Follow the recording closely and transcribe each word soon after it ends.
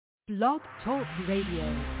Blog Talk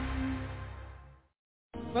Radio.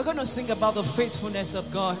 We're going to sing about the faithfulness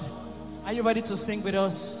of God. Are you ready to sing with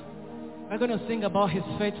us? We're going to sing about his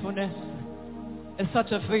faithfulness. It's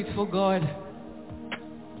such a faithful God.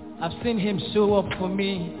 I've seen him show up for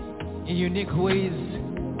me in unique ways.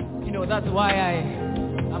 You know, that's why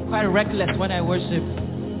I'm quite reckless when I worship.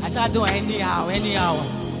 I start doing anyhow,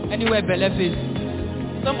 anywhere believe.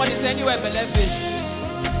 Somebody say anywhere believe.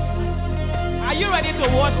 Are you ready to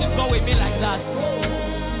worship God with me like that?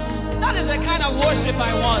 That is the kind of worship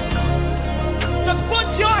I want. Just put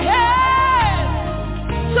your hands.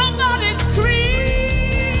 Somebody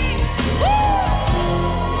scream. Woo!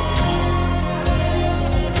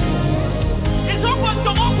 It's open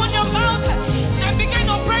to open your mouth and begin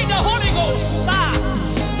to pray the Holy Ghost.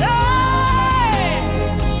 Hey!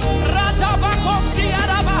 Ratabakosi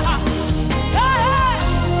Arabaha.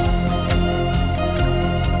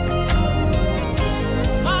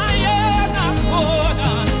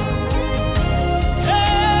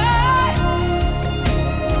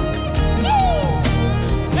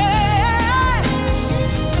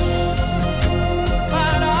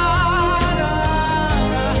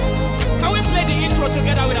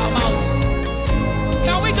 Together with our mouth.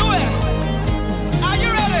 Can we do it? Are you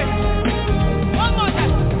ready? One more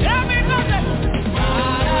time. Everybody.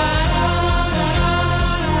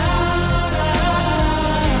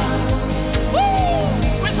 Woo!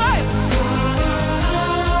 Recite.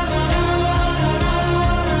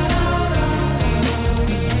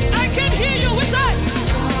 I can hear you. Recite.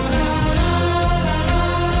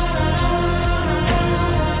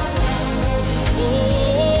 Oh.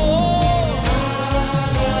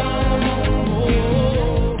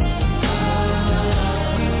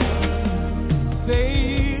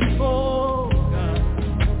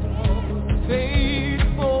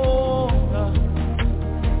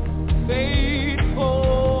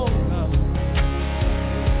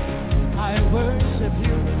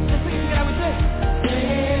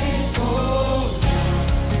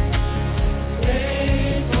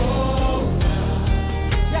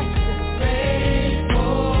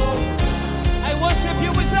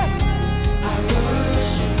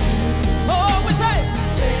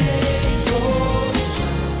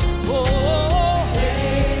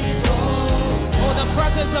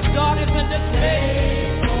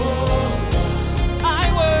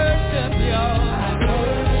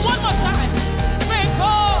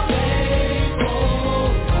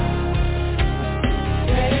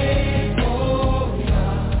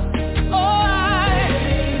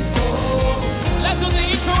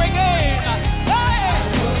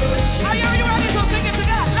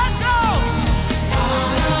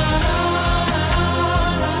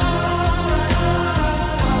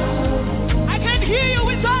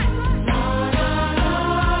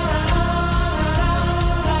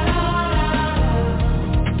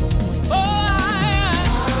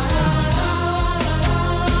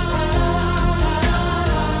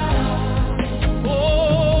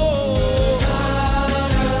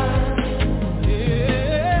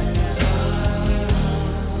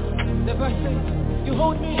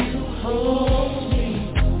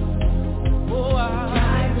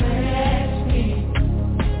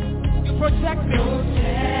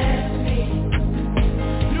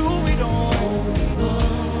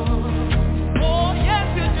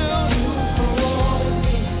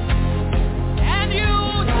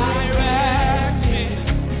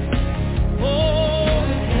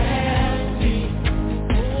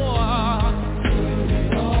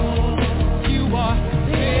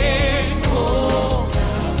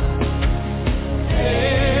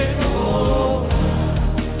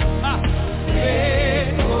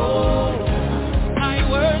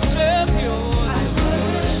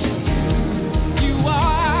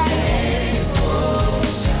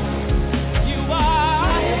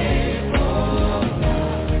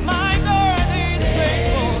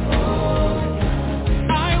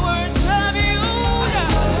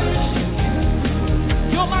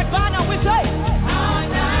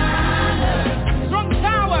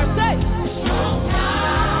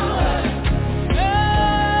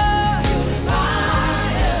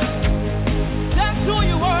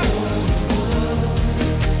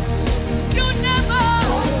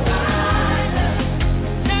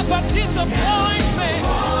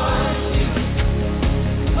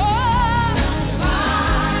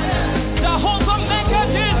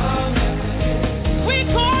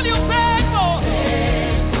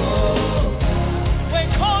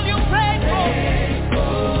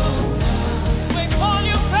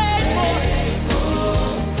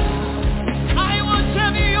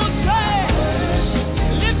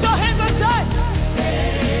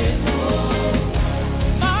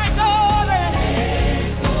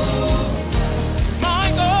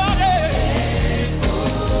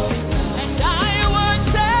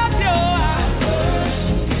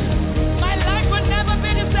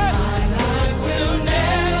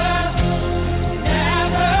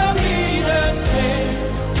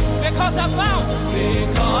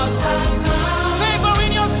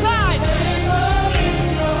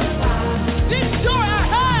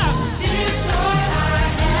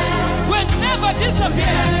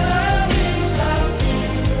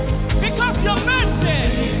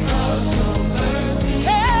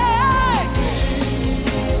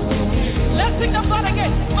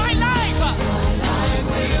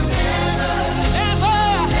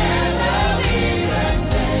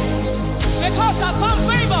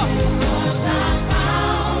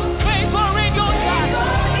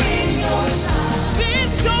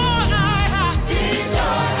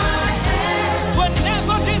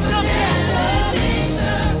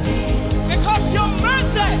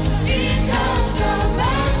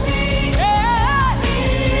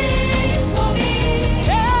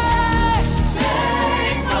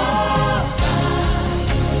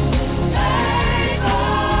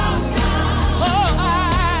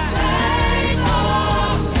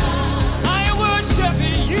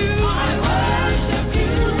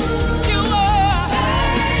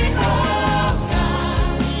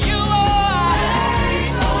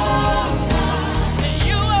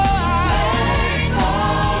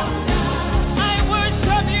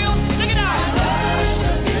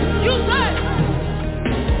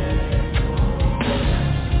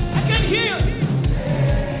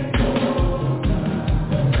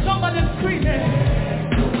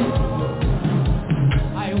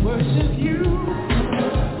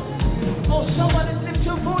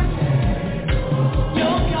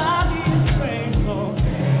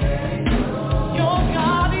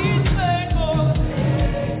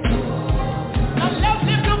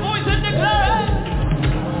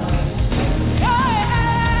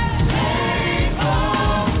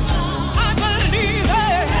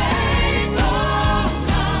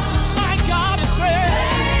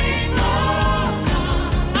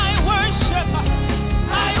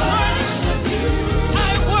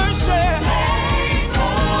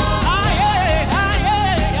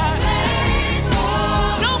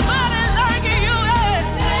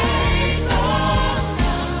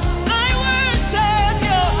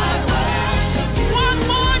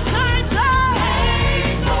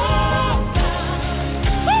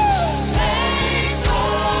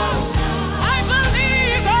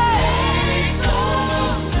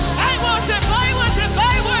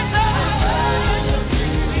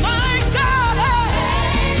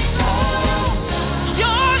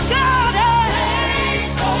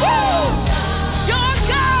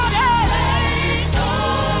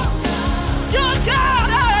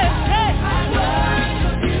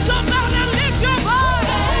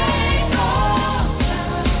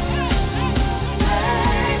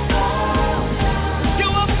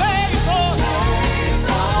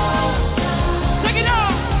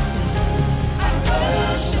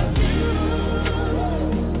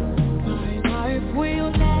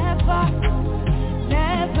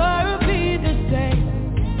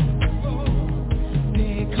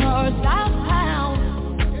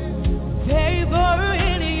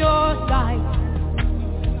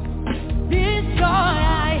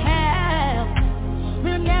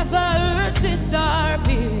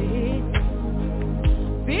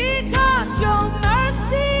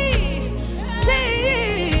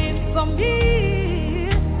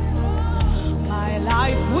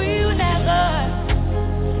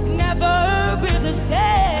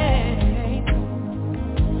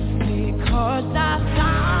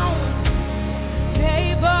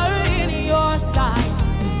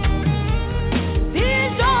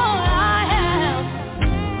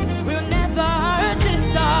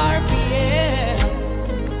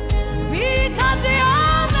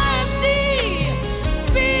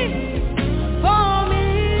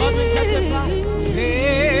 Testify.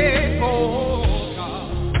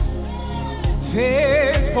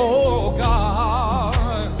 Faithful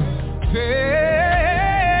God,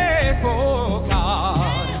 faithful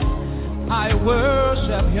God, I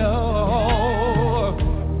worship you,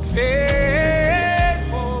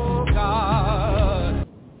 faithful God.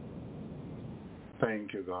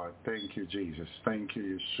 Thank you, God. Thank you, Jesus. Thank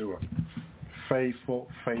you, Yeshua. Faithful,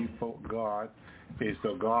 faithful God is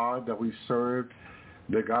the God that we serve,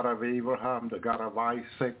 the God of Abraham, the God of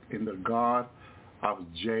Isaac, and the God of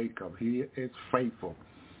Jacob. He is faithful.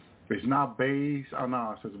 It's not based on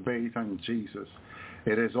us. It's based on Jesus.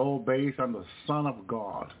 It is all based on the Son of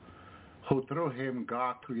God, who through him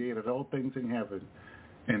God created all things in heaven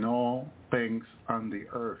and all things on the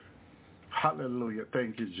earth. Hallelujah.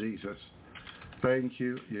 Thank you, Jesus. Thank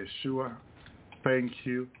you, Yeshua. Thank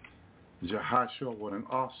you, Jehoshua. What an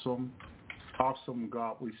awesome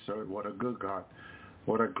God we serve. What a good God.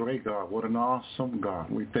 What a great God. What an awesome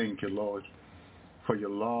God. We thank you, Lord, for your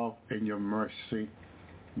love and your mercy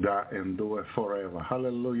that endure forever.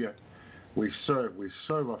 Hallelujah. We serve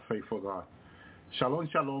a faithful God. Shalom,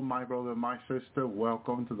 shalom, my brother and my sister.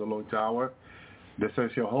 Welcome to the Lord's Hour. This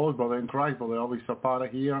is your host, brother in Christ, Brother Elvis Zapata,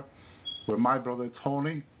 here with my brother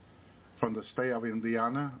Tony from the state of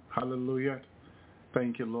Indiana. Hallelujah.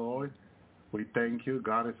 Thank you, Lord. We thank you.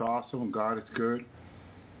 God is awesome. God is good.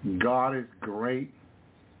 God is great.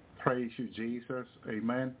 Praise you, Jesus.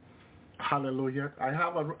 Amen. Hallelujah. I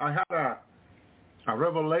had a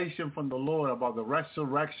revelation from the Lord about the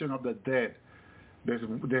resurrection of the dead this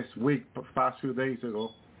week, past few days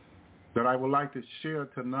ago, that I would like to share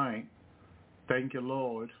tonight. Thank you,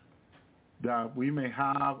 Lord, that we may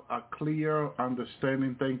have a clear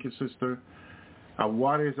understanding, thank you, sister, of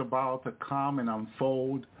what is about to come and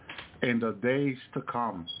unfold in the days to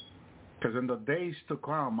come. Because in the days to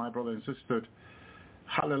come, my brother and sister,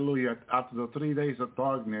 hallelujah, after the 3 days of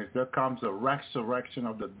darkness, there comes a resurrection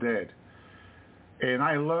of the dead. And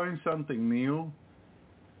I learned something new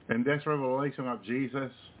in this revelation of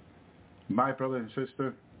Jesus, my brother and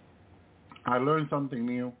sister. I learned something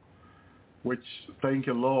new, which, thank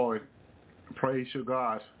you, Lord, praise you,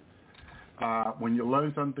 God. When you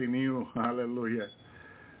learn something new, hallelujah,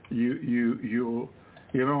 you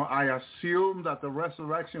know, I assumed that the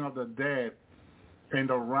resurrection of the dead and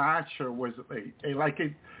the rapture was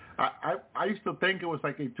I used to think it was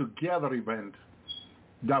like a together event,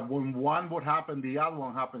 that when one would happen, the other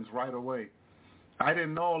one happens right away. I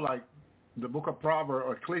didn't know, like the book of Proverbs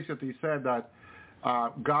or Ecclesiastes said, that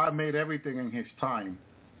God made everything in his time,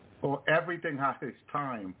 or everything has his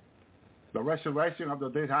time. The resurrection of the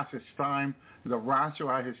dead has his time. The rapture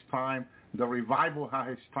has his time. The revival has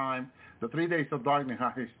his time. The 3 days of darkness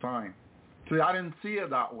has his time. See, I didn't see it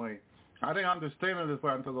that way. I didn't understand it this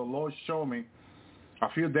way until the Lord showed me a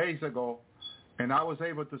few days ago, and I was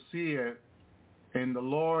able to see it, and the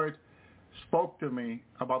Lord spoke to me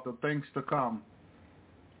about the things to come.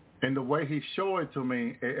 And the way he showed it to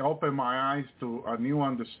me, it opened my eyes to a new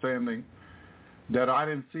understanding that I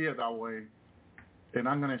didn't see it that way. And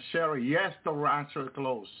I'm going to share it. Yes, the rapture is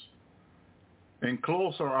close. And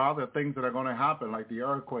closer are other things that are going to happen, like the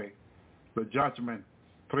earthquake, the judgment,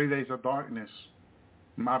 3 days of darkness.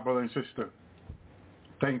 My brother and sister,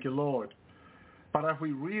 thank you, Lord. But if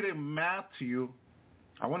we read in Matthew,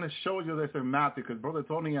 I want to show you this in Matthew, because Brother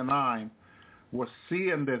Tony and I were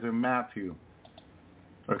seeing this in Matthew.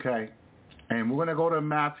 Okay? And we're going to go to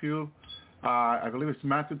Matthew, I believe it's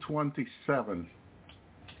Matthew 27.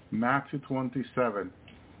 Matthew 27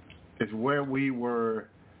 is where we were,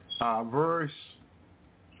 verse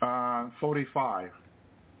 45.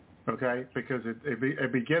 Okay? Because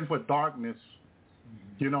it begins with darkness.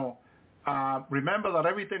 You know, remember that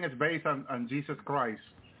everything is based on Jesus Christ.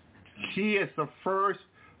 He is the first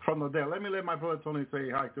from the dead. Let my brother Tony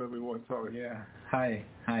say hi to everyone. Sorry. Yeah. Hi.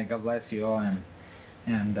 God bless you all, and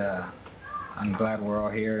I'm glad we're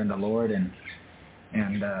all here in the Lord, and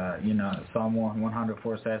you know, Psalm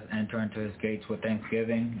 104 says, "Enter into his gates with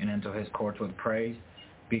thanksgiving and into his courts with praise.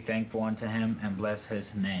 Be thankful unto him and bless his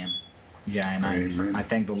name." Yeah, and I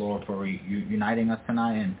thank the Lord for uniting us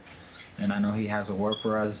tonight, and I know he has a word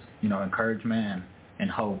for us, you know, encouragement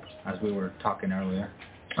and hope, as we were talking earlier.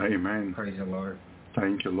 Amen. Praise the Lord.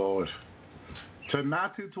 Thank you, Lord. So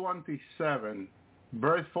Matthew 27,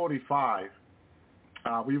 verse 45.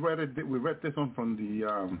 We read this one from the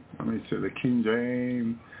the King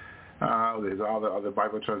James. There's other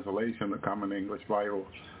Bible translation, the Common English Bible.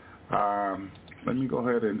 Let me go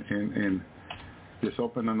ahead and just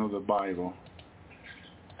open another Bible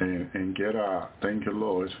and get thank you,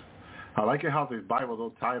 Lord. I like it how this Bible,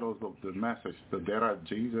 those titles of the message, the death of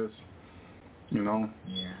Jesus, You know.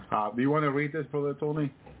 Yeah. Do you want to read this, Brother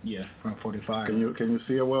Tony? Yeah, from 45. Can you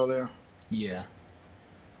see it well there? Yeah.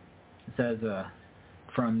 It says,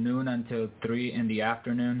 from noon until 3 in the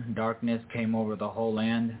afternoon, darkness came over the whole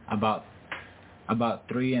land. About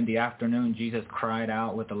 3 in the afternoon, Jesus cried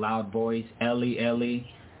out with a loud voice, Eli, Eli,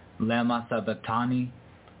 lema sabachthani.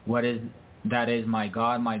 That is, my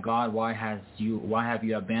God, why have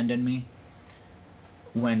you abandoned me?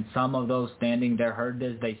 When some of those standing there heard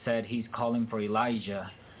this, they said, he's calling for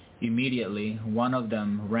Elijah. Immediately, one of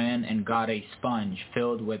them ran and got a sponge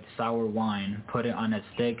filled with sour wine, put it on a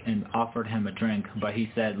stick, and offered him a drink. But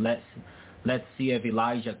he said, let's see if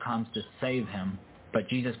Elijah comes to save him. But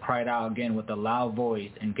Jesus cried out again with a loud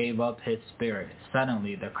voice and gave up his spirit.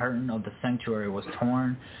 Suddenly, the curtain of the sanctuary was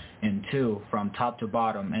torn in two from top to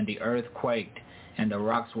bottom, and the earth quaked, and the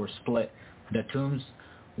rocks were split. The tombs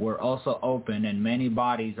were also opened, and many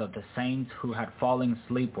bodies of the saints who had fallen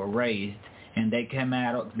asleep were raised. And they came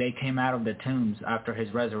out of the tombs after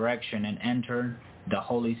his resurrection and entered the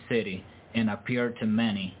holy city and appeared to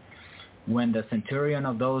many. When the centurion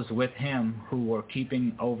of those with him who were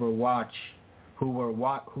keeping watch over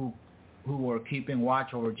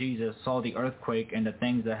Jesus saw the earthquake and the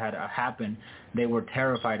things that had happened, they were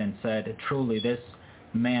terrified and said, truly this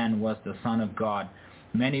man was the Son of God.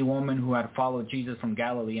 Many women who had followed Jesus from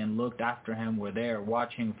Galilee and looked after him were there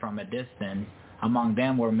watching from a distance. Among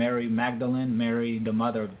them were Mary Magdalene, Mary the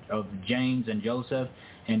mother of James and Joseph,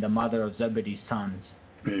 and the mother of Zebedee's sons.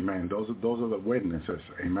 Amen. Those are the witnesses.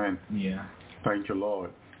 Amen. Yeah. Thank you, Lord.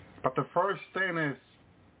 But the first thing is,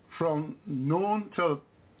 from noon till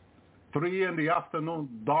 3 in the afternoon,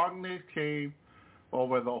 darkness came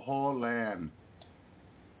over the whole land.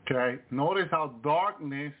 Okay? Notice how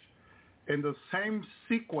darkness, in the same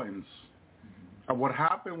sequence of what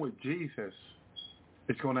happened with Jesus,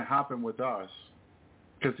 is going to happen with us.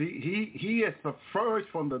 Because he is the first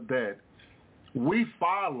from the dead. We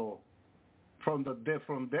follow from the dead,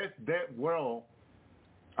 from this dead world,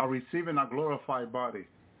 are receiving a glorified body.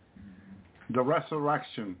 The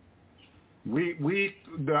resurrection. The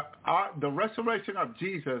resurrection of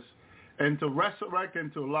Jesus, and to resurrect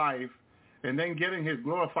into life, and then getting his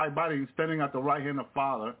glorified body and standing at the right hand of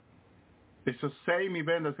Father, it's the same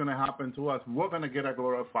event that's going to happen to us. We're going to get a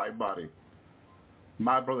glorified body.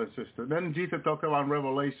 My brother and sister. Then Jesus talked about in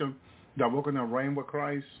Revelation that we're going to reign with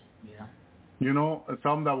Christ. Yeah. You know,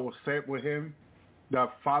 some that will sit with him. The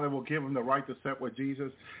Father will give him the right to sit with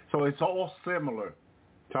Jesus. So it's all similar.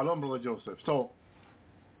 Shalom, Brother Joseph. So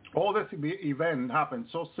all this event happened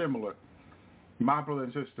so similar, my brother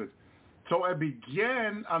and sister. So it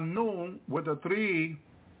began at noon with the 3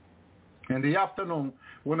 in the afternoon,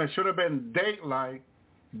 when it should have been daylight,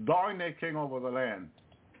 darkness came over the land.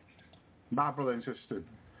 My brother and sister,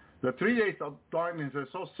 the 3 days of darkness are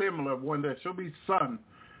so similar. When there should be sun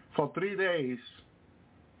for 3 days,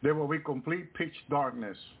 there will be complete pitch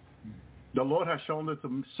darkness. The Lord has shown it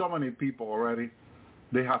to so many people already.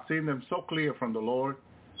 They have seen them so clear from the Lord.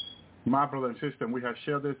 My brother and sister, we have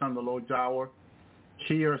shared this on the Lord's Hour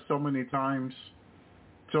here so many times.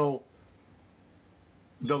 So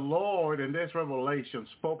the Lord in this revelation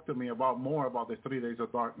spoke to me more about the 3 days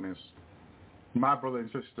of darkness. My brother and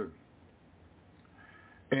sister.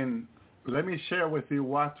 And let me share with you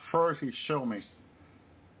what first he showed me.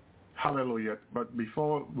 Hallelujah. But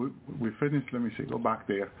before we finish, let me see, go back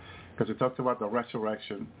there, because it talks about the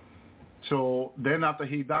resurrection. So then after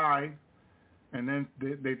he died, and then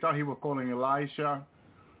they thought he was calling Elisha,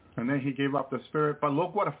 and then he gave up the spirit. But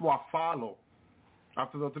look what followed.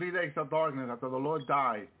 After the 3 days of darkness, after the Lord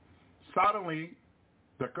died, suddenly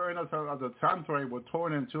the curtains of the sanctuary were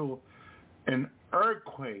torn into an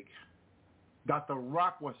earthquake, that the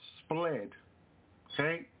rock was split.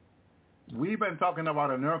 Okay? We've been talking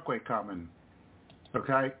about an earthquake coming.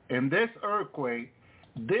 Okay? And this earthquake,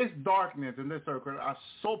 this darkness and this earthquake are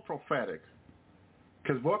so prophetic,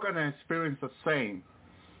 because we're going to experience the same.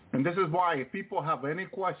 And this is why, if people have any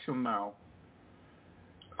question now,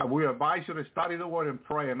 we advise you to study the Word and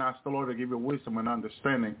pray and ask the Lord to give you wisdom and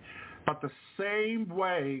understanding. But the same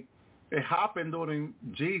way it happened during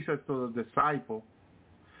Jesus to the disciple,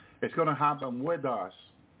 it's going to happen with us.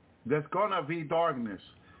 There's going to be darkness.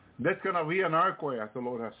 There's going to be an earthquake, as the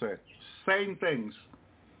Lord has said. Same things,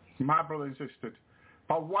 my brothers and sisters.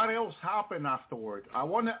 But what else happened afterward? I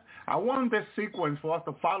want this sequence, for us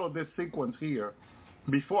to follow this sequence here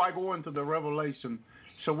before I go into the revelation,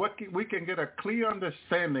 so we can get a clear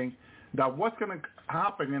understanding that what's going to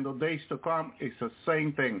happen in the days to come is the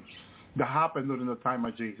same thing that happened during the time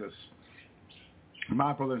of Jesus.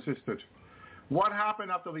 My brothers and sisters, what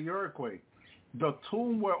happened after the earthquake? The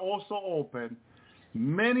tomb were also open,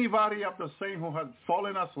 Many body of the saints who had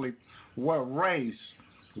fallen asleep were raised.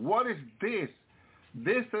 What is this?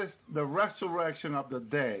 This is the resurrection of the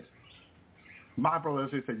dead. My brothers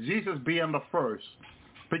and sisters, Jesus being the first,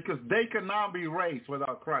 because they cannot be raised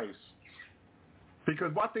without Christ.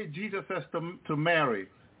 Because what did Jesus say to Mary?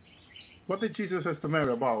 What did Jesus say to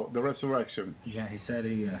Mary about the resurrection? Yeah, he said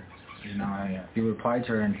he replied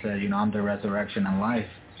to her and said, I'm the resurrection and life.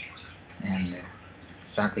 And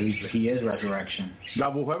exactly, he is resurrection.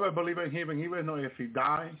 That whoever believes in him, even though if he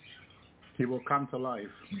dies, he will come to life.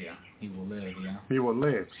 Yeah, he will live, yeah. He will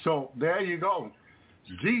live. So there you go.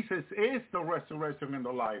 Jesus is the resurrection and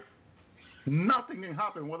the life. Nothing can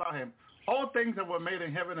happen without him. All things that were made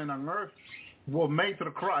in heaven and on earth were made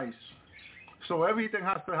through Christ. So everything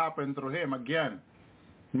has to happen through him again.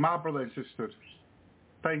 My brothers and sisters,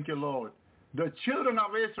 thank you, Lord. The children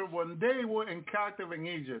of Israel, when they were in captivity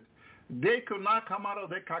in Egypt, they could not come out of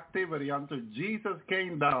their captivity until Jesus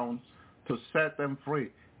came down to set them free.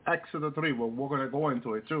 Exodus 3, well, we're going to go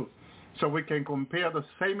into it too. So we can compare the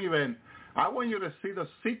same event. I want you to see the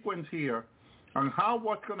sequence here on how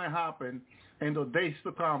what's going to happen in the days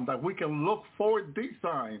to come, that we can look forward these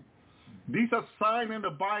signs. These are signs in the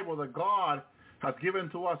Bible that God has given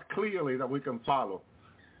to us clearly that we can follow.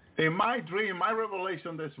 In my dream, my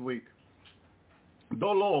revelation this week, the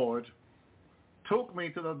Lord took me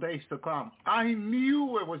to the days to come. I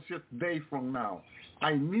knew it was just days from now.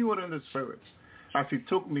 I knew it in the spirit as he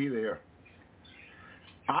took me there.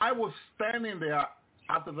 I was standing there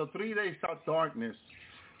after the 3 days of darkness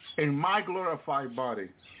in my glorified body.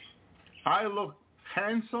 I looked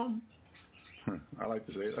handsome. I like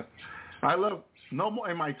to say that. I looked no more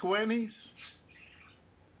in my 20s.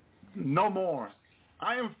 No more.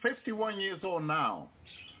 I am 51 years old now,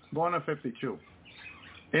 going to 52.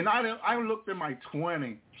 And I looked in my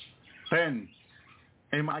 20s then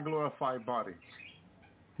in my glorified body.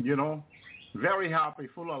 Very happy,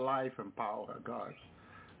 full of life and power, God.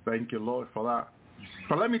 Thank you, Lord, for that.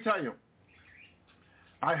 But let me tell you,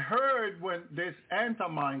 I heard when this aunt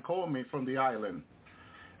of mine called me from the island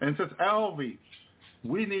and says, Elvie,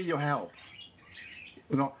 we need your help.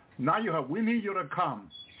 We need you to come.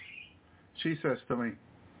 She says to me,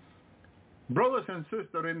 brothers and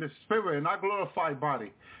sisters in the spirit, in our glorified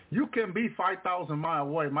body, you can be 5,000 miles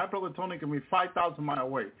away. My brother Tony can be 5,000 miles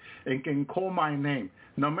away and can call my name.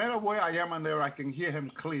 No matter where I am in there, I can hear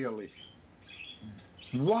him clearly.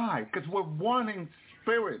 Why? Because we're one in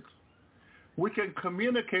spirit. We can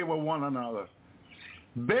communicate with one another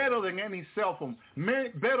better than any cell phone,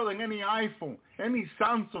 better than any iPhone, any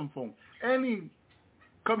Samsung phone, any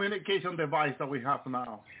communication device that we have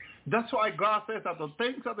now. That's why God says that the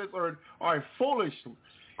things of this earth are foolish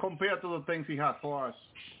compared to the things he has for us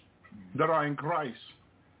that are in Christ.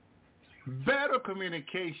 Better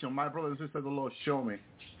communication, my brother and sister, the Lord showed me.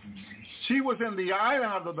 She was in the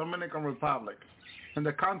island of the Dominican Republic, in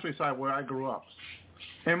the countryside where I grew up.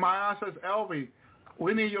 And my aunt says, Elvie,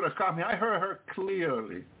 we need you to come here. I heard her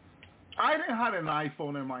clearly. I didn't have an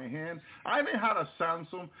iPhone in my hand. I didn't have a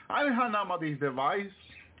Samsung. I didn't have none of these devices.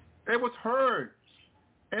 It was her.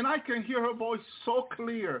 And I can hear her voice so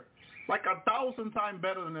clear, like 1,000 times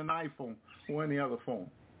better than an iPhone or any other phone.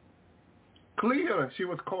 Clear, she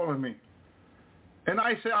was calling me. And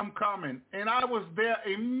I said, I'm coming. And I was there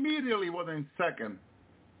immediately within seconds.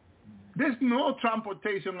 There's no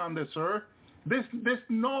transportation on this earth. There's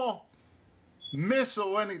no missile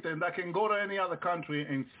or anything that can go to any other country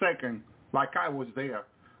in seconds like I was there.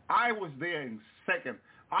 I was there in seconds.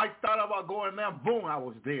 I thought about going there, boom, I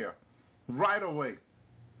was there right away.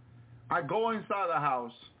 I go inside the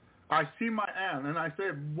house. I see my aunt, and I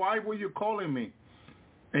said, why were you calling me?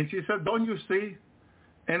 And she said, don't you see?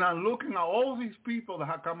 And I'm looking at all these people that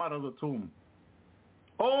have come out of the tomb.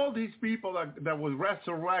 All these people that was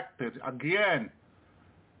resurrected again.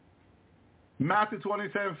 Matthew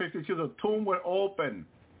 27:52, the tomb were open.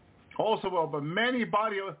 Also open. Many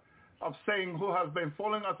body of saints who have been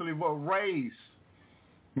falling asleep were raised.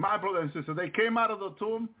 My brothers and sisters, they came out of the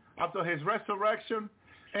tomb after his resurrection,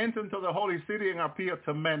 entered into the holy city and appeared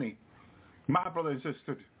to many. My brothers and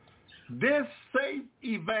sisters, this same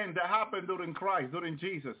event that happened during Christ, during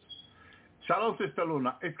Jesus, Shalom, Sister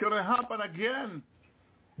Luna, it's going to happen again.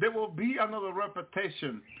 There will be another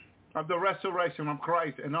repetition of the resurrection of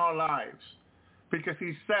Christ in our lives, because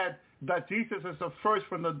he said that Jesus is the first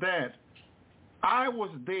from the dead. I was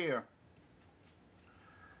there,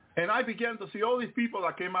 and I began to see all these people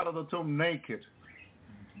that came out of the tomb naked.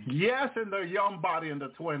 Yes, in their young body in the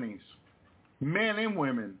 20s, men and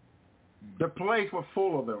women. The place was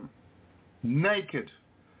full of them, naked.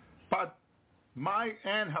 But my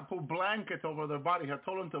aunt had put blankets over their body. Had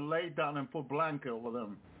told them to lay down and put blanket over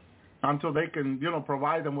them until they can,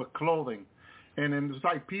 provide them with clothing. And then it's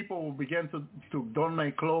like people will begin to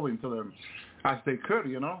donate clothing to them as they could,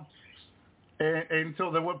 And so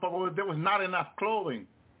there was not enough clothing.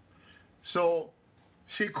 So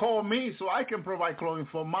she called me so I can provide clothing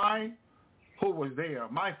for my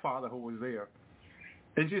father who was there.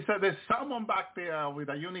 And she said, there's someone back there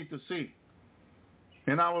that you need to see.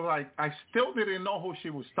 And I was like, I still didn't know who she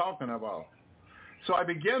was talking about. So I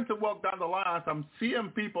began to walk down the line as I'm seeing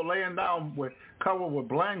people laying down covered with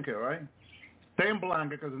blanket, right? Thin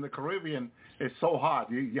blanket, because in the Caribbean it's so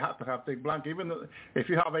hot. You have to have thick blanket. Even if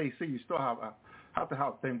you have AC, you still have to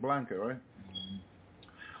have thin blanket, right?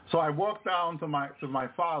 So I walked down to my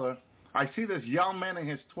father. I see this young man in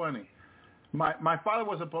his 20s. My father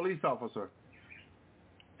was a police officer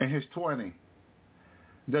in his 20s.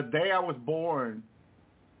 The day I was born,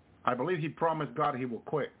 I believe he promised God he would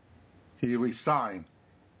quit. He resigned.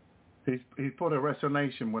 He put a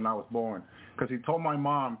resignation when I was born because he told my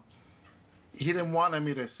mom he didn't want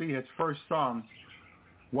me to see his first son,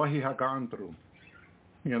 what he had gone through,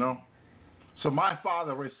 So my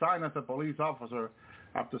father resigned as a police officer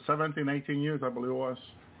after 17, 18 years, I believe it was.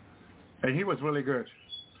 And he was really good.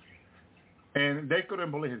 And they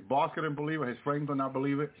couldn't believe it. His boss couldn't believe it. His friends could not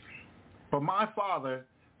believe it. But my father,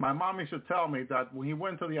 my mom used to tell me that when he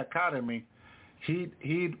went to the academy,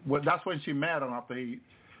 that's when she met him after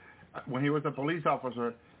when he was a police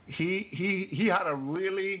officer. He had a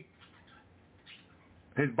really,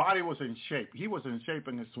 his body was in shape. He was in shape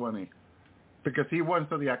in his 20s because he went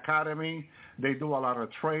to the academy. They do a lot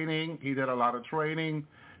of training. He did a lot of training.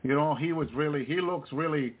 He looks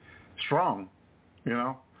really strong,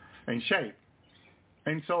 in shape.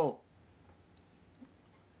 And so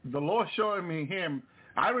the Lord showing me him.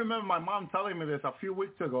 I remember my mom telling me this a few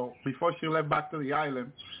weeks ago before she left back to the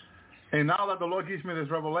island. And now that the Lord gives me this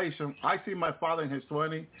revelation, I see my father in his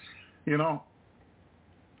 20s,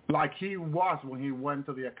 like he was when he went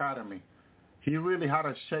to the academy. He really had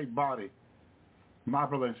a shaped body, my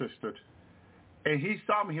brother and sister. And he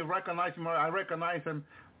saw me. He recognized me. I recognize him.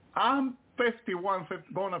 I'm 51,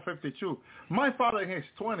 going on 52. My father in his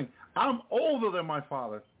 20s. I'm older than my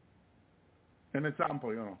father. An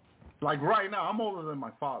example, Like right now, I'm older than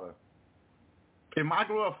my father. In my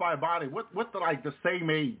glorified body, what's like the same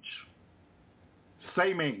age?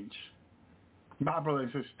 Same age. My brother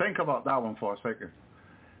and sister, think about that one for a second.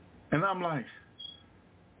 And I'm like,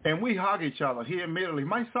 and we hug each other. He immediately,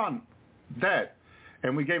 my son, dead.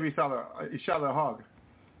 And we gave each other a hug.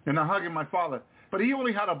 And I'm hugging my father. But he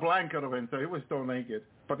only had a blanket over him, so he was still naked.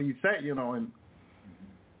 But he said,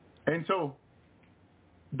 and so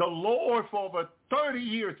the Lord for over 30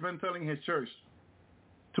 years been telling his church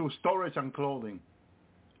to storage and clothing.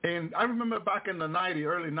 And I remember back in the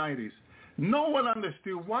early 90s, no one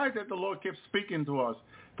understood why did the Lord keep speaking to us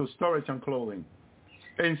to storage and clothing.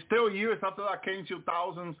 And still years after that came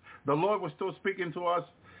 2000s, the Lord was still speaking to us.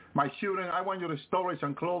 My children, I want you to storage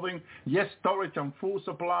and clothing. Yes, storage and food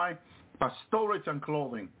supply, but storage and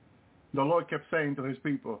clothing. The Lord kept saying to his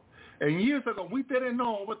people. And years ago, we didn't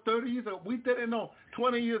know. Over 30 years ago, we didn't know.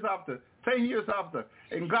 20 years after, 10 years after.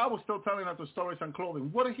 And God was still telling us to storage and clothing.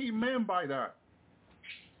 What did he mean by that?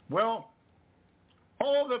 Well,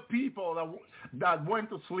 all the people that went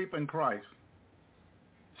to sleep in Christ,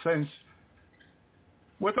 since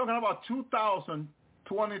we're talking about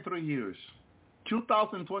 2023 years,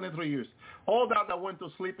 2023 years, all that went to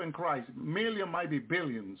sleep in Christ, million, might be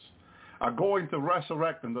billions, are going to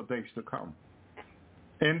resurrect in the days to come.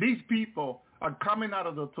 And these people are coming out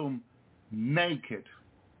of the tomb naked,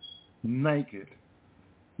 my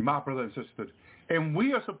brother and sister. And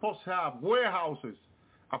we are supposed to have warehouses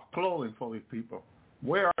of clothing for these people.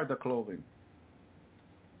 Where are the clothing?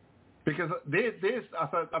 Because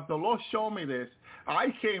as the Lord showed me this,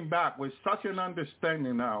 I came back with such an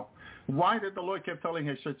understanding now. Why did the Lord keep telling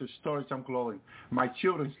his church to storage and clothing? My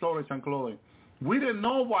children, storage and clothing. We didn't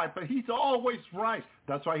know why, but he's always right.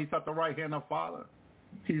 That's why he's at the right hand of Father.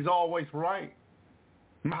 He's always right.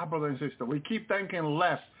 My brother and sister, we keep thinking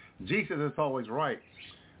left. Jesus is always right.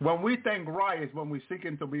 When we think right is when we're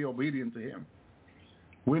seeking to be obedient to him.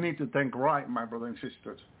 We need to think right, my brother and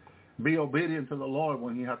sisters. Be obedient to the Lord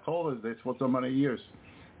when he has told us this for so many years.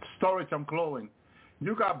 Storage and clothing.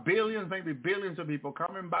 You got billions, maybe billions of people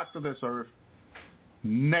coming back to this earth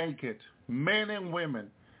naked, men and women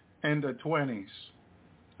in their 20s.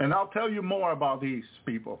 And I'll tell you more about these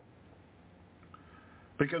people.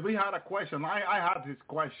 Because we had a question. I had this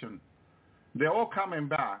question. They're all coming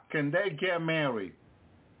back. Can they get married?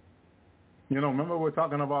 You know, remember we're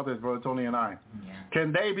talking about this, Brother Tony and I. Yeah.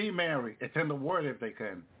 Can they be married? It's in the Word if they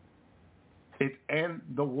can. It's in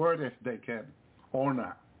the Word if they can or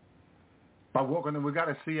not. But we got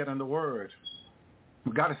to see it in the Word.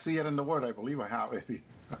 We got to see it in the Word. I believe I have it.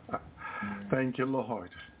 Thank you, Lord.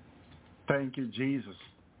 Thank you, Jesus.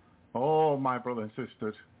 Oh, my brothers and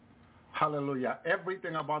sisters. Hallelujah.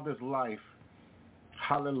 Everything about this life,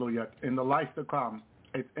 hallelujah, in the life to come,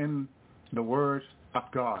 it's in the Word of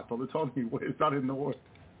God. But it's only it's not in the Word.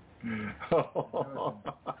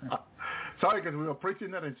 Sorry, because we were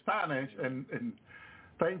preaching that in Spanish, and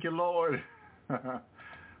thank you, Lord.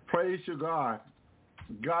 Praise you, God.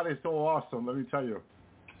 God is so awesome, let me tell you.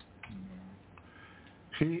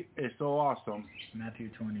 He is so awesome. Matthew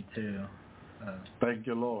 22. Thank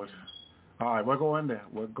you, Lord. All right, we're going there.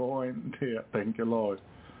 We're going there. Thank you, Lord.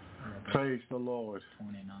 Praise the Lord.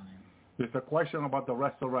 29. It's a question about the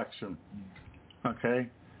resurrection. Okay?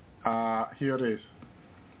 Here it is.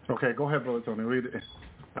 Okay, go ahead, Brother Tony. Read it.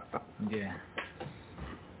 Yeah.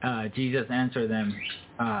 Jesus answered them,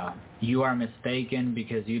 you are mistaken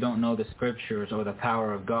because you don't know the scriptures or the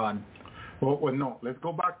power of God. Well, no. Let's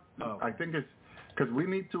go back. I think it's because we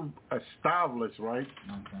need to establish, right,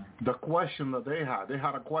 the question that they had. They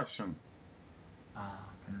had a question.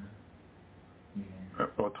 Yeah.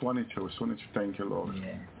 Or 22. Thank you, Lord.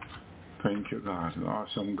 Yeah. Thank you, God. An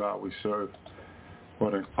awesome God we serve.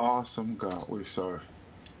 What an awesome God we serve.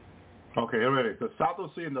 Okay, here it is. The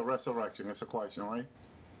Sadducee and the resurrection. It's a question, right?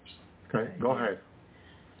 Okay, go ahead.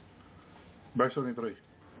 Verse 23.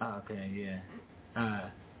 Okay, yeah.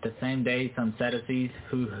 The same day some Sadducees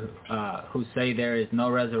who say there is no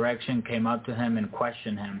resurrection came up to him and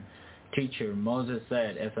questioned him. Teacher, Moses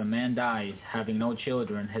said, if a man dies having no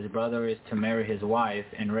children, his brother is to marry his wife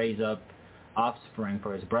and raise up offspring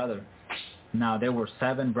for his brother. Now there were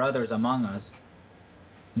 7 brothers among us.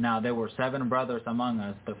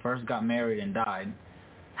 The first got married and died.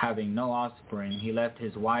 Having no offspring, he left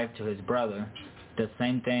his wife to his brother. The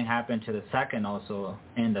same thing happened to the second also,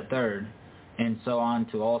 and the third, and so on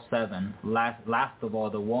to all 7. Last of all,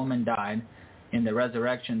 the woman died. In the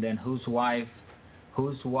resurrection, then whose wife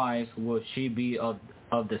will she be of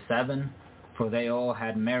the 7? For they all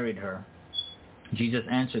had married her. Jesus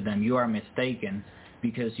answered them, you are mistaken,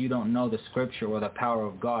 because you don't know the scripture or the power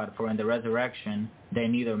of God. For in the resurrection, they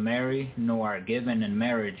neither marry nor are given in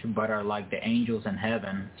marriage, but are like the angels in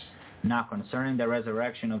heaven. Now concerning the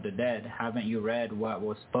resurrection of the dead, haven't you read what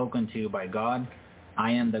was spoken to you by God? I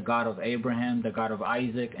am the God of Abraham, the God of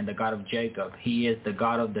Isaac, and the God of Jacob. He is the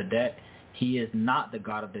God of the dead. He is not the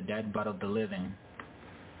God of the dead, but of the living.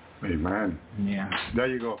 Amen. Yeah. There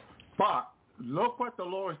you go. But look what the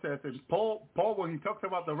Lord says. And Paul, when he talks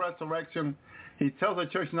about the resurrection, he tells the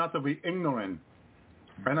church not to be ignorant.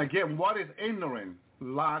 And again, what is ignorant?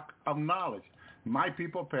 Lack of knowledge. My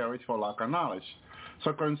people perish for lack of knowledge.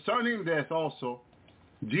 So concerning this also,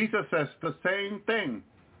 Jesus says the same thing.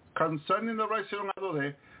 Concerning the resurrection of the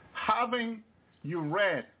day, having you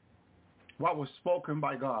read what was spoken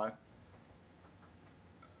by God.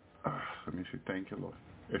 Let me see. Thank you, Lord.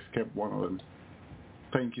 Escape one of them.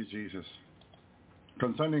 Thank you, Jesus.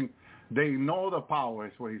 Concerning, they ignore the power,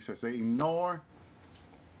 is what he says. They ignore.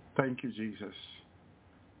 Thank you, Jesus.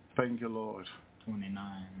 Thank you, Lord.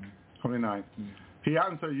 29. He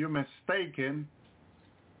answered, you're mistaken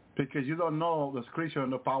because you don't know the scripture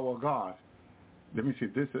and the power of God. Let me see.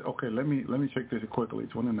 This is, okay, let me check this quickly.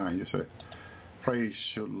 29, you say. Praise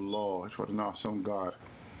you, Lord. What an awesome God.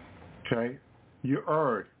 Okay? You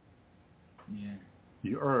erred. Yeah.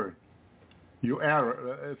 You erred. You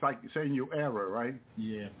error. It's like saying you error, right?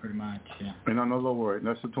 Yeah, pretty much, yeah. In another word.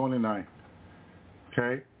 That's the 29.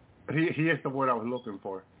 Okay? Here's the word I was looking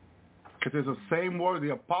for. Because it's the same word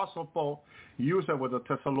the Apostle Paul used it with the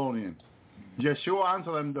Thessalonians. Yeshua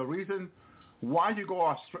answered them, the reason why you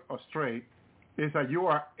go astray is that you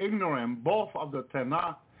are ignorant both of the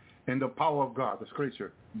Tanakh and the power of God, the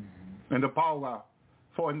scripture, and the power of God.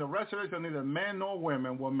 For in the resurrection neither men nor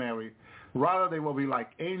women will marry. Rather they will be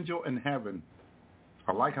like angels in heaven.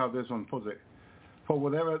 I like how this one puts it. For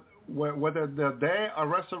whether the day are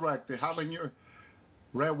resurrected, haven't you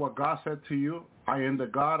read what God said to you? I am the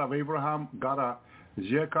God of Abraham, God of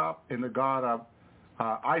Jacob, and the God of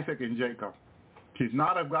Isaac and Jacob. He's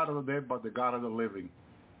not a God of the dead, but the God of the living.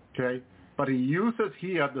 Okay? But he uses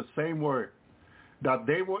here the same word, that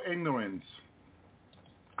they were ignorant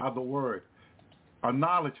of the word, a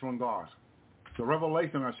knowledge from God, the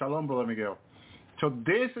revelation of Shalom, Brother Miguel. So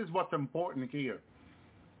this is what's important here,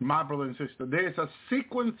 my brother and sister. There is a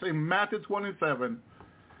sequence in Matthew 27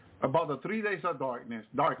 about the 3 days of darkness,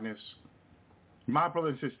 my brother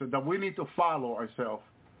and sister, that we need to follow ourselves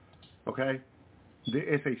Okay? There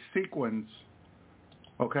is a sequence,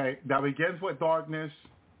 okay, that begins with darkness,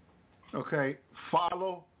 okay,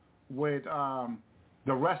 follow with the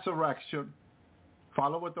resurrection,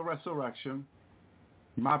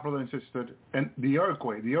 my brother and sister, and the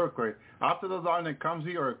earthquake. After the darkness comes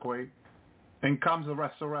the earthquake, and comes the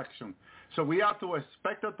resurrection. So we have to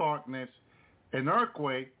expect the darkness, an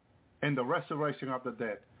earthquake, and the resurrection of the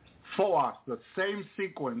dead. For us, the same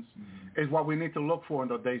sequence is what we need to look for in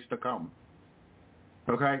the days to come.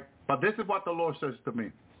 Okay? But this is what the Lord says to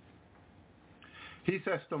me. He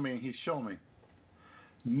says to me, he showed me,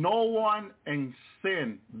 no one in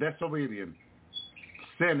sin, disobedient,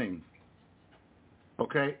 sinning,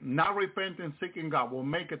 okay, not repenting, seeking God, will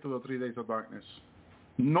make it to the 3 days of darkness.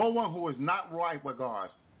 No one who is not right with God,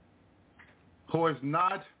 who is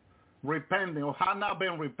not repenting or has not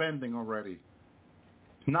been repenting already,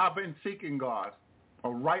 not been seeking God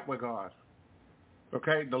or right with God.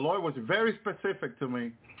 Okay, the Lord was very specific to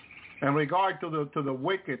me in regard to the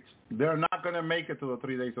wicked. They're not going to make it to the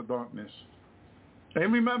 3 days of darkness.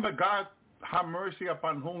 And remember, God have mercy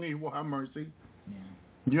upon whom he will have mercy. Yeah.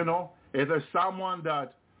 You know, if there's someone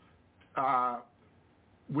that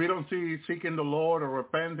we don't see seeking the Lord or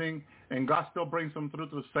repenting, and God still brings them through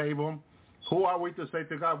to save them, who are we to say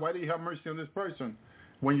to God, why do you have mercy on this person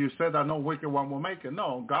when you said that no wicked one will make it?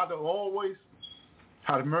 No, God always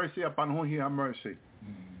has mercy upon whom he has mercy.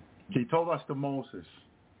 He told us to Moses,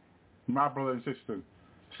 my brother and sister.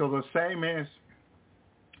 So the same is,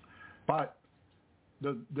 but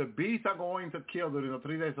the beasts are going to kill during the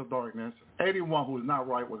 3 days of darkness anyone who's not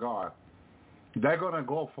right with God. They're going to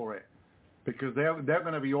go for it because they're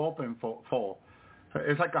going to be open for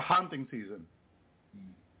it's like a hunting season.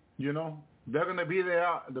 You know, they're going to be there.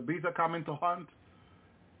 The beasts are coming to hunt,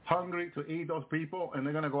 hungry to eat those people, and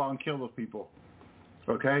they're going to go out and kill those people.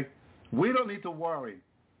 Okay? We don't need to worry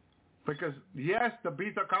because, yes, the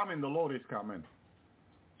beasts are coming. The Lord is coming.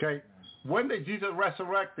 Okay? When did Jesus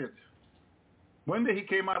resurrected? When did he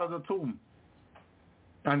came out of the tomb?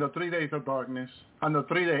 And the 3 days of darkness. On the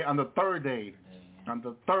third day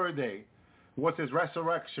was his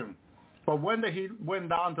resurrection. But when did he went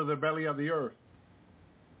down to the belly of the earth?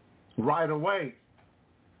 Right away,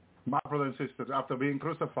 my brother and sister, after being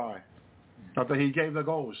crucified, after he gave the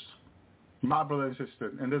ghost, my brother and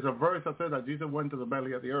sister. And there's a verse that says that Jesus went to the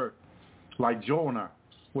belly of the earth, like Jonah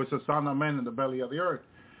was the son of man in the belly of the earth.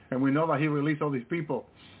 And we know that he released all these people.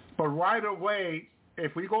 But right away,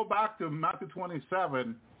 if we go back to Matthew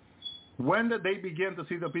 27, when did they begin to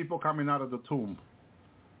see the people coming out of the tomb?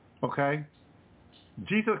 Okay?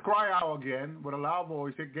 Jesus cried out again with a loud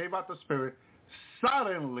voice. He gave out the Spirit.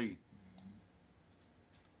 Suddenly,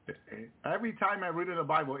 every time I read in the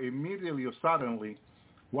Bible, immediately or suddenly,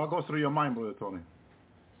 what goes through your mind, Brother Tony?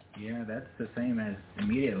 Yeah, that's the same as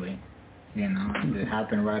immediately. You know, it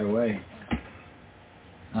happened right away.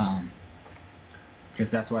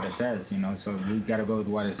 Because that's what it says, you know, so we got to go with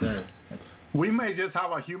what it says. We may just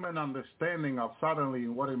have a human understanding of suddenly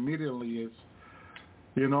and what immediately is.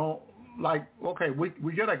 You know, like, okay, we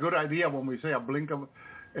get a good idea when we say a blink of,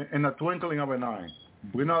 in a twinkling of an eye.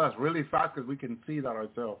 Mm-hmm. We know that's really fast because we can see that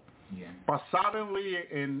ourselves. Yeah. But suddenly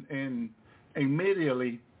and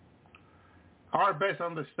immediately, our best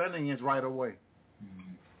understanding is right away.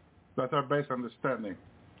 Mm-hmm. That's our best understanding.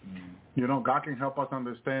 Mm-hmm. You know, God can help us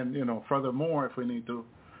understand, you know, furthermore if we need to.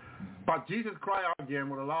 Mm-hmm. But Jesus cried out again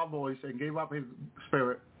with a loud voice and gave up his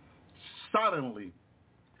spirit suddenly.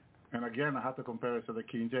 And again, I have to compare it to the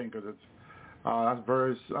King James because it's that's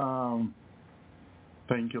verse,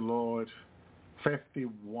 thank you, Lord,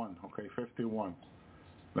 51. Okay, 51.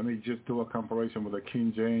 Let me just do a comparison with the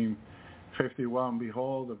King James. 51,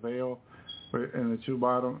 behold, the veil and the two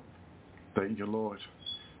bottom. Thank you, Lord.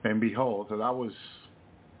 And behold, so that was...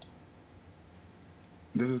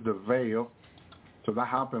 This is the veil, so that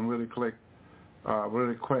happened really quick.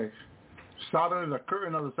 Suddenly, the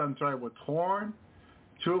curtain of the sanctuary was torn,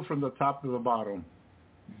 two from the top to the bottom.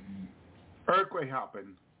 Mm-hmm. Earthquake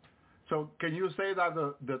happened. So, can you say that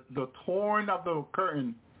the torn of the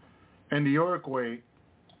curtain and the earthquake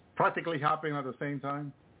practically happened at the same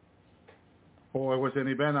time, or was an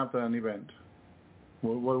event after an event?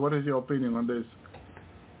 What is your opinion on this?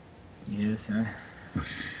 Yes, sir.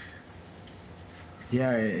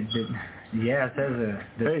 Yeah, it says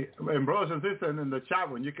hey, and brothers and sisters in the chat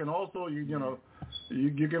room, you can also you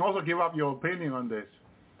can also give up your opinion on this,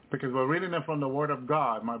 because we're reading it from the Word of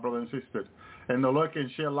God, my brother and sister, and the Lord can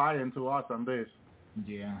share light into us on this.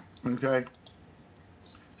 Yeah. Okay.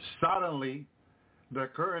 Suddenly, the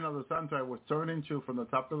curtain of the sanctuary was turned in two from the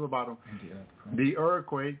top to the bottom. The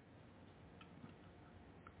earthquake.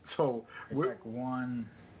 So it's like one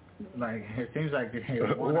Like, it seems like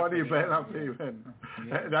what event I'm even.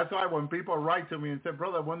 Yeah. That's why when people write to me and say,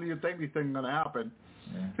 brother, when do you think these things are going to happen?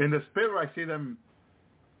 Yeah. In the spirit, I see them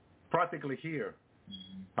practically here.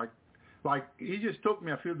 Mm-hmm. Like he just took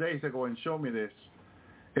me a few days ago and showed me this.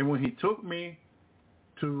 And when he took me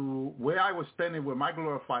to where I was standing with my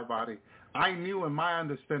glorified body, I knew in my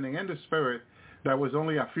understanding in the spirit that was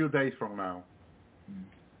only a few days from now. Mm-hmm.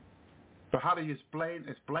 So how do you explain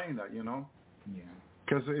that, you know? Yeah.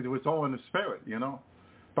 Because it was all in the spirit, you know.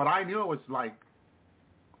 But I knew it was like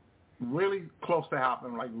really close to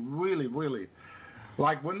happening, like really, really.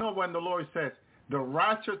 Like we know when the Lord says the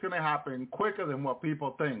rapture is going to happen quicker than what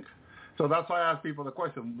people think. So that's why I ask people the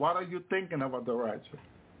question, what are you thinking about the rapture?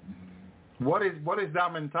 Mm-hmm. What is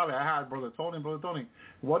that mentality? I had Brother Tony,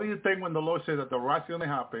 what do you think when the Lord says that the rapture is going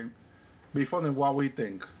to happen before than what we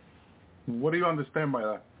think? What do you understand by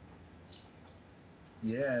that?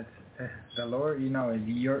 Yeah, the Lord, you know,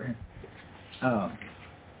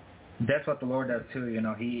 that's what the Lord does too. You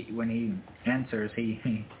know, when he answers,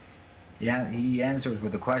 he answers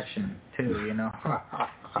with a question too. You know,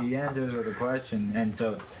 he answers with a question, and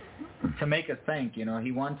so to make us think, you know,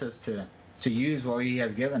 he wants us to use what he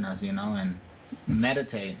has given us, you know, and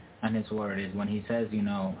meditate on his word. Is when he says, he's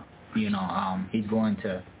going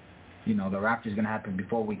to, you know, the rapture is going to happen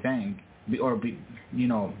before we think. Before we,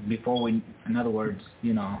 in other words,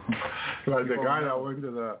 you know. Like the guy that went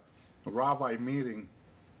to the rabbi meeting,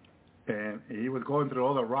 and he was going through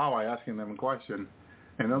all the rabbi asking them a question.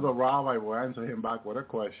 Another rabbi will answer him back with a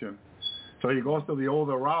question. So he goes to the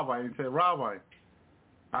older rabbi and says, Rabbi,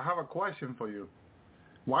 I have a question for you.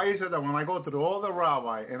 Why is it that when I go to the older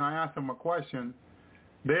rabbi and I ask them a question,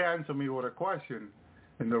 they answer me with a question?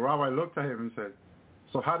 And the rabbi looked at him and said,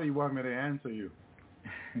 so how do you want me to answer you?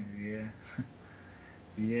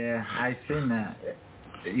 Yeah, I've seen that.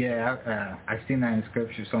 Yeah, I've seen that in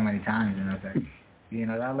scripture so many times, and I was like, you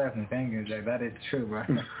know, that left me thinking, like, that is true, bro.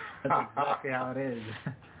 That's exactly how it is.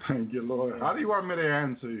 Thank you, Lord. How do you want me to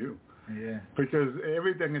answer you? Yeah. Because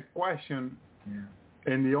everything is questioned,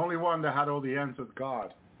 and the only one that had all the answers is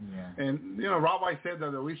God. Yeah. And, you know, Rabbi said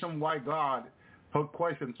that the reason why God put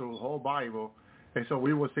questions through the whole Bible is so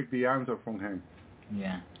we will seek the answer from him.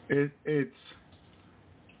 Yeah.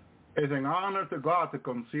 It's an honor to God to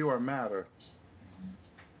conceal a matter.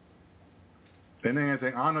 Mm-hmm. And then it's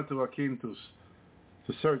an honor to a king to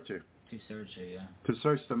search it. To search it, yeah. To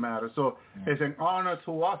search the matter. So it's an honor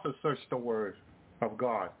to us to search the word of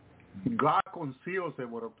God. Mm-hmm. God conceals it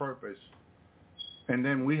with a purpose. And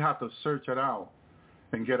then we have to search it out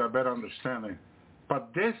and get a better understanding.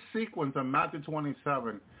 But this sequence in Matthew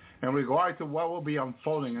 27, in regard to what will be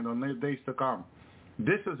unfolding in the days to come,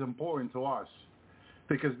 this is important to us.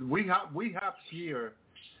 Because we have here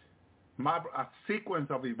a sequence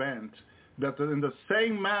of events that in the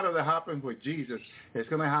same manner that happened with Jesus, it's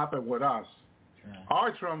going to happen with us. Yeah.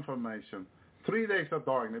 Our transformation, 3 days of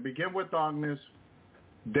darkness. It begins with darkness,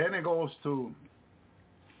 then it goes to,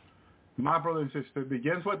 my brother and sister, it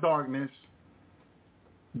begins with darkness,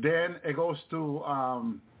 then it goes to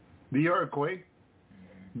the earthquake,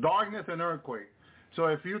 darkness and earthquake. So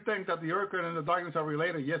if you think that the earthquake and the darkness are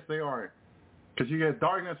related, yes, they are. Because you get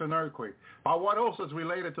darkness and earthquake. But what else is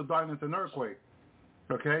related to darkness and earthquake?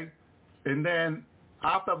 Okay? And then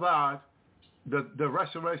after that, the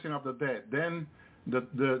resurrection of the dead. Then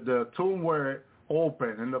the tomb were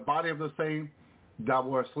open and the body of the saints that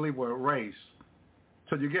were asleep were raised.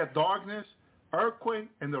 So you get darkness, earthquake,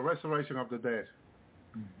 and the resurrection of the dead.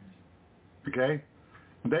 Mm-hmm. Okay?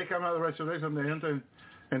 They come out of the resurrection, they enter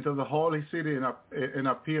into the holy city and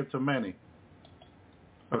appear to many.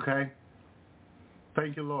 Okay?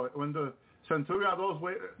 Thank you, Lord. When the centurion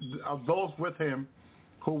of those with him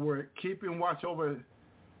who were keeping watch over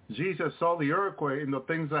Jesus saw the earthquake and the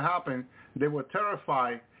things that happened, they were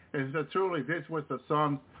terrified and said, truly, this was the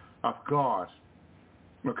Son of God.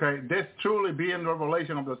 Okay? This truly being the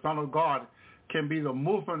revelation of the Son of God can be the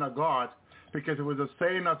movement of God because it was the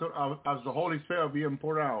same as the Holy Spirit being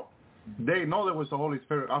poured out. They know there was the Holy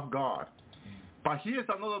Spirit of God. But here's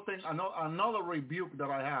another thing, another rebuke that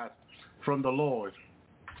I had from the Lord,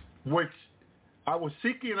 which I was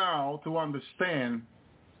seeking out to understand.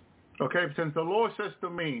 Okay, since the Lord says to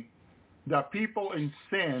me that people in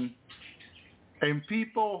sin and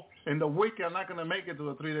people in the wicked are not going to make it to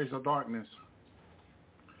the 3 days of darkness.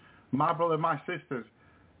 My brother, my sisters,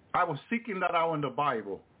 I was seeking that out in the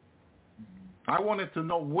Bible. I wanted to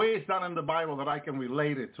know where is that in the Bible that I can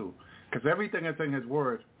relate it to, because everything is in his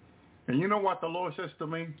word. And you know what the Lord says to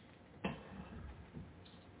me?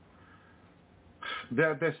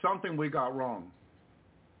 There's something we got wrong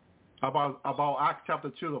about Acts chapter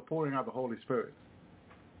 2, the pouring out the Holy Spirit.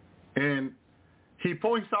 And he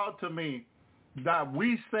points out to me that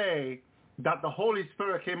we say that the Holy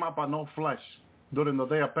Spirit came up on no flesh during the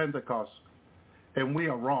day of Pentecost, and we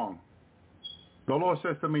are wrong. The Lord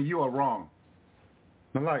says to me, you are wrong.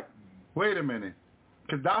 I'm like, wait a minute.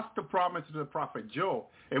 Because that's the promise of the prophet Joel.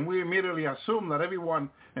 And we immediately assume that everyone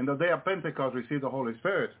in the day of Pentecost received the Holy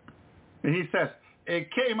Spirit. And he says, it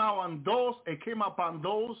came upon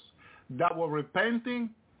those that were repenting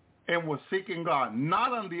and were seeking God,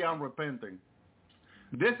 not on the unrepenting.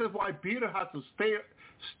 This is why Peter had to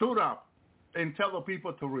stood up and tell the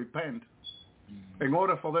people to repent in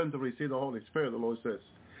order for them to receive the Holy Spirit, the Lord says.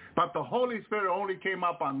 But the Holy Spirit only came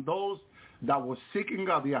up on those that were seeking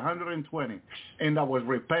God, the 120, and that was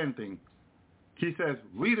repenting. He says,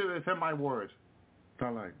 read it, it's in my word.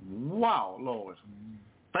 I'm like, wow, Lord.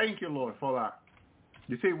 Thank you, Lord, for that.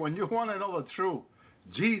 You see, when you want to know the truth,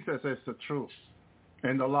 Jesus is the truth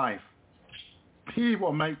and the life. He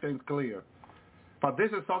will make things clear. But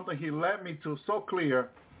this is something he led me to so clear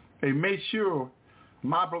and made sure,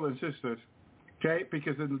 my brothers and sisters, okay,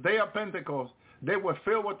 because in the day of Pentecost, they were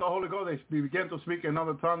filled with the Holy Ghost. They began to speak in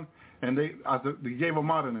another tongue, and they gave them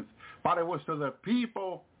utterance. But it was to the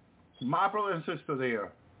people, my brother and sister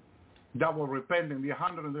there, that were repenting, the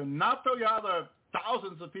 100, and not to the other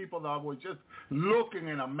thousands of people that were just looking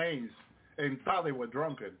in amaze and thought they were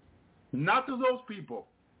drunken. Not to those people.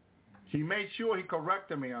 He made sure he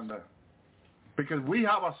corrected me on that. Because we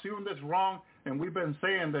have assumed this wrong, and we've been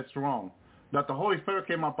saying this wrong, that the Holy Spirit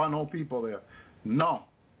came upon all people there. No.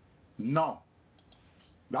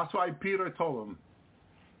 That's why Peter told them.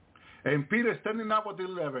 And Peter, standing up with the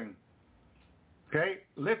 11, okay,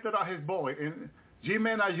 lifted up his voice, and ye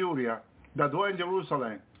men of Judea that dwell in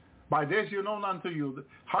Jerusalem, by this you know unto you,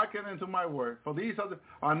 hearken unto my word, for these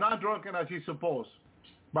are not drunken as ye suppose,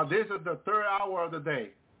 but this is the third hour of the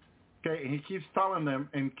day. Okay, and he keeps telling them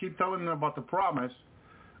about the promise,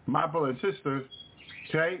 my brothers and sisters,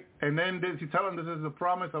 okay, and then he telling them this is the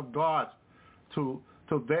promise of God to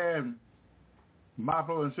them, my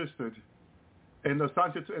brothers and sisters, and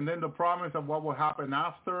then the promise of what will happen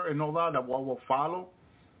after and all that what will follow,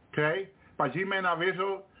 okay? But ye men of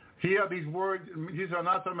Israel, hear these words, these are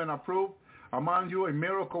not some men approved among you, a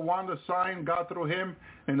miracle, wonder, sign, God through him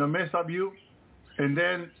in the midst of you, and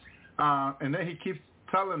then he keeps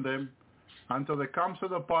telling them until they come to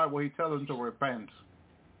the part where he tells them to repent.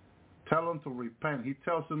 Tell them to repent. He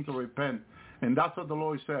tells them to repent. And that's what the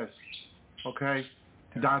Lord says. Okay?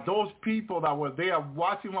 That those people that were there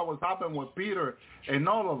watching what was happening with Peter and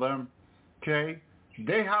all of them, okay,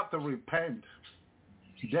 they have to repent.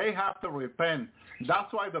 They have to repent.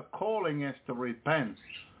 That's why the calling is to repent.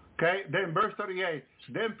 Okay? Then verse 38,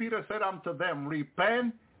 then Peter said unto them,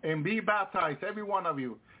 repent and be baptized, every one of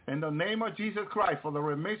you, in the name of Jesus Christ for the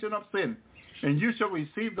remission of sin, and you shall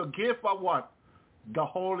receive the gift of what? The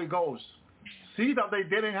Holy Ghost. See that they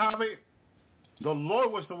didn't have it? The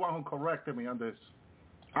Lord was the one who corrected me on this.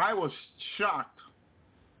 I was shocked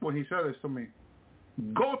when he said this to me.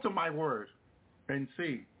 Go to my word and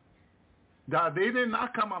see that they did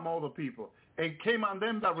not come on all the people. It came on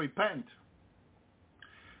them that repent.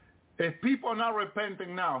 If people are not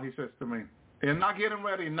repenting now, he says to me, and not getting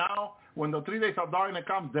ready now, when the 3 days of darkness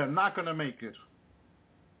comes, they're not going to make it.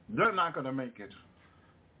 They're not going to make it.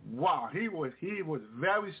 Wow, he was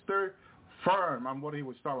very firm on what he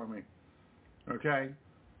was telling me. Okay?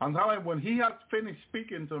 I'm telling you, when he had finished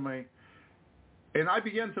speaking to me, and I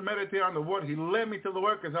began to meditate on the word, he led me to the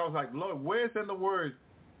word because I was like, Lord, where's in the word?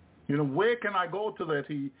 You know, where can I go to that?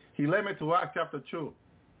 He led me to Acts chapter 2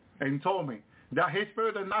 and told me that his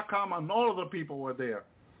spirit did not come on all of the people who were there.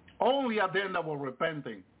 Only at them that were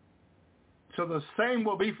repenting. So the same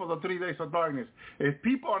will be for the 3 days of darkness. If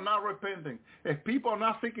people are not repenting, if people are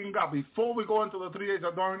not seeking God before we go into the 3 days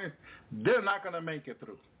of darkness, they're not going to make it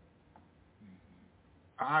through.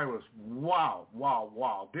 I was,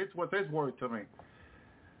 wow. This was his word to me.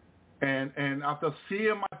 And after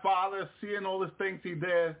seeing my father, seeing all the things he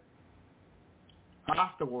did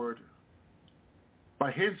afterward,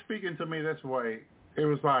 by him speaking to me this way, it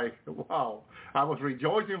was like, wow. I was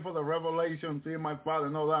rejoicing for the revelation, seeing my father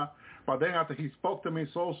and all that. But then after he spoke to me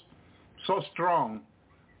so strong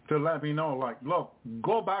to let me know, like, look,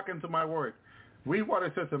 go back into my word. Read what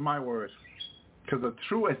it says in my words. Because the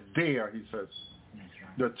truth is there, he says.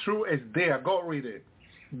 The truth is there. Go read it.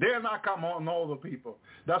 They're not come on all the people.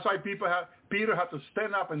 That's why Peter had to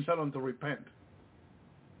stand up and tell them to repent.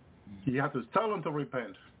 He had to tell them to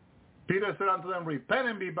repent. Peter said unto them, repent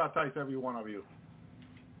and be baptized, every one of you.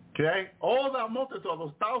 Okay? All that multitude,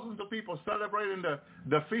 those thousands of people celebrating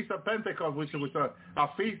the Feast of Pentecost, which was a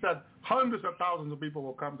feast that hundreds of thousands of people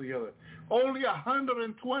will come together. Only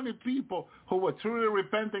 120 people who were truly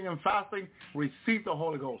repenting and fasting received the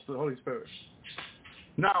Holy Ghost, the Holy Spirit.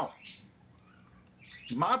 Now,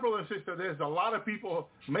 my brother and sister, there's a lot of people,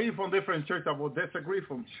 maybe from different churches, that will disagree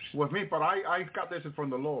with me, but I got this from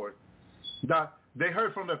the Lord, that they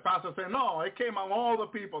heard from the pastor saying, no, it came on all the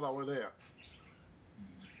people that were there.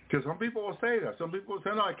 Because some people will say that. Some people will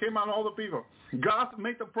say, no, it came on all the people. God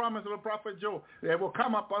made the promise of the prophet Joel. It will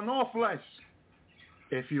come upon all flesh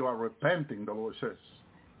if you are repenting, the Lord says.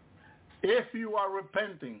 If you are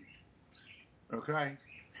repenting, okay?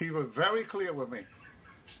 He was very clear with me.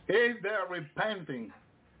 If they're repenting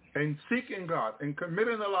and seeking God and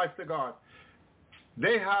committing their life to God,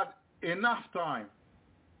 they had enough time.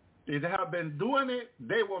 If they have been doing it,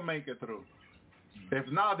 they will make it through. If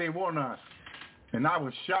not, they will not. And I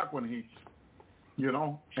was shocked when he,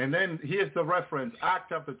 and then here's the reference, Acts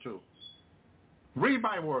chapter 2. Read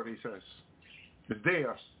my word, he says. It's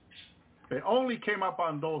there. It only came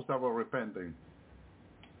upon those that were repenting.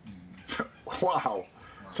 Wow.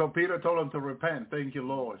 So Peter told them to repent. Thank you,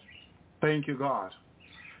 Lord. Thank you, God.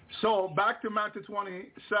 So back to Matthew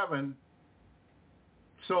 27.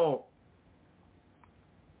 So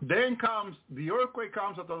then the earthquake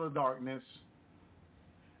comes out of the darkness.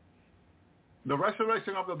 The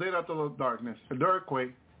resurrection of the dead out of the darkness. The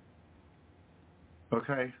earthquake.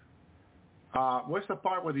 Okay. What's the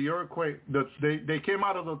part where the earthquake, they came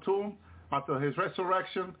out of the tomb after his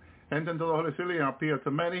resurrection, entered into the Holy City and appeared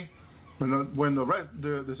to many. When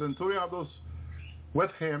the centurion of those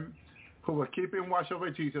with him who were keeping watch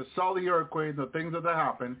over Jesus saw the earthquake, the things that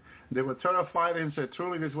happened, they were terrified and said,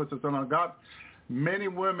 truly this was the Son of God. Many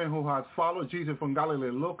women who had followed Jesus from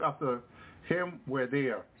Galilee looked after him were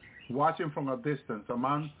there, watching from a distance,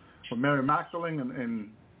 among Mary Magdalene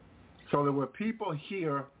and so there were people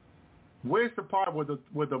here. Where's the part where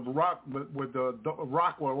the rock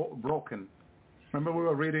were broken? Remember we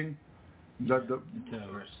were reading verse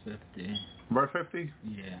 50. Verse 50?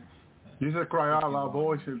 Yeah. Jesus cried out loud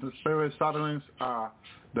voice, the spirit suddenly,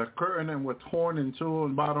 the curtain and was torn in two on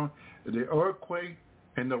the bottom, the earthquake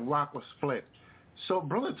and the rock was split. So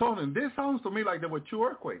Brother Tony, this sounds to me like there were two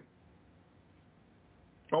earthquakes.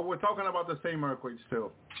 But we're talking about the same earthquake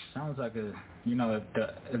still. Sounds like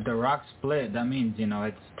if the rock split, that means,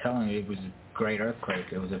 it's telling you it was a great earthquake.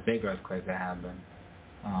 It was a big earthquake that happened.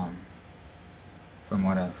 From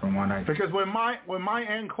what I because when my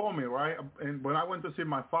aunt called me, right, and when I went to see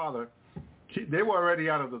my father, they were already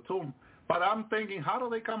out of the tomb. But I'm thinking, how do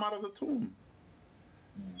they come out of the tomb?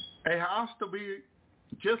 It has to be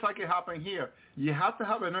just like it happened here. You have to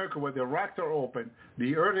have an earthquake where the rocks are open,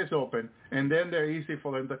 the earth is open, and then they're easy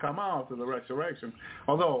for them to come out to the resurrection.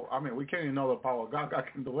 Although, we can't even know the power of God. God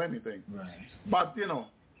can do anything. Right. But,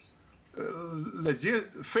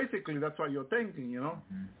 physically, that's what you're thinking,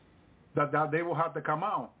 Mm-hmm. that they will have to come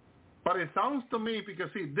out. But it sounds to me, because,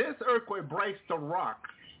 see, this earthquake breaks the rock.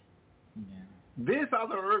 Yeah. This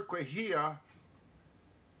other earthquake here,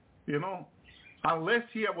 unless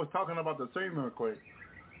here was talking about the same earthquake.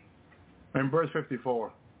 In verse 54.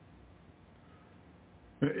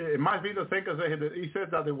 It might be the same because he said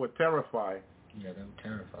that they were terrified. Yeah, they were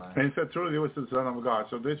terrified. And he said, truly, it was the Son of God.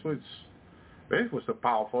 So this was a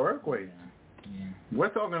powerful earthquake. Yeah. We're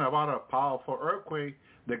talking about a powerful earthquake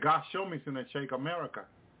that God showed me is going to shake America.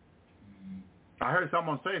 Mm-hmm. I heard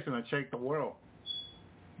someone say it's going to shake the world.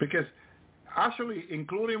 Because actually,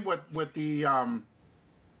 including with what's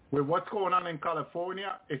going on in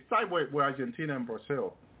California, it's tied with Argentina and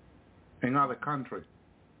Brazil and other countries.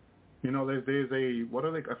 There's a,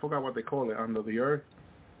 I forgot what they call it, under the earth,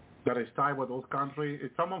 that is tied with those countries.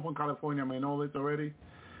 If someone from California may know this already.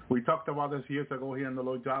 We talked about this years ago here in the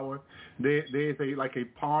Lord's Hour. There's a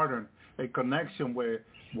pattern, a connection with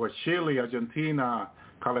Chile, Argentina,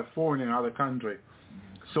 California, and other countries.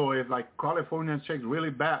 So if California shakes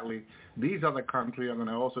really badly, these other countries are going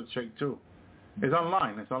to also shake too. It's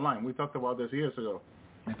online. We talked about this years ago.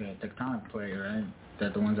 Like a tectonic plate, right?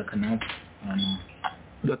 That the ones that connect.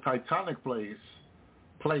 The tectonic plate.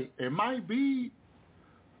 It might be.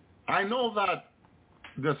 I know that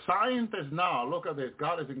the scientists now, look at this.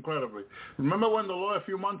 God is incredible. Remember when the Lord a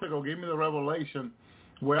few months ago gave me the revelation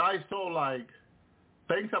where I saw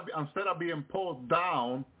things instead of being pulled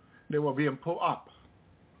down, they were being pulled up.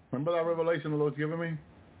 Remember that revelation the Lord's given me?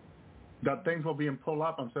 That things were being pulled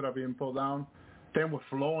up instead of being pulled down. Things were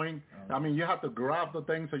flowing. You have to grab the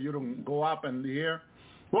thing so you don't go up in the air.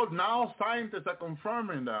 Well, now scientists are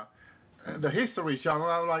confirming that. the History Channel.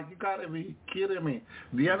 I'm like, you got to be kidding me.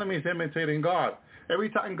 The enemy is imitating God. Every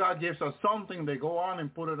time God gives us something, they go on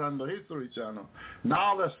and put it on the History Channel.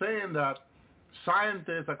 Now they're saying that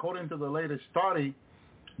scientists, according to the latest study,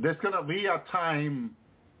 there's going to be a time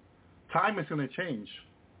is going to change.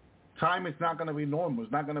 Time is not going to be normal.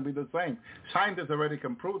 It's not going to be the same. Scientists already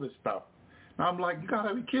can prove this stuff. Now I'm like, you got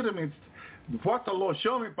to be kidding me. It's what the Lord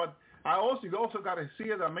showed me. But you also got to see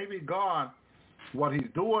that maybe God, what he's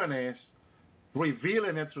doing is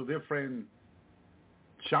revealing it through different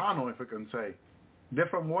channels, if I can say.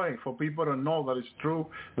 Different way for people to know that it's true,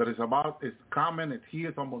 that it's coming, it's here,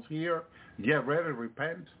 it's almost here. Get ready,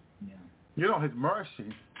 repent. Yeah. You know, his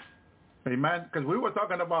mercy. Amen? Because we were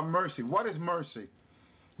talking about mercy. What is mercy?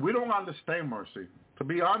 We don't understand mercy. To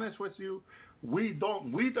be honest with you, we,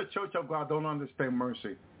 the Church of God, don't understand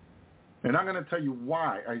mercy. And I'm going to tell you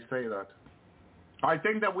why I say that. I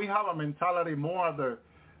think that we have a mentality more of the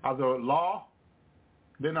law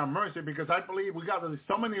than our mercy, because I believe we got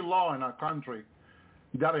so many laws in our country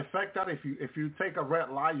that affect that. If you take a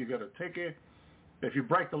red light, you get a ticket. If you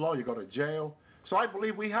break the law, you go to jail. So I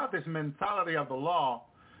believe we have this mentality of the law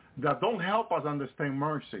that don't help us understand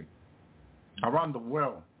mercy around the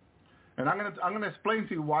world. And I'm gonna explain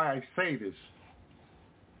to you why I say this,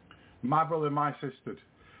 my brother and my sisters.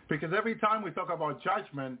 Because every time we talk about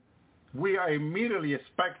judgment, we are immediately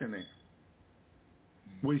expecting it.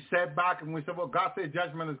 We sit back and we say, well, God said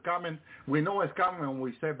judgment is coming. We know it's coming, and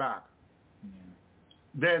we sit back. Yeah.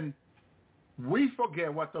 Then we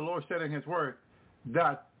forget what the Lord said in his word,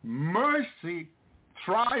 that mercy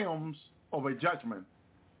triumphs over judgment.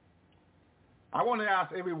 I want to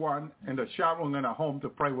ask everyone in the chat room and at home to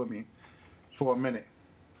pray with me for a minute.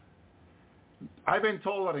 I've been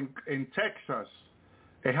told that in Texas,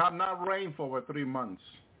 it had not rained for over 3 months.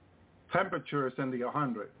 Temperatures in the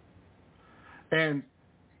 100. And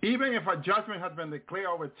even if a judgment had been declared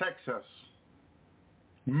over Texas,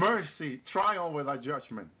 mercy triumphs over that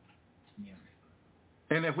judgment. Yeah.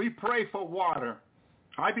 And if we pray for water,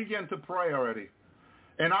 I begin to pray already.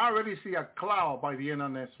 And I already see a cloud by the end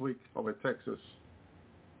of next week over Texas.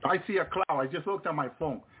 I see a cloud. I just looked at my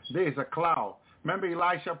phone. There's a cloud. Remember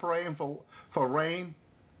Elisha praying for rain?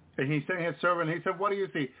 And he sent his servant. He said, what do you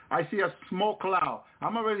see? I see a smoke cloud.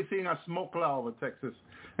 I'm already seeing a smoke cloud over Texas.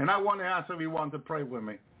 And I want to ask everyone to pray with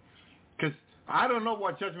me. Because I don't know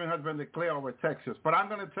what judgment has been declared over Texas. But I'm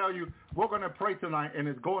going to tell you, we're going to pray tonight, and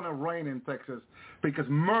it's going to rain in Texas. Because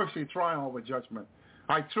mercy triumphs over judgment.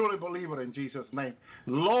 I truly believe it in Jesus' name.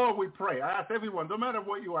 Lord, we pray. I ask everyone, no matter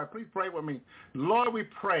what you are, please pray with me. Lord, we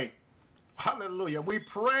pray. Hallelujah. We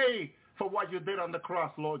pray for what you did on the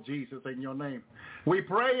cross, Lord Jesus, in your name. We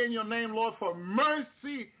pray in your name, Lord, for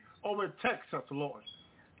mercy over Texas, Lord.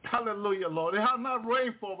 Hallelujah, Lord. It has not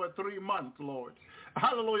rained for over 3 months, Lord.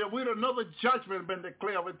 Hallelujah. We don't know the judgment been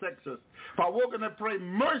declared over Texas. But we're going to pray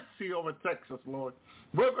mercy over Texas, Lord.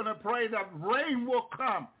 We're going to pray that rain will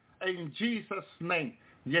come in Jesus' name,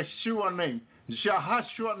 Yeshua name,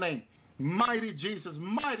 Jehoshua name, mighty Jesus,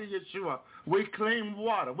 mighty Yeshua. We claim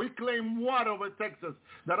water. We claim water over Texas,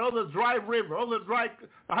 that all the dry river, all the dry,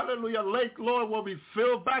 hallelujah, lake, Lord, will be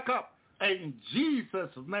filled back up in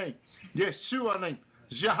Jesus' name, Yeshua name,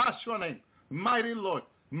 Jehoshua name, mighty Lord,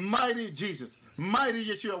 mighty Jesus, mighty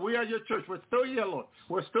Yeshua. We are your church. We're still here, Lord.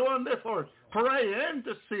 We're still on this earth. Pray,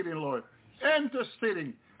 interceding, Lord,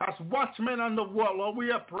 interceding. As watchmen on the wall, Lord, we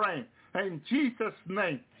are praying in Jesus'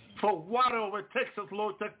 name for water over Texas,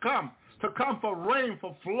 Lord, to come for rain,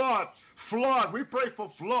 for flood. We pray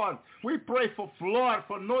for flood. We pray for flood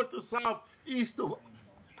from north to south, east to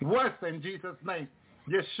west in Jesus' name.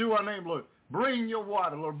 Yeshua name, Lord. Bring your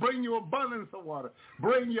water, Lord. Bring your abundance of water.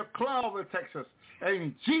 Bring your cloud over Texas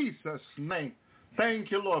in Jesus' name. Thank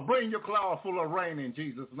you, Lord. Bring your cloud full of rain in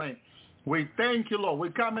Jesus' name. We thank you, Lord.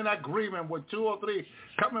 We come in agreement with 2 or 3.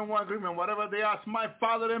 Come in one agreement. Whatever they ask my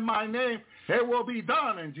Father in my name, it will be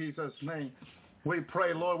done in Jesus' name. We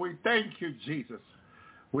pray, Lord. We thank you, Jesus.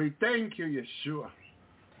 We thank you, Yeshua.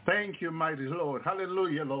 Thank you, mighty Lord.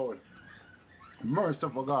 Hallelujah, Lord.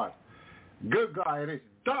 Merciful God. Good God. It is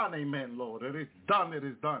done. Amen, Lord. It is done. It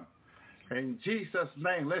is done. In Jesus'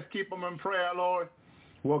 name, let's keep them in prayer, Lord.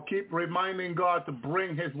 We'll keep reminding God to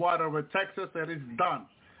bring his water over Texas. It is done.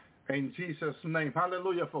 In Jesus' name.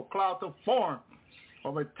 Hallelujah. For cloud to form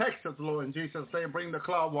over Texas, Lord. In Jesus' name. Bring the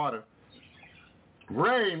cloud water.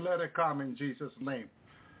 Rain, let it come in Jesus' name.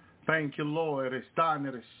 Thank you, Lord. It is done.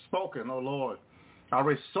 It is spoken, oh Lord.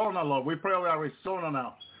 Arizona, Lord. We pray over Arizona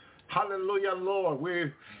now. Hallelujah, Lord.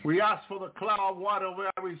 We ask for the cloud water over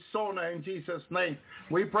Arizona in Jesus' name.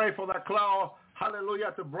 We pray for the cloud,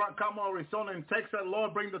 hallelujah, to Carmel, Arizona, and Texas.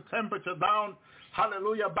 Lord, bring the temperature down,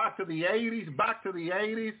 hallelujah, back to the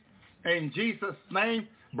 80s, in Jesus' name.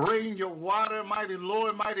 Bring your water, mighty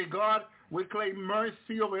Lord, mighty God. We claim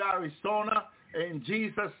mercy over Arizona, in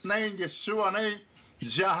Jesus' name, Yeshua name,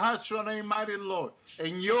 Jehoshua name, mighty Lord.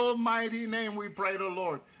 In your mighty name we pray, the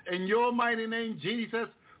Lord. In your mighty name, Jesus,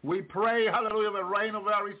 we pray, hallelujah, the rain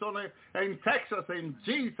over Arizona and Texas, in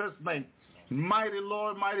Jesus' name. Mighty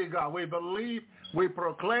Lord, mighty God, we believe, we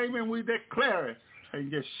proclaim, and we declare it in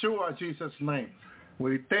Yeshua, Jesus' name.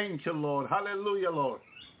 We thank you, Lord. Hallelujah, Lord.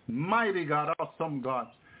 Mighty God, awesome God.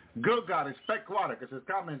 Good God, expect water because it's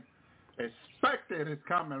coming. Expect it, it's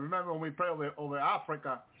coming. Remember when we pray over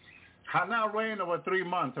Africa, had not rained over 3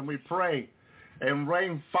 months, and we pray, and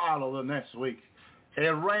rain follow the next week. It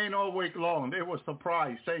rained all week long. They were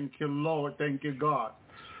surprised. Thank you, Lord. Thank you, God.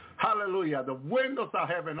 Hallelujah. The windows of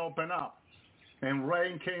heaven opened up, and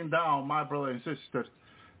rain came down, my brother and sisters.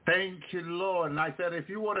 Thank you, Lord. And I said, if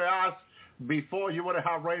you would have asked before, you would have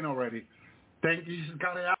had rain already. Thank you. You just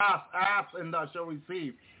got to ask, and thou shalt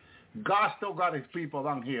receive. God still got his people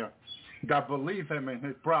down here that believe him in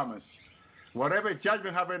his promise. Whatever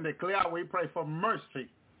judgment has been declared, we pray for mercy,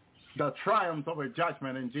 the triumph over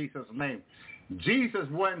judgment in Jesus' name. Jesus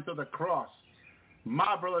went to the cross.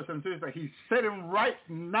 My brothers and sisters, he's sitting right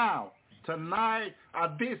now, tonight,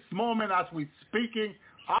 at this moment as we're speaking.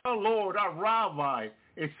 Our Lord, our Rabbi,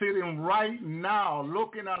 is sitting right now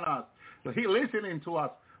looking at us. He's listening to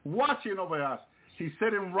us, watching over us. He's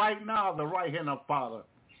sitting right now at the right hand of Father.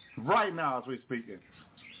 Right now as we're speaking.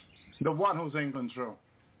 The one who's in control.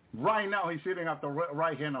 Right now he's sitting at the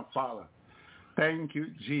right hand of Father. Thank you,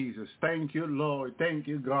 Jesus. Thank you, Lord. Thank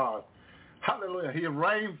you, God. Hallelujah. He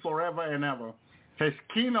reigns forever and ever. His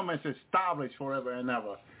kingdom is established forever and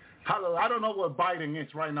ever. Hallelujah. I don't know what Biden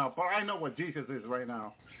is right now, but I know what Jesus is right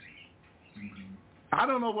now. I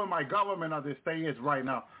don't know what my government of this state is right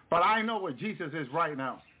now, but I know what Jesus is right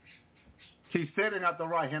now. He's sitting at the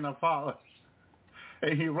right hand of Father,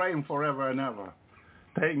 and he reigns forever and ever.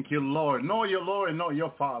 Thank you, Lord. Know your Lord and know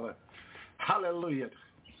your Father. Hallelujah.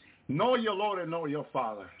 Know your Lord and know your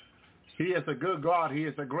Father. He is a good God. He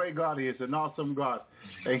is a great God. He is an awesome God.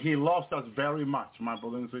 And he loves us very much, my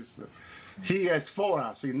brothers and sisters. He is for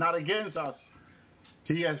us. He's not against us.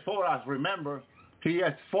 He is for us. Remember, he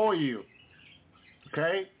is for you.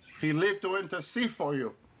 Okay? He lived to intercede for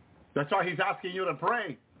you. That's why he's asking you to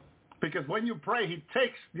pray. Because when you pray, he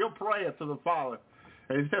takes your prayer to the Father.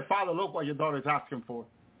 And he said, Father, look what your daughter is asking for.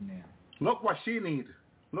 Yeah. Look what she needs.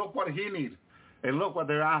 Look what he needs. And look what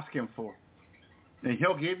they're asking for. And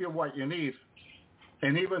he'll give you what you need.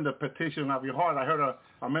 And even the petition of your heart. I heard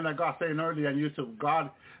a man of God saying earlier on YouTube, God,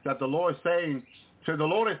 that the Lord is saying, so the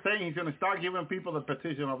Lord is saying he's going to start giving people the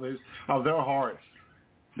petition of their hearts.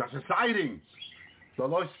 That's exciting. The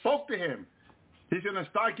Lord spoke to him. He's going to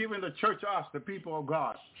start giving the church, us, the people of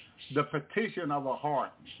God, the petition of our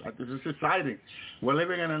heart. This is exciting. We're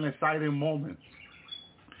living in an exciting moment.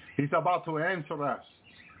 He's about to answer us.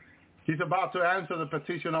 He's about to answer the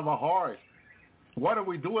petition of our heart. What are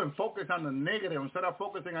we doing? Focus on the negative instead of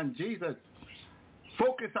focusing on Jesus.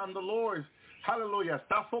 Focus on the Lord. Hallelujah.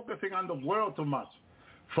 Stop focusing on the world too much.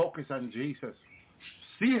 Focus on Jesus.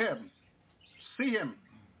 See him. See him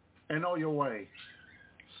in all your ways.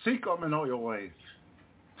 Seek him in all your ways.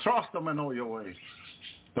 Trust him in all your ways.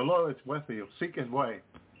 The Lord is with you. Seek his way.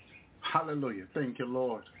 Hallelujah. Thank you,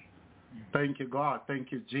 Lord. Thank you, God.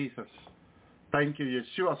 Thank you, Jesus. Thank you,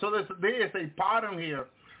 Yeshua. So there is a pattern here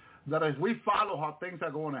that as we follow how things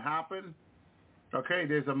are going to happen, okay,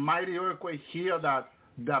 there's a mighty earthquake here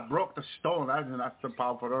that broke the stone. That's the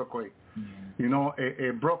powerful earthquake. Mm-hmm. You know,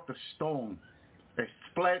 it broke the stone. It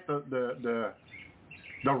split the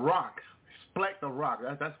rock. Split the rock.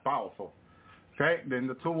 That's powerful. Okay, then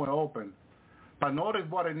the tomb will open. But notice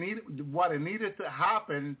what it needed to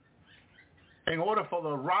happen in order for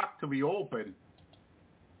the rock to be open.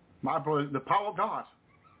 My brother, the power of God.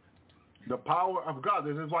 The power of God.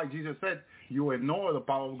 This is why Jesus said, you ignore the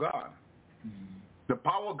power of God. Mm-hmm. The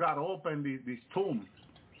power of God opened these tombs,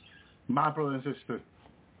 my brother and sister.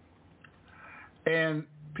 And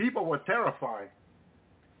people were terrified.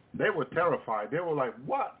 They were terrified. They were like,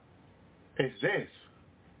 what is this?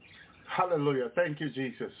 Hallelujah. Thank you,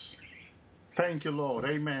 Jesus. Thank you, Lord.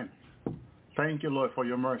 Amen. Thank you, Lord, for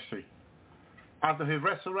your mercy. After his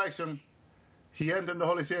resurrection, he entered the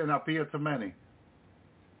holy city and appeared to many.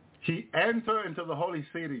 He entered into the holy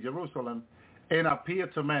city, Jerusalem, and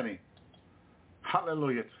appeared to many.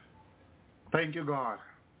 Hallelujah. Thank you, God.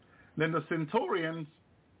 Then the centurions,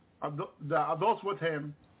 those with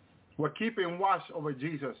him, were keeping watch over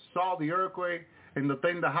Jesus, saw the earthquake and the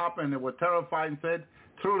thing that happened, they were terrified and said,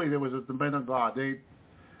 truly there was a man of God.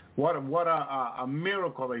 What a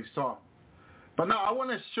miracle they saw. But now I want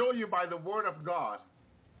to show you by the word of God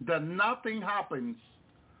that nothing happens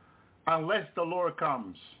unless the Lord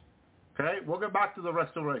comes. Okay? We'll get back to the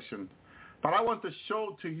restoration. But I want to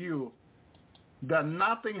show to you that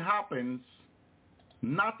nothing happens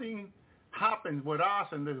with us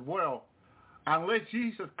in this world unless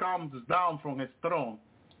Jesus comes down from his throne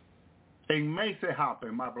and makes it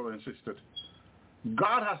happen, my brother and sister.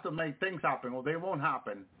 God has to make things happen or they won't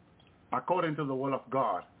happen according to the will of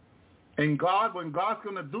God. And God, when God's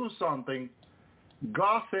going to do something,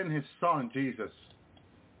 God sent his son, Jesus.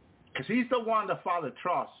 Because he's the one the Father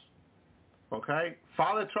trusts. Okay?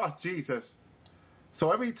 Father trusts Jesus.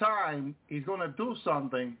 So every time he's going to do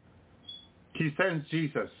something, he sends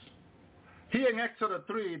Jesus. Here in Exodus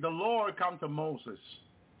 3, the Lord comes to Moses.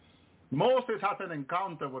 Moses has an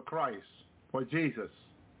encounter with Christ, with Jesus,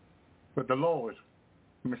 with the Lord,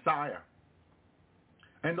 Messiah.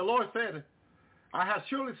 And the Lord said, I have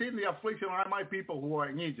surely seen the affliction of my people who are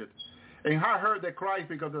in Egypt, and I heard their cries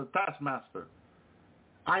because of the taskmaster.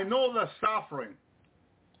 I know the suffering.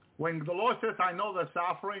 When the Lord says, I know the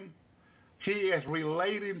suffering, he is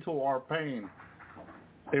relating to our pain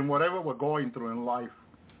in whatever we're going through in life.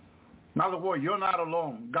 In other words, you're not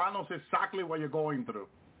alone. God knows exactly what you're going through.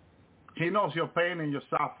 He knows your pain and your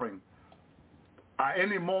suffering at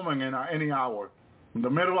any moment and at any hour. In the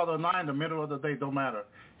middle of the night, in the middle of the day, don't matter.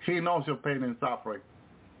 He knows your pain and suffering.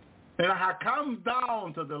 And I have come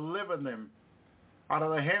down to deliver them out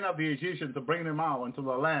of the hand of the Egyptians to bring them out into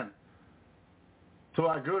the land, to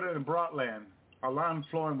a good and broad land, a land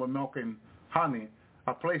flowing with milk and honey,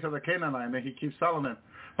 a place of the Canaanite, and he keeps telling them.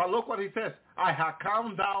 But look what he says, I have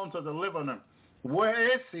come down to deliver them.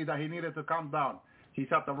 Where is he that he needed to come down? He's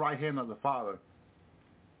at the right hand of the Father.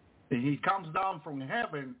 And he comes down from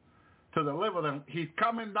heaven to deliver them. He's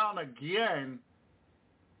coming down again.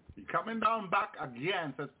 He's coming down back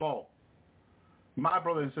again, says Paul. My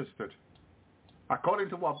brother and sister, according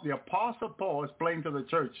to what the Apostle Paul explained to the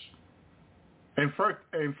church in 1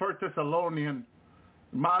 Thessalonians,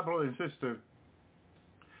 my brother and sister,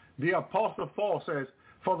 the Apostle Paul says,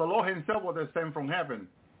 for the Lord himself will descend from heaven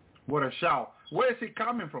with a shout. Where is he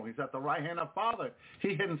coming from? He's at the right hand of Father. He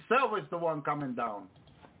himself is the one coming down.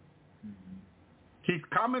 Mm-hmm. He's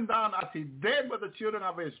coming down as he did with the children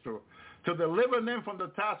of Israel to deliver them from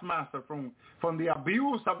the taskmaster, from the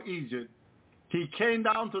abuse of Egypt. He came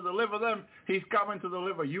down to deliver them. He's coming to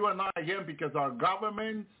deliver you and I again because our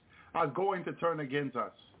governments are going to turn against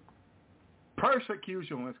us.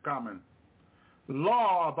 Persecution is coming.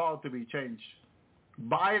 Law about to be changed.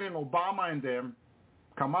 Biden, Obama, and them,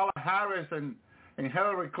 Kamala Harris and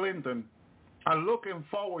Hillary Clinton are looking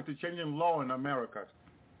forward to changing law in America.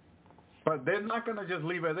 But they're not going to just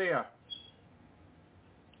leave it there.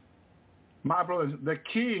 My brothers, the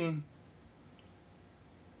king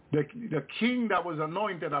that was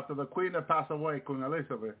anointed after the queen that passed away, Queen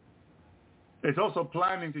Elizabeth, is also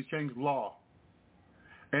planning to change law.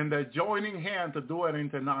 And they're joining hands to do it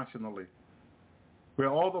internationally with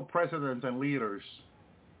all the presidents and leaders.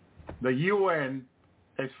 The UN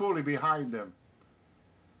is fully behind them.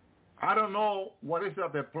 I don't know what is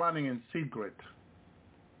that they're planning in secret,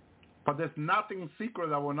 but there's nothing secret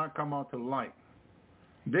that will not come out to light.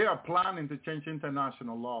 They are planning to change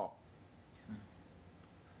international law.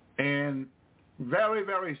 And very,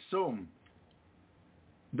 very soon,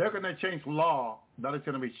 they're going to change law that is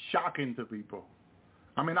going to be shocking to people.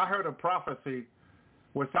 I mean, I heard a prophecy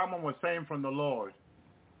where someone was saying from the Lord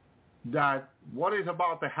that what is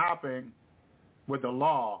about to happen with the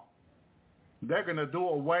law, they're going to do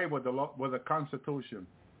away with the law, with the Constitution.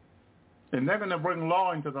 And they're going to bring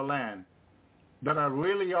law into the land that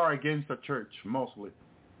really are against the church, mostly.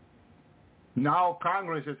 Now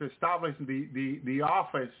Congress is establishing the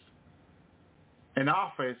office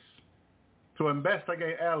to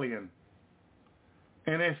investigate aliens.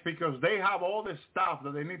 And it's because they have all this stuff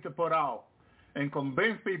that they need to put out and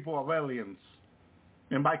convince people of aliens.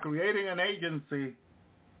 And by creating an agency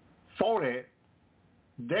for it,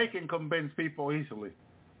 they can convince people easily.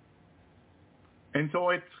 And so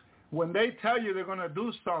it's when they tell you they're going to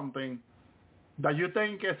do something that you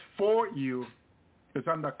think is for you, it's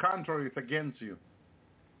on the contrary, it's against you.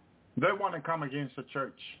 They want to come against the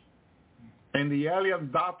church. And the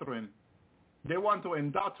alien doctrine, they want to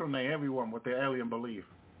indoctrinate everyone with their alien belief.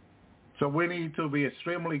 So we need to be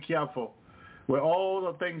extremely careful with all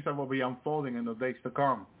the things that will be unfolding in the days to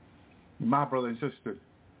come, my brother and sister.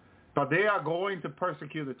 But they are going to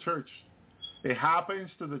persecute the church. It happens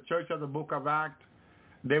to the church of the book of Acts.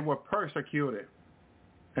 They were persecuted.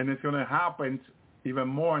 And it's going to happen even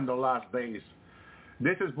more in the last days.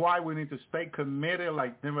 This is why we need to stay committed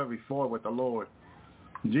like never before with the Lord.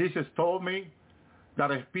 Jesus told me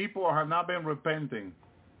that if people have not been repenting,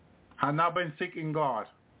 have not been seeking God,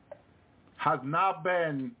 have not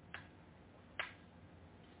been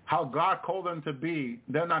how God called them to be,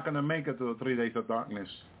 they're not going to make it through the 3 days of darkness.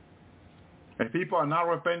 If people are not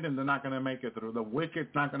repenting, they're not going to make it through. The wicked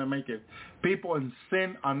not going to make it. People in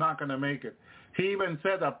sin are not going to make it. He even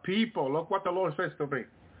said that people, look what the Lord says to me,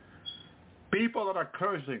 people that are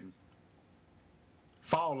cursing,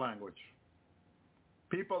 foul language,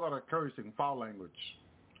 people that are cursing, foul language,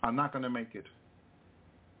 are not going to make it.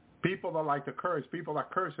 People that like to curse, people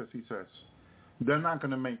that curses, he says, they're not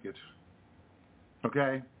going to make it.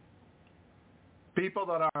 Okay? People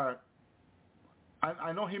that are,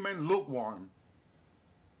 I know he meant lukewarm.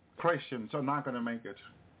 Christians are not going to make it.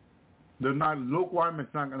 They're not lukewarm,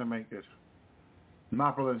 it's not going to make it.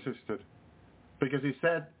 My brother and sister. Because he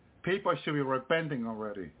said people should be repenting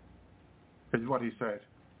already, is what he said.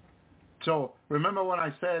 So remember when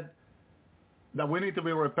I said that we need to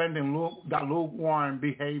be repenting that lukewarm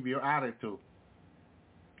behavior, attitude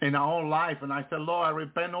in our own life. And I said, Lord, I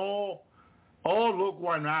repent all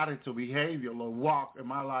lukewarm attitude, behavior, Lord, walk in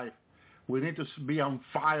my life. We need to be on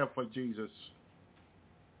fire for Jesus,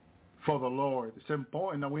 for the Lord. It's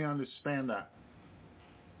important that we understand that,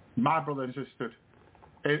 my brother and sister.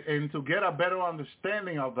 And to get a better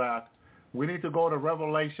understanding of that, we need to go to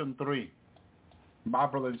Revelation 3, my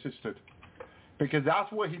brother and sister, because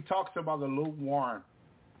that's where he talks about the lukewarm.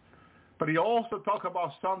 But he also talks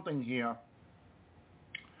about something here,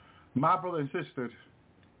 my brother and sister.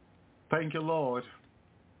 Thank you, Lord.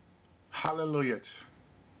 Hallelujah.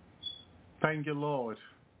 Thank you, Lord.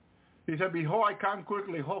 He said, behold, I come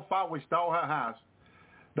quickly, hold fast which thou hast,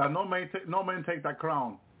 that no man take that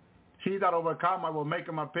crown. He that overcome, I will make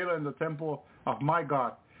him a pillar in the temple of my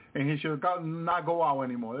God, and he shall not go out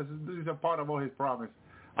anymore. This is a part of all his promise.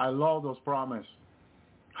 I love those promises.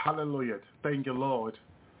 Hallelujah. Thank you, Lord.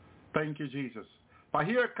 Thank you, Jesus. But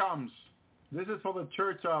here it comes. This is for the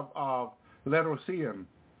church of Laodicea.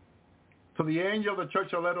 To the angel of the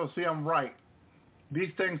church of Laodicea write, these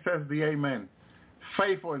things says the Amen,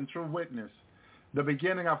 faithful and true witness, the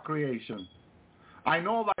beginning of creation. I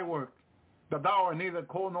know thy work, that thou art neither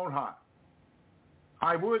cold nor hot.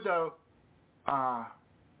 I would thou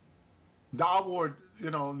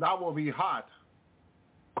will be hot,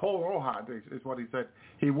 cold or hot is what he said.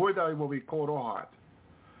 He would that it will be cold or hot.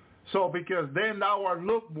 So because then thou art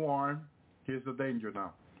lukewarm, here's the danger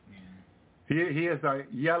now. He is a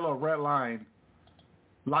yellow red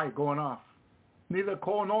light going off. Neither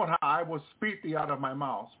cold nor hot, I will spit thee out of my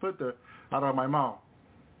mouth. Out of my mouth.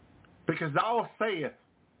 Because thou sayest,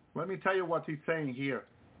 let me tell you what he's saying here,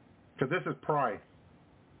 because this is pride.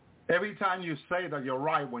 Every time you say that you're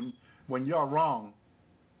right when you're wrong,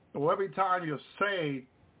 or every time you say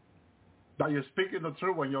that you're speaking the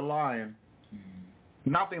truth when you're lying,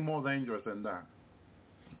 nothing more dangerous than that.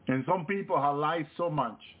 And some people have lied so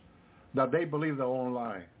much that they believe their own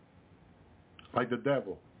lie, like the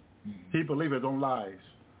devil. He believes his own lies.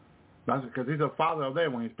 That's because he's a father of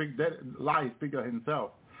them. When he speaks lies, he speaks of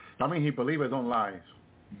himself. I mean, he believes his own lies.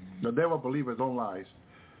 The devil believes his own lies.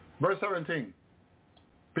 Verse 17.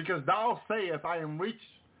 Because thou sayest, I am rich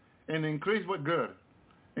and increase with good,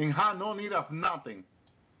 and have no need of nothing.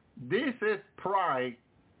 This is pride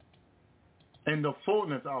and the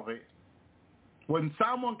fullness of it. When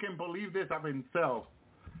someone can believe this of himself,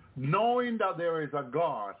 knowing that there is a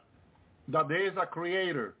God, that there is a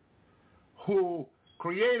creator who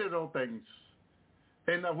created all things,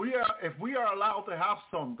 and that if we are allowed to have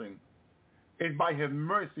something, it's by his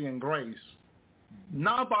mercy and grace.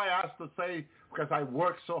 Not by us to say, because I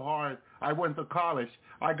worked so hard, I went to college,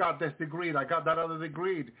 I got this degree, I got that other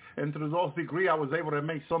degree, and through those degrees I was able to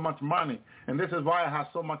make so much money, and this is why I have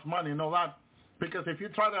so much money and all that. Because if you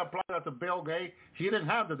try to apply that to Bill Gates, he didn't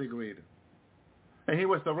have the degree, and he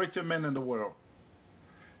was the richest man in the world.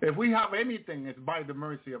 If we have anything, it's by the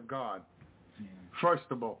mercy of God. First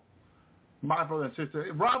of all, my brother and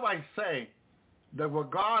sister, rabbis say that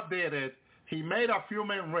what God did is he made a few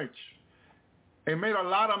men rich and made a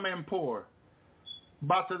lot of men poor.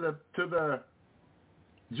 But to the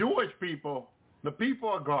Jewish people, the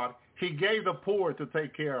people of God, he gave the poor to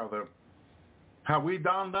take care of them. Have we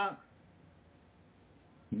done that?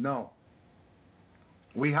 No.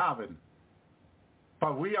 We haven't.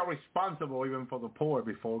 But we are responsible even for the poor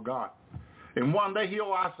before God. And one day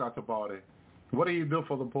he'll ask us about it. What do you do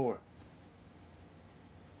for the poor?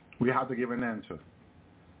 We have to give an answer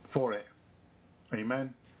for it.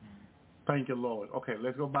 Amen? Thank you, Lord. Okay,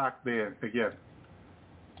 let's go back there again.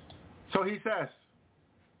 So he says,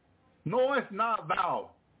 Knowest not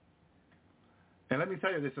thou. And let me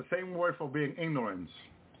tell you, it's the same word for being ignorance.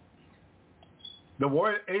 The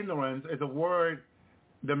word ignorance is a word,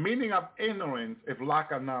 the meaning of ignorance is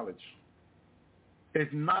lack of knowledge.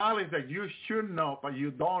 It's knowledge that you should know, but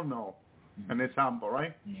you don't know. An example,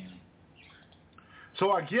 right? Yeah.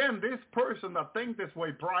 So again, this person that thinks this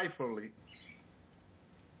way pridefully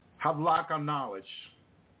have lack of knowledge.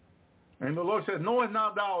 And the Lord says, knowest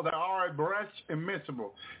not thou that art wretched and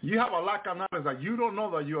miserable. You have a lack of knowledge that you don't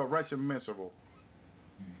know that you are wretched and miserable.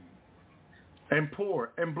 And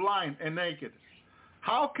poor and blind and naked.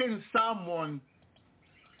 How can someone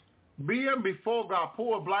being before God,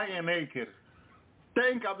 poor, blind, and naked,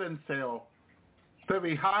 think of themselves to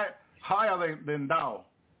be higher than thou?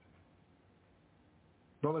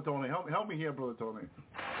 Brother Tony, help me here, Brother Tony.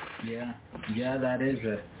 Yeah, that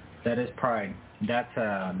is pride. That's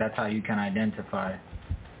how you can identify.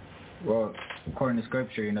 Well, according to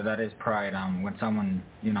Scripture, that is pride. When someone,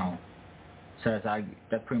 says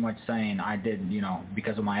that's pretty much saying I did,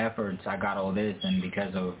 because of my efforts I got all this, and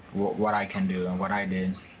because of what I can do and what I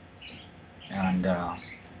did. And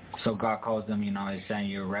so God calls them, is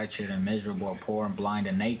saying you're wretched and miserable, poor and blind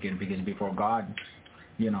and naked, because before God,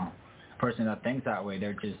 a person that thinks that way,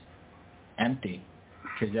 they're just empty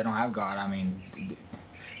because they don't have God. I mean,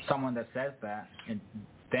 someone that says that and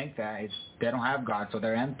think that, they don't have God, so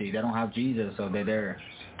they're empty. They don't have Jesus, so they're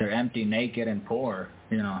empty, naked, and poor.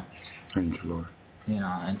 Thank you, Lord.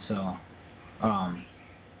 And so,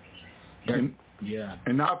 yeah.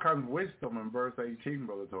 And now comes wisdom in verse 18,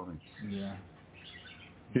 Brother Tony. Yeah.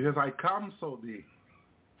 He says, I come so thee.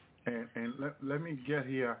 And let me get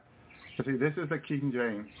here. You see, this is the King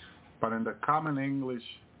James, but in the Common English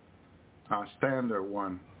Standard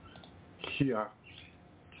one, here,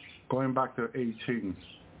 going back to 18,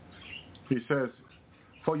 he says,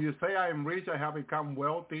 for you say I am rich, I have become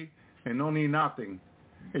wealthy, and don't need nothing.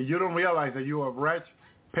 And you don't realize that you are wretched,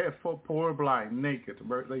 pitiful, poor, blind, naked.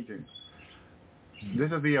 Verse 18.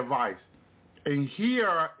 This is the advice. And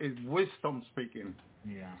here is wisdom speaking.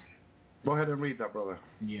 Yeah. Go ahead and read that, brother.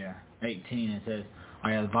 Yeah. 18, it says,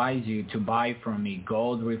 I advise you to buy from me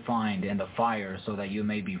gold refined in the fire, so that you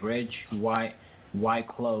may be rich, white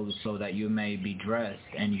clothes, so that you may be dressed,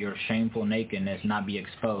 and your shameful nakedness not be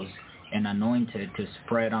exposed, and anointed to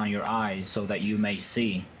spread on your eyes, so that you may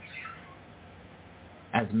see.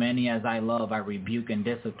 As many as I love, I rebuke and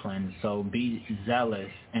discipline, so be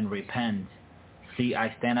zealous and repent. See,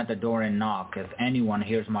 I stand at the door and knock. If anyone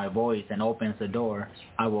hears my voice and opens the door,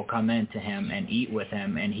 I will come in to him and eat with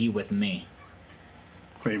him, and he with me.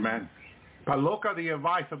 Amen. But look at the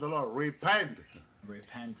advice of the Lord. Repent.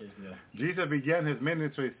 Repent is the... Jesus began his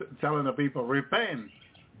ministry telling the people, repent.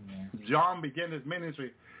 Yeah. John began his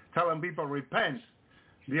ministry telling people, repent.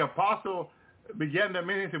 The apostle began the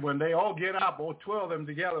ministry when they all get up, all 12 of them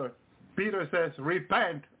together. Peter says,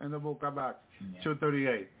 repent, in the book of Acts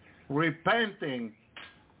 2:38. Repenting,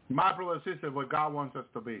 my brother and sister, what God wants us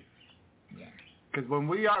to be. Because when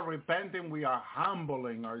we are repenting, we are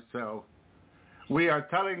humbling ourselves. We are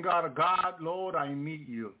telling God, Lord, I need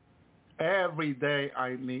you. Every day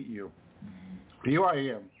I need you. Here I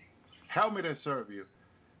am. Help me to serve you.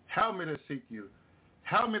 Help me to seek you.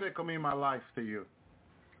 Help me to commit my life to you.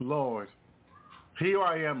 Lord, here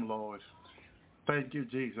I am, Lord. Thank you,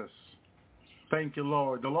 Jesus. Thank you,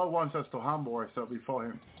 Lord. The Lord wants us to humble ourselves before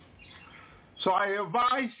him. So I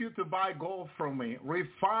advise you to buy gold from me,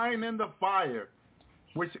 refined in the fire,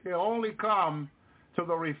 which can only come to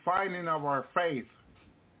the refining of our faith.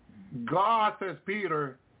 God, says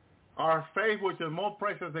Peter, our faith, which is more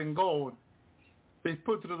precious than gold, is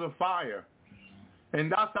put through the fire.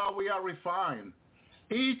 And that's how we are refined.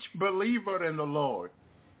 Each believer in the Lord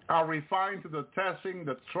are refined to the testing,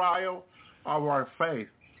 the trial of our faith.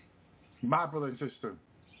 My brother and sister,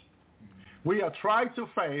 we are tried to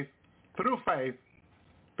faith, through faith,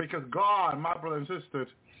 because God, my brother and sister,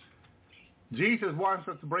 Jesus wants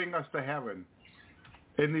us to bring us to heaven.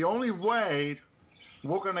 And the only way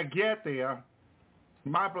we're going to get there,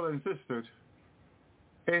 my brother and sisters,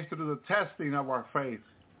 is through the testing of our faith,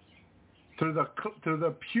 through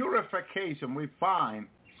the purification we find.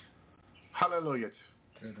 Hallelujah.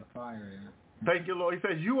 Through the fire, yeah. Thank you, Lord. He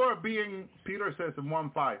says, you are being, Peter says in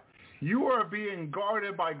 1:5, you are being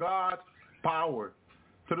guarded by God's power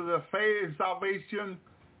through the faith and salvation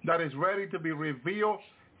that is ready to be revealed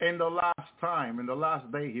in the last time, in the last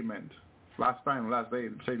day, he meant. Last time, last day,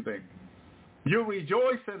 same thing. You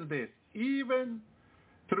rejoice in this, even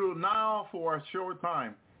through now for a short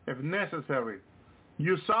time, if necessary.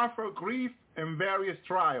 You suffer grief and various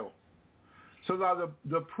trials, so that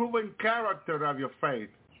the proven character of your faith,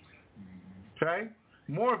 okay,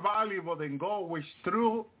 more valuable than gold, which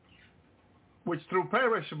through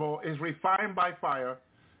perishable is refined by fire,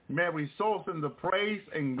 may result in the praise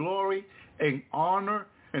and glory and honor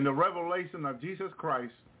and the revelation of Jesus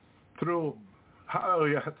Christ through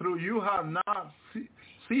you have not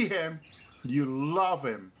see him, you love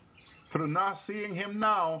him. Through not seeing him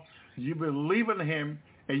now, you believe in him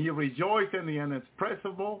and you rejoice in the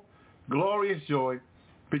inexpressible, glorious joy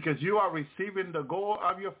because you are receiving the goal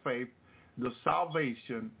of your faith, the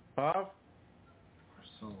salvation of Our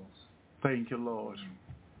souls. Thank you, Lord.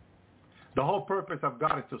 The whole purpose of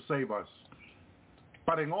God is to save us.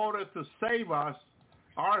 But in order to save us,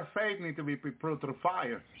 our faith needs to be put through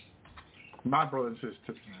fire. My brothers and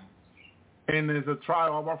sisters. And there's a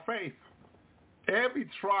trial of our faith. Every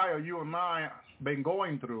trial you and I been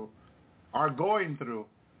going through, are going through,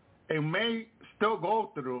 and may still go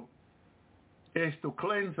through, is to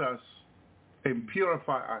cleanse us and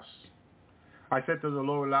purify us. I said to the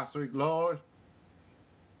Lord last week, Lord,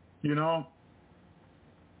 you know,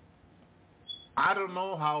 I don't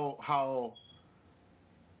know how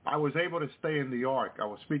I was able to stay in the ark. I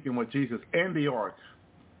was speaking with Jesus in the ark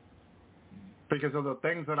because of the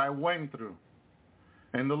things that I went through.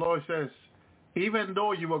 And the Lord says, even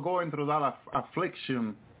though you were going through that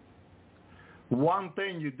affliction, one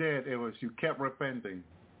thing you did, it was you kept repenting.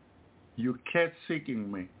 You kept seeking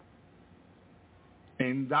me.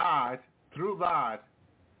 And that, through that,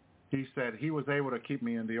 he said he was able to keep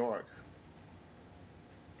me in the ark.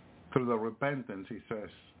 Through the repentance, he says.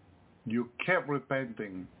 You kept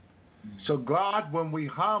repenting. So God, when we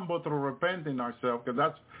humble through repenting ourselves, because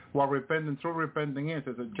that's what true repenting is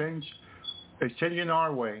a change. It's changing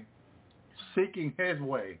our way, seeking his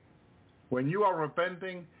way. When you are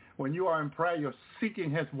repenting, when you are in prayer, you're seeking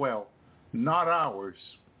his will, not ours.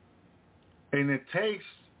 And it takes,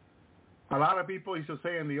 a lot of people used to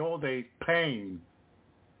say in the old days, pain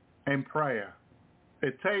and prayer.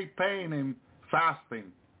 It takes pain and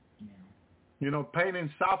fasting. Yeah. You know, pain and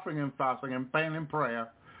suffering and fasting and pain and prayer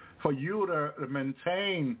for you to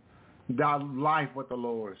maintain that life with the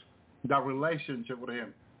Lord, that relationship with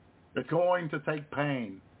him. It's going to take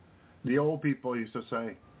pain, the old people used to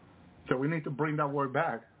say. So we need to bring that word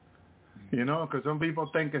back, you know, because some people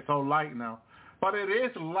think it's so light now. But it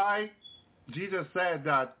is light. Jesus said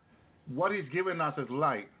that what he's given us is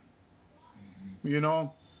light, you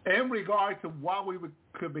know, in regard to what we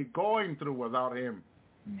could be going through without him.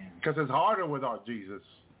 Because it's harder without Jesus.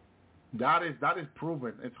 That is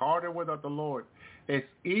proven. It's harder without the Lord. It's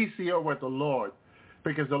easier with the Lord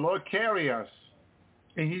because the Lord carries us.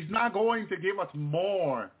 And he's not going to give us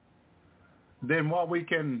more than what we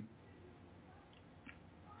can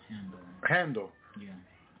handle. Yeah.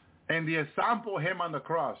 And the example of him on the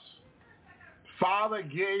cross, Father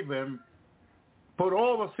gave him, put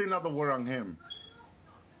all the sin of the world on him.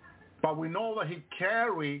 But we know that he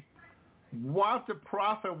carried what the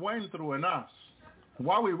prophet went through in us,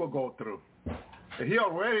 what we will go through. He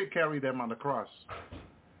already carried them on the cross.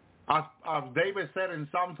 As David said in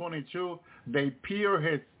Psalm 22, they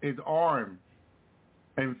pierce his arm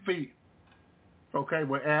and feet, okay,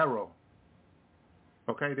 with arrow.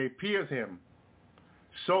 Okay, they pierce him.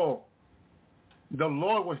 So the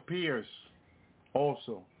Lord was pierced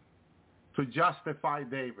also to justify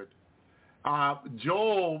David.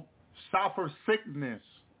 Job suffered sickness,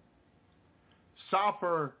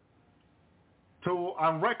 Job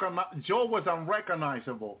was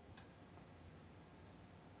unrecognizable.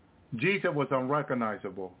 Jesus was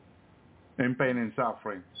unrecognizable in pain and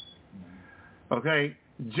suffering. Okay,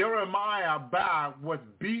 Jeremiah back was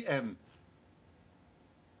beaten,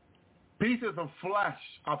 pieces of flesh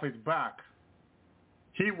off his back.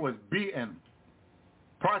 He was beaten,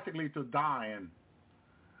 practically to die. And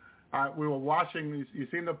we were watching. You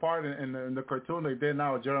seen the part in the cartoon they did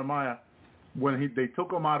now, Jeremiah, when they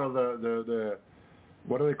took him out of the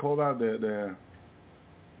what do they call that?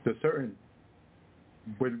 The certain.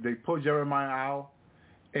 When they put Jeremiah out,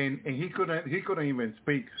 and he couldn't even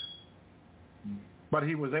speak, but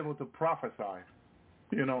he was able to prophesy,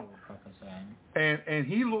 you know. And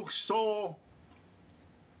he looked so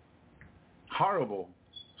horrible,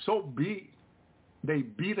 so beat. They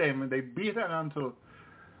beat him, and they beat him until,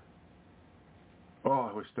 oh,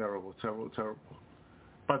 it was terrible, terrible, terrible.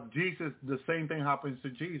 But Jesus, the same thing happens to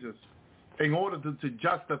Jesus. In order to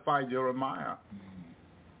justify Jeremiah.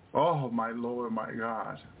 Oh, my Lord, my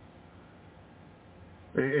God.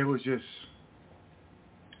 It was just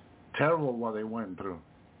terrible what they went through,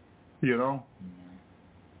 you know,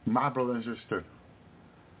 my brother and sister.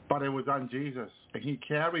 But it was on Jesus, and he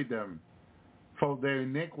carried them for their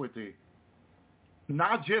iniquity.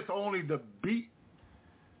 Not just only the beat,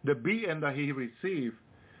 the beating that he received,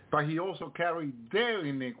 but he also carried their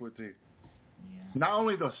iniquity. Yeah. Not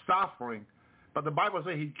only the suffering, but the Bible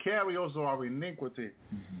says he carried also our iniquity.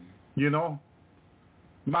 You know,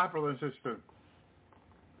 my brother and sister.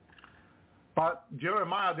 But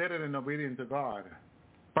Jeremiah did it in obedience to God.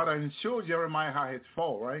 But I'm sure Jeremiah had his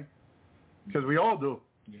fault, right? Because we all do.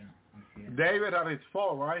 Yeah. David had his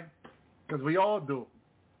fault, right? Because we all do.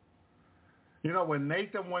 You know, when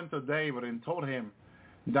Nathan went to David and told him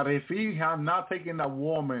that if he had not taken that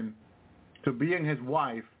woman to being his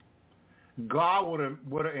wife, God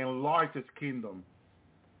would have enlarged his kingdom,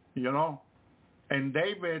 you know? And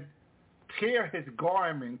David tear his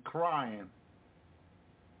garment crying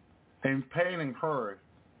and pain and hurt.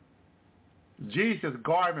 Jesus'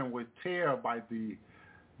 garment was tear by the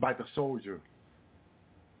soldier.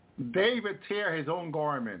 David tear his own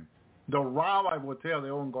garment. The rabbi would tear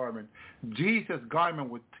their own garment. Jesus' garment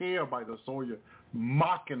would tear by the soldier,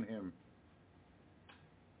 mocking him.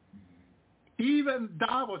 Even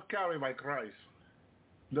that was carried by Christ.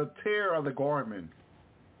 The tear of the garment,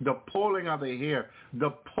 the pulling of the hair,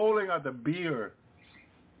 the pulling of the beard.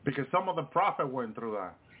 Because some of the prophets went through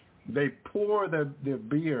that. They poured their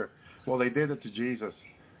beard. Well, they did it to Jesus.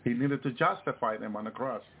 He needed to justify them on the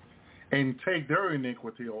cross and take their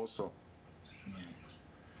iniquity also.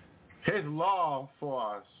 His love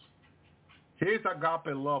for us, his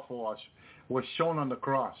agape love for us was shown on the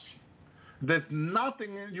cross. There's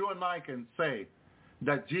nothing you and I can say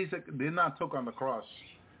that Jesus did not take on the cross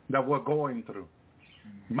that we're going through.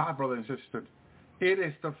 My brother and sister, it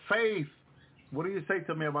is the faith. What do you say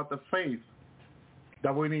to me about the faith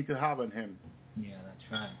that we need to have in him? Yeah,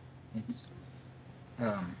 that's right.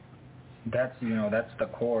 That's the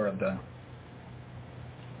core of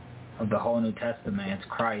the whole New Testament. It's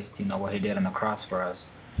Christ, what he did on the cross for us.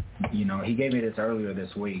 He gave me this earlier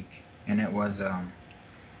this week, and it was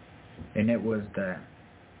that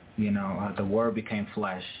the Word became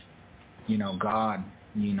flesh. God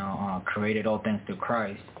created all things through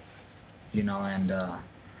Christ.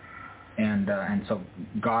 And so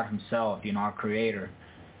God Himself, our Creator,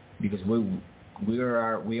 because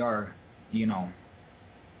we are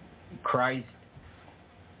Christ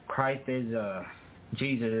is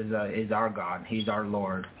Jesus is our God. He's our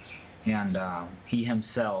Lord, and He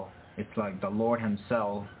Himself. It's like the Lord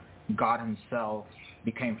Himself, God Himself,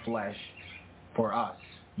 became flesh for us.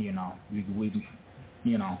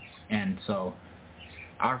 And so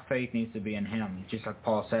our faith needs to be in Him, just like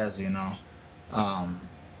Paul says.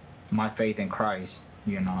 My faith in Christ.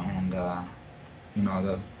 And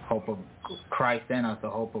the hope of Christ in us, the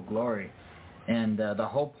hope of glory. And the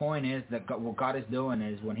whole point is that what God is doing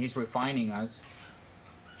is when He's refining us,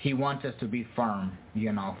 He wants us to be firm,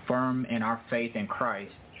 firm in our faith in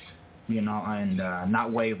Christ, and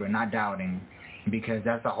not waver, not doubting, because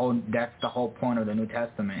that's the whole point of the New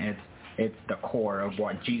Testament. It's the core of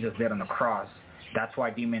what Jesus did on the cross. That's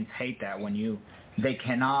why demons hate that they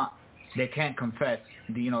can't confess,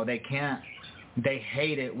 they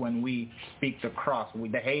hate it when we speak the cross.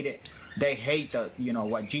 They hate it. They hate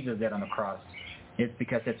what Jesus did on the cross. It's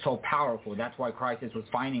because it's so powerful. That's why Christ is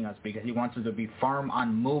refining us, because He wants us to be firm,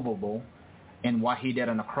 unmovable in what He did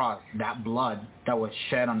on the cross. That blood that was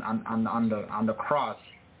shed on the cross,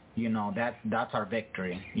 that's our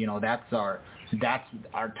victory. That's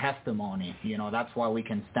our testimony. That's why we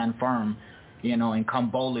can stand firm, and come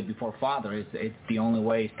boldly before Father. It's the only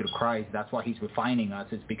way is through Christ. That's why He's refining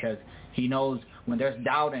us. It's because He knows when there's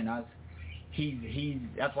doubt in us,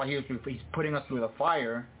 that's why He's putting us through the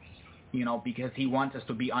fire, because He wants us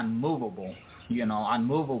to be unmovable,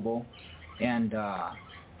 unmovable and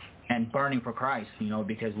burning for Christ,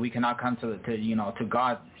 because we cannot come to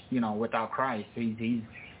God, without Christ.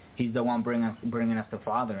 He's the one bringing us to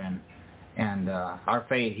Father, and our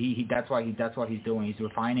faith. That's what He's doing. He's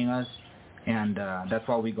refining us. And that's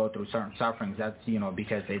why we go through certain sufferings. That's,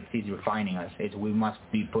 because He's refining us. We must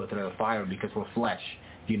be put through the fire because we're flesh,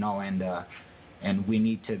 and we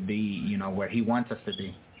need to be, where He wants us to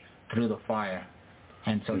be, through the fire.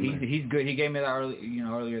 And so He's good. He gave me that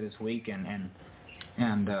earlier this week, and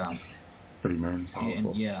Amen.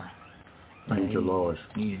 And, yeah. Thank you, Lord.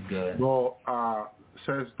 He's good. Well,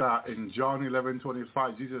 says that in John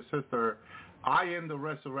 11:25, Jesus says there, I am the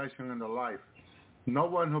resurrection and the life. No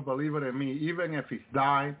one who believeth in me, even if he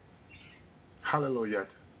died, hallelujah.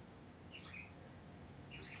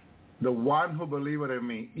 The one who believeth in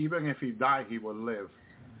me, even if he died, he will live.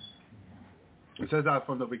 It says that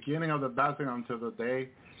from the beginning of the baptism until the day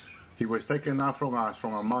He was taken out from us,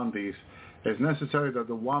 from among these, it's necessary that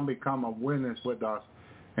the one become a witness with us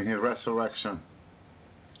in His resurrection.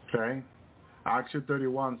 Okay? Acts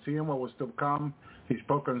 31, seeing what was to come, He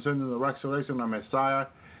spoke concerning the resurrection of Messiah.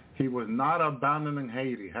 He was not abandoning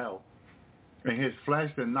Hades, hell. And his flesh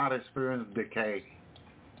did not experience decay.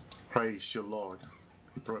 Praise you, Lord.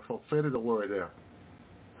 He fulfilled the word there.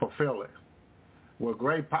 Fulfill it. With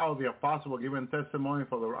great power, the apostles were given testimony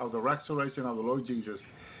of the resurrection of the Lord Jesus.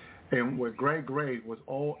 And with great grace was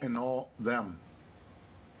all in all them.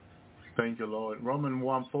 Thank you, Lord. Romans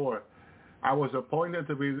 1:4. I was appointed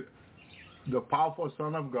to be the powerful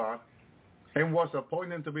Son of God, and was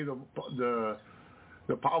appointed to be the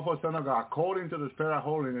powerful Son of God according to the Spirit of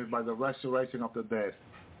holiness by the resurrection of the dead.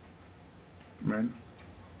 Amen.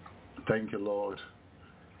 Thank you, Lord.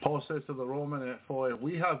 Paul says to the Romans, for if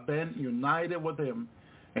we have been united with him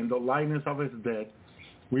in the likeness of his death,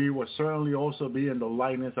 we will certainly also be in the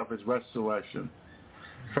likeness of his resurrection.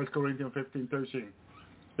 1 Corinthians 15:13.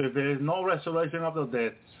 If there is no resurrection of the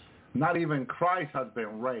dead, not even Christ has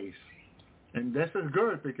been raised. And this is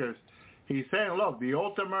good because he's saying, look, the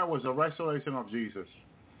ultimate was the resurrection of Jesus.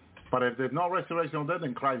 But if there's no resurrection of the dead,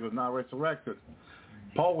 then Christ was not resurrected.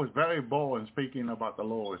 Paul was very bold in speaking about the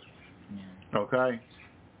Lord. Okay?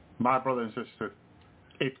 My brother and sister,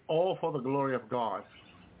 it's all for the glory of God.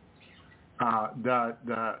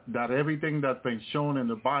 That everything that's been shown in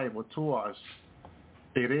the Bible to us,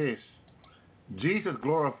 it is. Jesus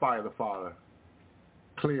glorified the Father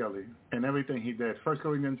clearly in everything he did. 1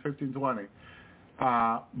 Corinthians 15:20.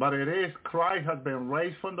 But it is Christ has been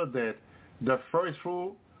raised from the dead, the first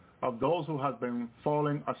fruit of those who have been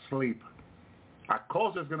falling asleep. Of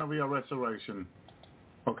course there's going to be a resurrection,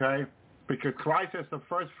 okay? Because Christ is the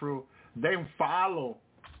first fruit, then follow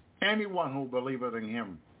anyone who believeth in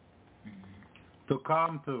him to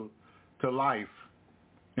come to life.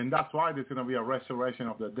 And that's why there's going to be a resurrection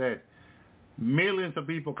of the dead. Millions of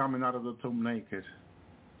people coming out of the tomb naked.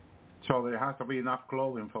 So there has to be enough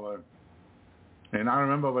clothing for them. And I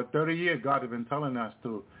remember for 30 years, God has been telling us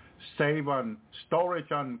to save on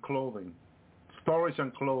storage on clothing. Storage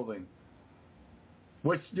on clothing.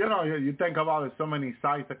 Which, you think about it, so many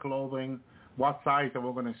sizes of clothing, what size that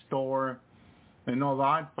we're going to store and all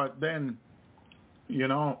that. But then,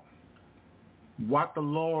 what the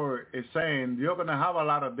Lord is saying, you're going to have a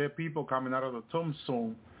lot of dead people coming out of the tomb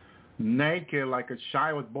soon, naked like a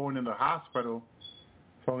child was born in the hospital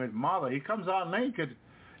from his mother. He comes out naked.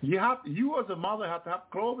 You as a mother have to have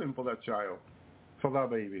clothing for that child, for that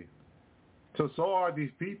baby. So are these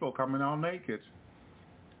people coming out naked.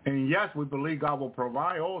 And yes, we believe God will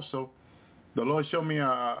provide also. The Lord showed me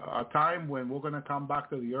a time when we're going to come back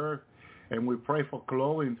to the earth and we pray for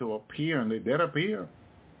clothing to appear, and they did appear.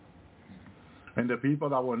 And the people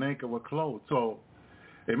that were naked were clothed. So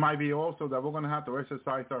it might be also that we're going to have to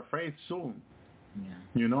exercise our faith soon.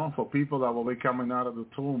 Yeah. For people that will be coming out of the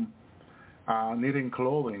tomb needing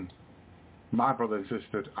clothing. My brother and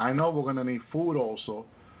sister, I know we're going to need food also.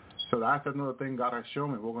 So that's another thing God has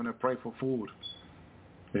shown me. We're going to pray for food.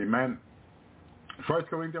 Amen. 1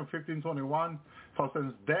 Corinthians 15:21, for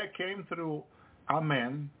since death came through a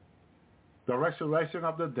man, the resurrection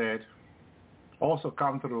of the dead also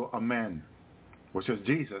come through a man, which is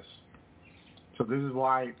Jesus. So this is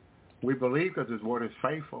why we believe, because his word is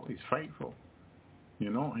faithful. He's faithful. He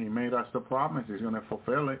made us the promise. He's going to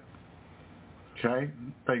fulfill it. Okay?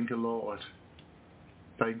 Thank you, Lord.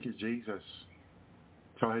 Thank you, Jesus.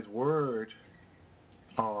 So his word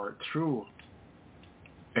are true.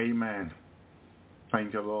 Amen.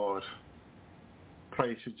 Thank you, Lord.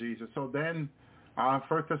 Praise you, Jesus. So then, 1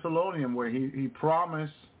 Thessalonians, where he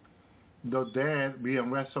promised the dead being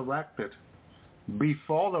resurrected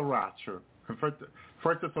before the rapture.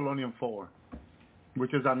 1 Thessalonians 4,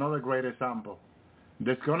 which is another great example.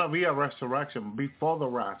 There's going to be a resurrection before the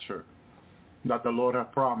rapture that the Lord has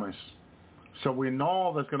promised. So we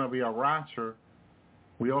know there's going to be a rapture.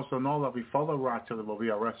 We also know that before the rapture there will be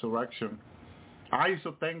a resurrection. I used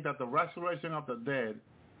to think that the resurrection of the dead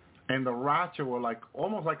and the rapture were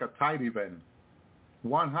almost like a tight event.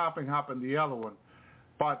 One happened the other one.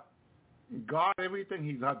 But God, everything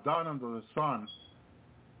he had done under the sun,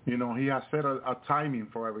 he has set a timing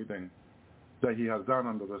for everything that he has done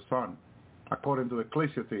under the sun, according to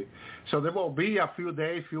Ecclesiastes. So there will be a few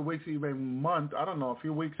days, few weeks, even months, I don't know, a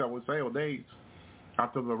few weeks I would say, or days,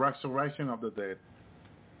 after the resurrection of the dead.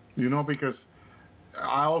 Because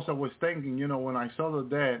I also was thinking, when I saw the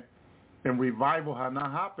dead and revival had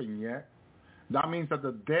not happened yet, that means that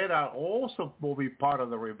the dead are also will be part of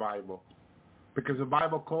the revival. Because the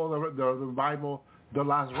Bible called the revival the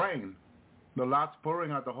last rain, the last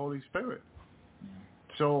pouring out the Holy Spirit.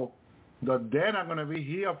 So the dead are going to be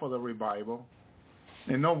here for the revival.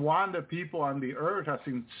 And no wonder people on the earth have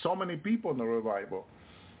seen so many people in the revival.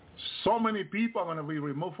 So many people are going to be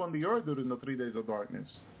removed from the earth during the 3 days of darkness.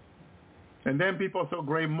 And then people saw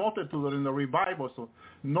great multitude in the revival. So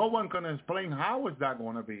no one can explain how is that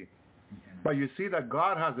going to be. But you see that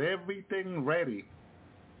God has everything ready.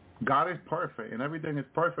 God is perfect, and everything is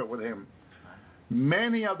perfect with him.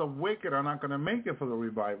 Many of the wicked are not going to make it for the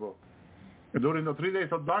revival. During the 3 days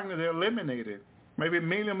of darkness, they're eliminated. Maybe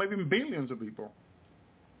millions, maybe billions of people.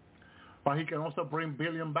 But he can also bring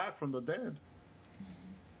billions back from the dead.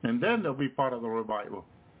 And then they'll be part of the revival.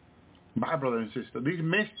 My brother and sister, these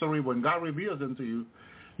mysteries, when God reveals them to you,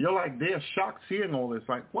 you're like, they're shocked seeing all this.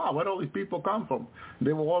 Like, wow, where did all these people come from?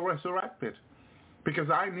 They were all resurrected. Because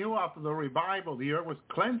I knew after the revival, the earth was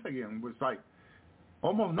cleansed again. It was like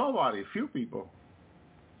almost nobody, few people.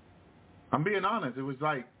 I'm being honest. It was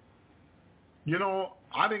like, you know,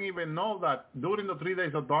 I didn't even know that during the 3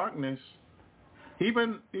 days of darkness,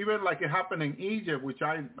 even like it happened in Egypt, which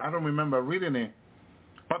I don't remember reading it,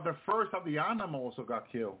 but the first of the animals also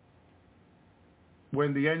got killed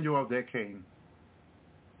when the angel of death came.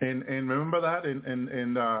 And remember that?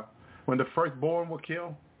 And when the firstborn were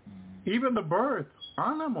killed? Even the birds,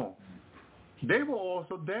 animal, they were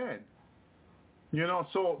also dead. You know,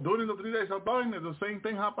 so during the 3 days of darkness, the same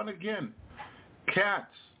thing happened again.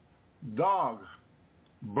 Cats, dogs,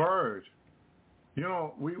 birds. You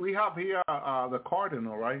know, we have here the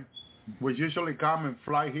cardinal, right? Which usually come and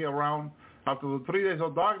fly here around. After the 3 days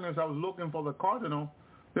of darkness, I was looking for the cardinal.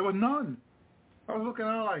 There was none. I was looking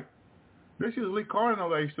at it like, this usually cardinal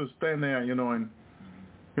that used to stand there, you know, and,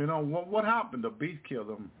 you know, what happened? The beast killed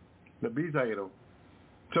them. The beast ate them.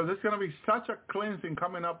 So there's going to be such a cleansing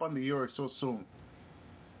coming up on the earth so soon.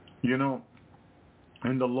 You know,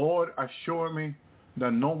 and the Lord assured me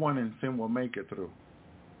that no one in sin will make it through.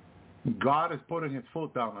 God is putting his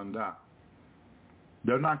foot down on that.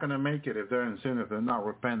 They're not going to make it if they're in sin, if they're not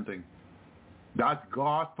repenting. That's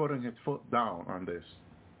God putting his foot down on this.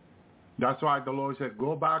 That's why the Lord said,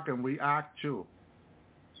 go back and react you.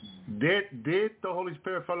 Did the Holy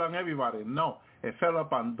Spirit fall on everybody? No. It fell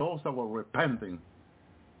upon those that were repenting.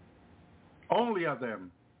 Only of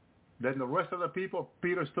them. Then the rest of the people,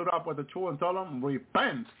 Peter stood up with the two and told them,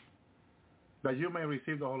 repent that you may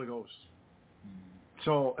receive the Holy Ghost.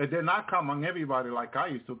 So it did not come on everybody like I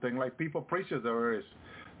used to think, like people preachers there is.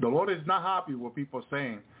 The Lord is not happy with people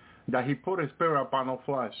saying that he put his spirit upon all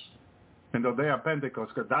flesh in the day of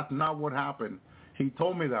Pentecost, because that's not what happened. He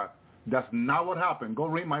told me that. That's not what happened. Go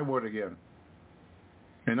read my word again.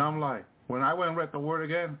 And I'm like, when I went and read the word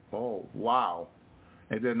again, oh, wow.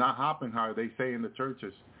 It did not happen how they say in the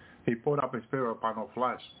churches. He put up his spirit upon all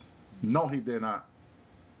flesh. No, he did not.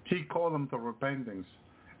 He called them to repentance.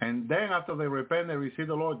 And then after they repent, they receive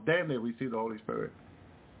the Lord, then they receive the Holy Spirit.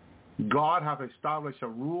 God has established a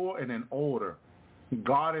rule and an order.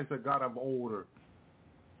 God is a God of order.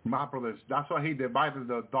 My brothers, that's why he divided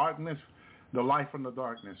the darkness, the light from the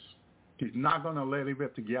darkness. He's not going to let it be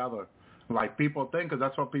together like people think, because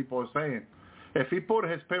that's what people are saying. If he put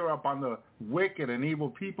his spirit upon the wicked and evil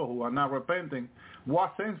people who are not repenting,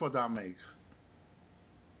 what sense would that make?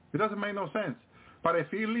 It doesn't make no sense. But if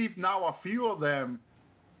he leaves now a few of them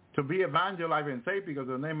to be evangelized and saved because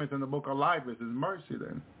their name is in the book of life, it's his mercy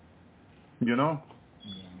then. You know?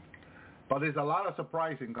 Yeah. But there's a lot of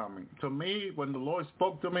surprising coming. To me, when the Lord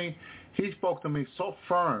spoke to me, he spoke to me so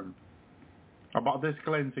firm about this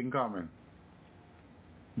cleansing coming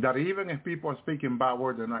that even if people are speaking bad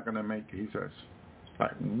words, they're not going to make it, he says.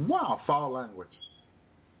 Like, wow, foul language.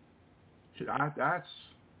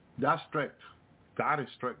 That's strict. That is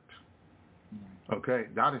strict. Okay,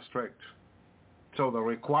 that is strict. So the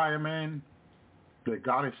requirement that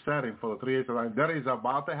God is setting for the 3 days of life, that is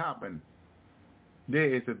about to happen.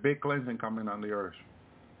 There is a big cleansing coming on the earth.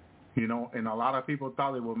 You know, and a lot of people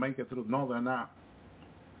thought they would make it through. No, they're not.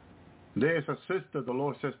 There is a sister, the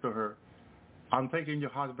Lord says to her, I'm taking your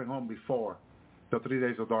husband home before the 3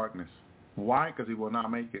 days of darkness. Why? Because he will not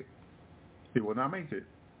make it. He will not make it.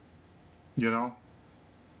 You know,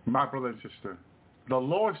 my brother and sister. The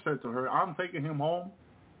Lord said to her, I'm taking him home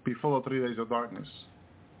before the 3 days of darkness.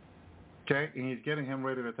 Okay? And he's getting him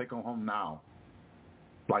ready to take him home now.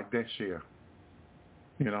 Like this year.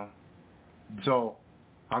 You know? So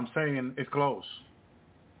I'm saying it's close.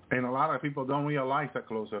 And a lot of people don't realize how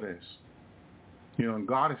close it is. You know, and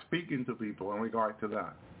God is speaking to people in regard to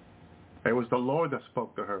that. It was the Lord that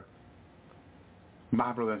spoke to her.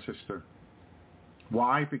 My brother and sister.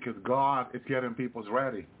 Why? Because God is getting people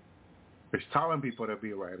ready. It's telling people to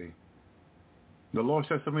be ready. The Lord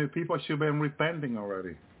says to me, people should be repenting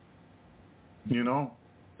already. You know,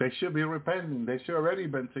 they should be repenting. They should already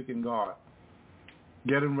been seeking God,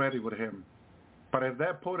 getting ready with him. But if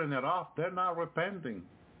they're putting it off, they're not repenting.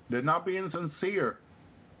 They're not being sincere.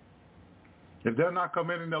 If they're not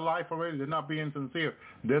committing their life already, they're not being sincere.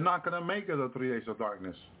 They're not going to make it the 3 days of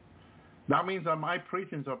darkness. That means that my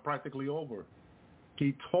preachings are practically over.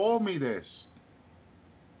 He told me this.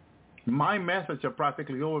 My message are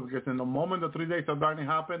practically over because in the moment the 3 days of darkness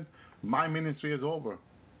happen, my ministry is over.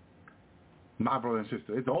 My brother and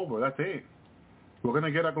sister, it's over. That's it. We're going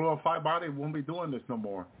to get a glorified body. We won't be doing this no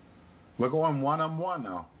more. We're going one-on-one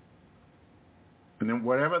now. And then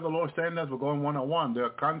wherever the Lord sends us, we're going one-on-one.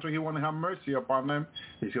 The country He want to have mercy upon them,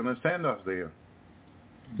 He's going to send us there.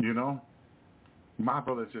 You know? My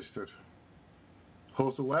brother and sister.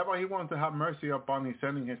 Whosoever He wants to have mercy upon, He's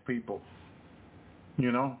sending His people.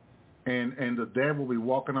 You know? And the dead will be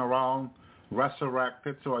walking around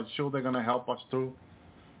resurrected, so I'm sure they're going to help us too.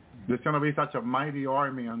 There's going to be such a mighty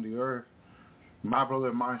army on the earth. My brother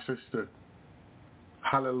and my sister.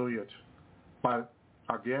 Hallelujah. But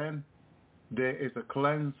again, there is a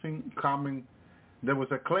cleansing coming. There was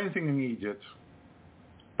a cleansing in Egypt.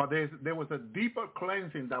 But there was a deeper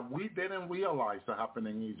cleansing that we didn't realize that happened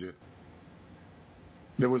in Egypt.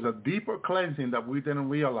 There was a deeper cleansing that we didn't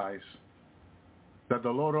realize that the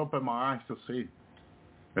Lord opened my eyes to see.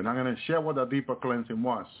 And I'm going to share what the deeper cleansing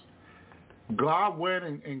was. God went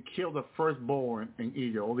and killed the firstborn in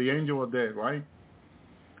Egypt, or the angel of death, right?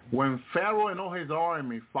 When Pharaoh and all his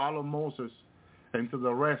army followed Moses into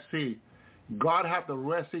the Red Sea, God had the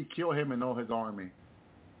Red Sea kill him and all his army.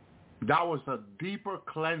 That was a deeper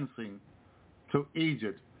cleansing to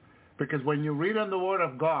Egypt. Because when you read in the Word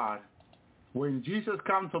of God, when Jesus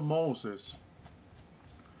comes to Moses,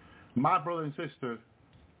 my brother and sister,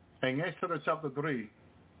 in Exodus chapter 3,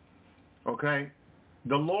 okay,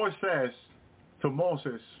 the Lord says to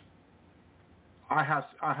Moses, I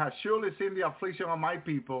have surely seen the affliction of my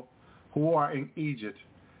people who are in Egypt.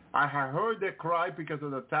 I have heard their cry because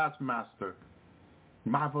of the taskmaster.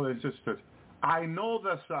 My brother and sisters, I know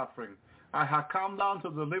their suffering. I have come down to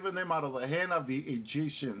deliver them out of the hand of the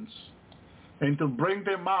Egyptians and to bring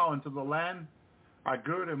them out into the land, a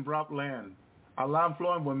good and broad land, a land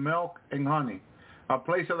flowing with milk and honey, a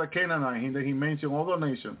place of the Canaanite that He mentioned all the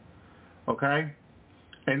nations. Okay?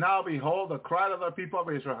 And now behold, the cry of the people of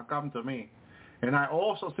Israel have come to me. And I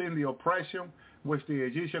also seen the oppression which the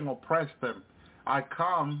Egyptian oppressed them. I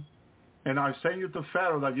come and I send you to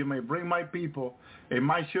Pharaoh that you may bring my people and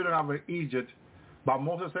my children out of Egypt. But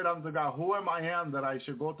Moses said unto God, who am I that I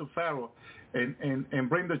should go to Pharaoh and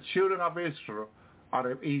bring the children of Israel out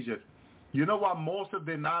of Egypt? You know what Moses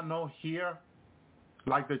did not know here?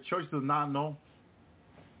 Like the church did not know?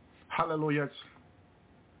 Hallelujah.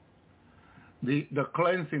 The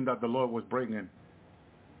cleansing that the Lord was bringing.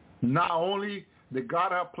 Not only did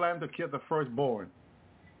God have planned to kill the firstborn,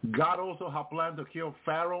 God also had planned to kill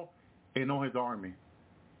Pharaoh and all his army.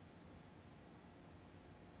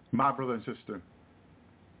 My brother and sister.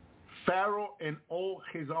 Pharaoh and all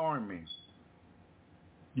his army.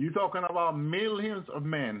 You're talking about millions of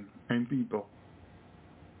men and people,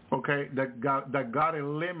 okay, that got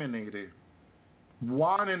eliminated.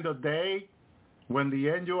 One in the day when the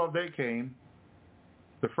angel of death came,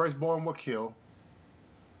 the firstborn were killed.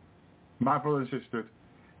 My brother and sister.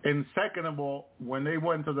 And second of all, when they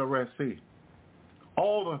went to the Red Sea,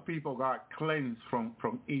 all the people got cleansed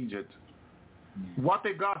from Egypt. What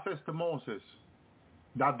did God say to Moses?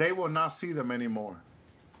 That they will not see them anymore.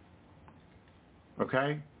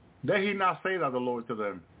 Okay? Did He not say that, the Lord, to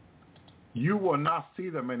them? You will not see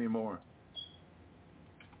them anymore.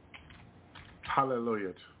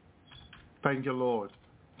 Hallelujah. Thank you, Lord.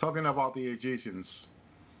 Talking about the Egyptians.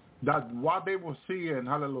 That what they will see, and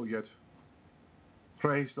hallelujah.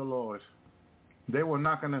 Praise the Lord. They were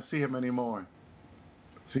not going to see Him anymore.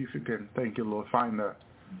 See if you can, thank you, Lord, find that.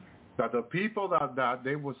 That the people that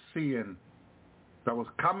they were seeing, that was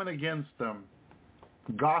coming against them,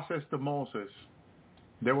 God says to Moses,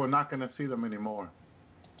 they were not going to see them anymore.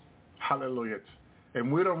 Hallelujah.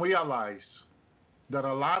 And we don't realize that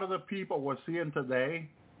a lot of the people we're seeing today,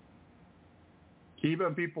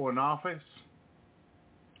 even people in office,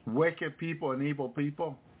 wicked people and evil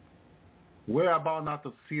people, we're about not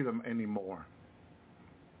to see them anymore.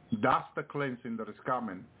 That's the cleansing that is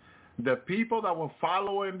coming. The people that were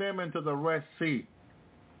following them into the Red Sea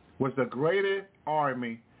was the greatest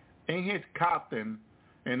army and his captain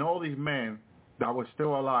and all these men that were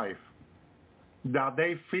still alive. That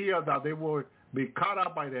they feared that they would be caught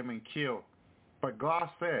up by them and killed. But God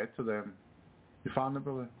said to them, you found it,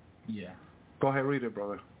 brother? Yeah. Go ahead, read it,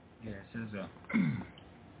 brother. Yeah, it says,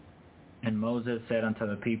 and Moses said unto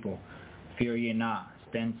the people, fear ye not,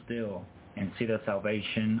 stand still, and see the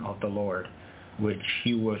salvation of the Lord, which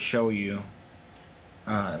He will show you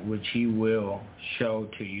which he will show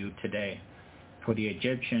to you today. For the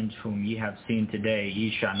Egyptians whom ye have seen today,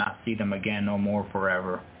 ye shall not see them again no more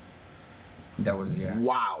forever. That was,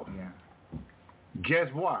 Wow. Yeah.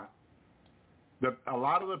 Guess what? A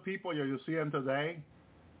lot of the people you see them today,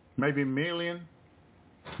 maybe million,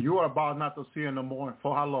 you are about not to see them no more.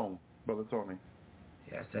 For how long, Brother Tony?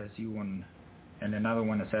 Yeah, it says you will, and another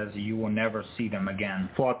one that says you will never see them again.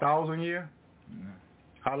 For 1,000 years? Yeah.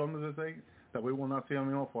 How long does it say that we will not see them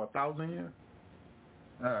anymore? For 1,000 years?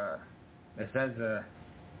 It says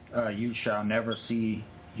you shall never see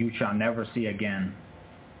again.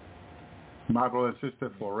 My brother and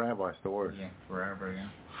sister, forever is the word. Yeah, forever, yeah.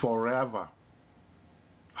 Forever.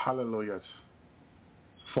 Hallelujah.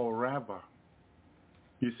 Forever.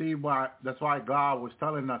 You see, that's why God was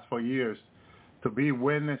telling us for years to be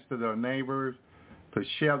witness to their neighbors, to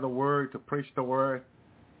share the word, to preach the word,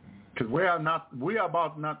 because we are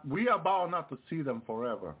about not to see them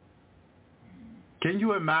forever. Can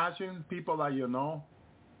you imagine people that you know,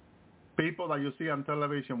 people that you see on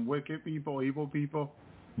television, wicked people, evil people,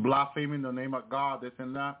 blaspheming the name of God, this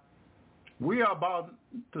and that? We are about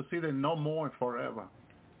to see them no more forever.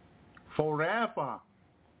 Forever.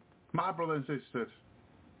 My brothers and sisters,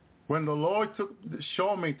 when the Lord took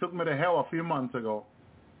me to hell a few months ago,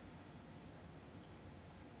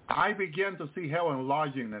 I began to see hell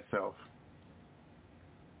enlarging itself.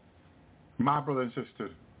 My brothers and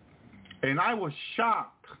sisters. And I was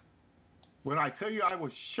shocked. When I tell you I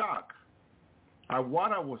was shocked at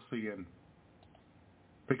what I was seeing.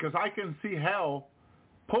 Because I can see hell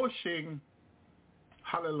pushing,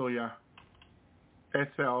 hallelujah,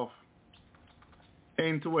 itself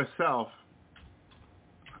into itself.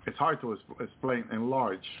 It's hard to explain.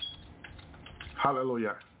 Enlarge.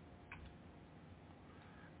 Hallelujah.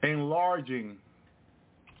 Enlarging.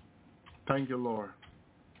 Thank you, Lord.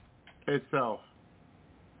 Itself.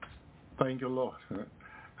 Thank you, Lord.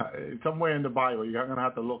 Somewhere in the Bible, you're going to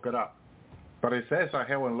have to look it up. But it says that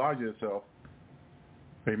hell enlarges itself.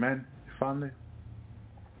 Amen. You found it?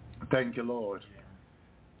 Thank you, Lord.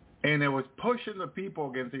 And it was pushing the people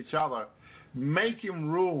against each other,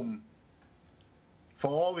 making room for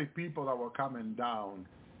all the people that were coming down.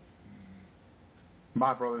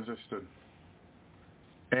 My brother and sister.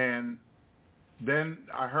 And then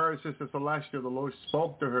I heard Sister Celestia, the Lord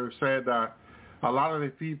spoke to her, said that a lot of the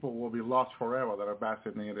people will be lost forever that are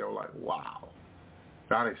backsliding. They were like, wow,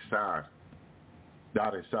 that is sad.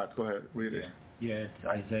 That is sad. Go ahead, read it. Yeah, it's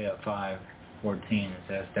Isaiah 5:14. It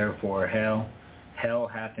says, therefore hell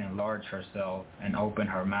hath enlarged herself and opened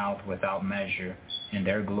her mouth without measure, in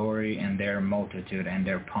their glory and their multitude and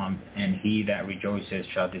their pomp, and he that rejoices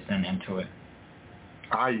shall descend into it.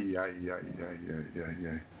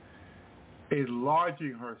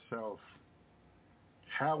 Enlarging herself.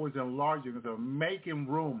 Hell was enlarging herself, making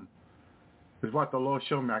room. Is what the Lord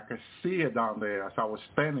showed me. I could see it down there as I was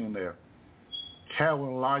standing there. Hell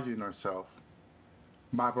enlarging herself.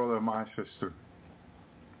 My brother and my sister.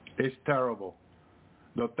 It's terrible.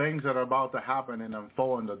 The things that are about to happen and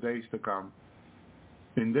unfold in the days to come.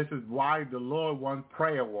 And this is why the Lord wants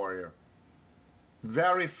prayer warrior.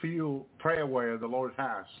 Very few prayer warriors the Lord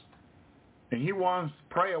has. And he wants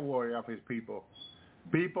prayer warrior of his people.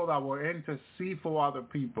 People that will intercede for other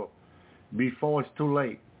people before it's too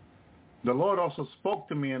late. The Lord also spoke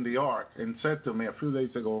to me in the ark and said to me a few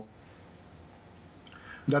days ago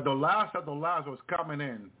that the last of the last was coming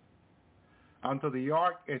in until the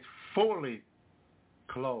ark is fully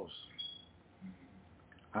closed.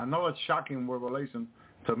 I know it's shocking revelation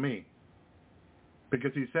to me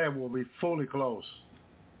because he said we'll be fully closed.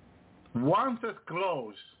 Once it's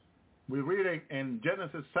closed, we read it in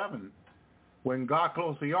Genesis 7 when God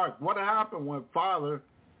closed the ark. What happened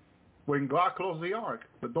when God closed the ark,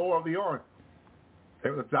 the door of the ark?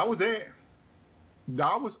 That was it.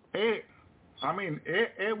 That was it. I mean,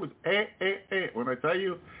 it was it. When I tell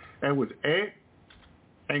you it was it.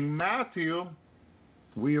 In Matthew,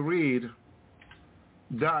 we read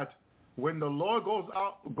that when the Lord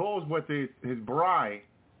goes with his bride,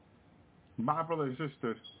 my brothers and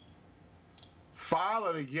sisters,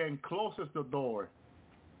 Father again closes the door.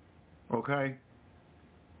 Okay?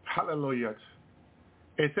 Hallelujah.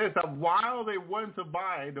 It says that while they went to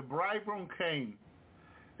buy, the bridegroom came,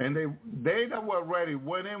 and they that were ready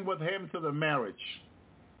went in with him to the marriage,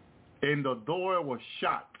 and the door was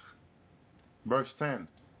shut. Verse 10.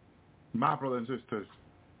 My brothers and sisters,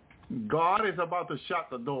 God is about to shut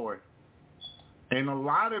the door. And a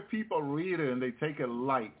lot of people read it and they take it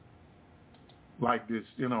light. Like this,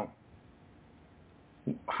 you know.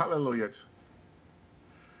 Hallelujah.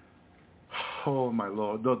 Oh, my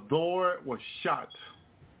Lord. The door was shut.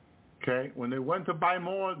 Okay, when they went to buy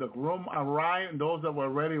more, the groom arrived, and those that were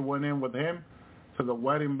ready went in with him to the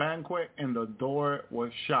wedding banquet, and the door was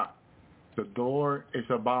shut. The door is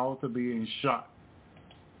about to be shut.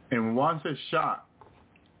 And once it's shut,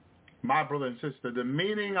 my brother and sister, the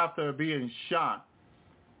meaning after being shut,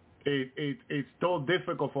 it's so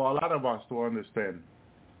difficult for a lot of us to understand.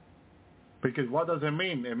 Because what does it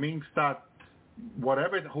mean? It means that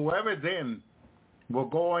whoever's in will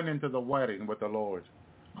go into the wedding with the Lord.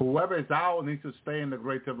 Whoever is out needs to stay in the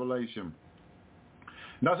great tribulation.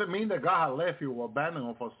 Doesn't mean that God has left you or abandoned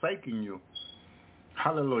or forsaken you.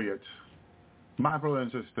 Hallelujah. My brother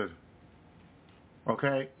and sister.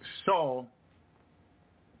 Okay, so,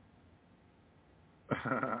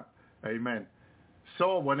 amen.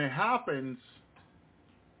 So when it happens,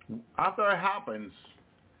 after it happens,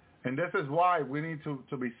 and this is why we need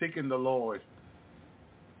to be seeking the Lord.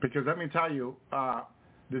 Because let me tell you,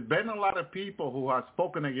 there's been a lot of people who have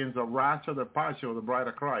spoken against the rapture, the departure of the bride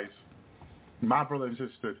of Christ, my brother and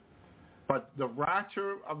sister. But the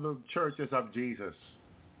rapture of the church is of Jesus.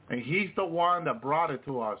 And he's the one that brought it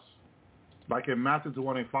to us, like in Matthew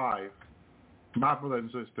 25, my brother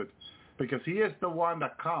and sister. Because he is the one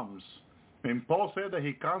that comes. And Paul said that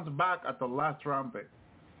he comes back at the last trumpet.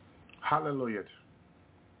 Hallelujah.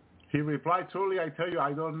 He replied, truly I tell you,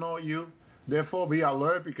 I don't know you. Therefore be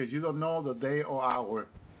alert, because you don't know the day or hour.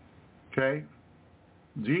 Okay?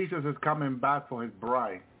 Jesus is coming back for his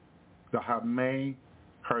bride that have made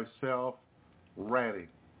herself ready.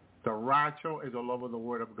 The rapture is all over the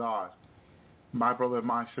word of God. My brother and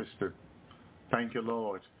my sister. Thank you,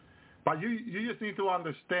 Lord. But you just need to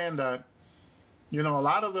understand that, you know, a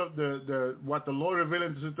lot of the what the Lord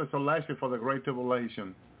revealed to Sister Celestia for the Great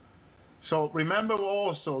Tribulation. So remember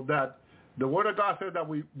also that the Word of God said that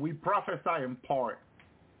we prophesy in part.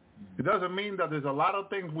 It doesn't mean that there's a lot of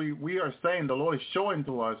things we are saying the Lord is showing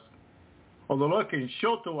to us, or the Lord can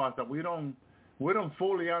show to us that we don't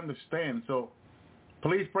fully understand. So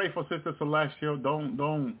please pray for Sister Celestia.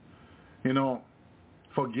 Don't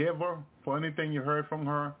forgive her for anything you heard from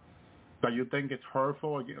her that you think it's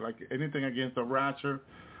hurtful, like anything against the rapture.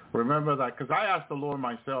 Remember that, because I asked the Lord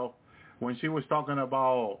myself when she was talking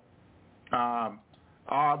about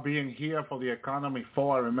our being here for the economy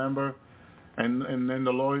fall, I remember, and then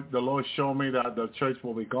the Lord showed me that the church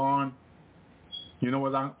will be gone. You know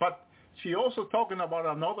what? But she also talking about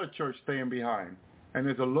another church staying behind, and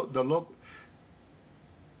it's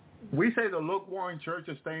we say the lukewarm church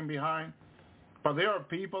is staying behind, but there are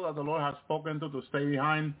people that the Lord has spoken to stay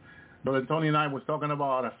behind. Brother Tony and I was talking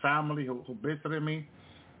about a family who visited me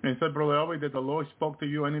and said, Brother Elby, did the Lord spoke to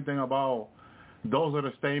you anything about those that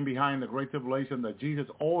are staying behind the Great Tribulation, that Jesus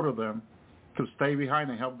ordered them to stay behind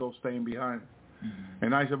and help those staying behind? Mm-hmm.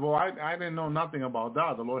 And I said, well, I didn't know nothing about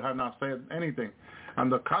that. The Lord had not said anything. On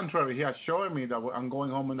the contrary, he has shown me that I'm going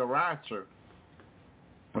home in the rapture.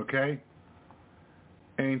 Okay?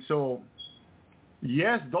 And so,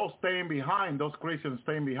 yes, those staying behind, those Christians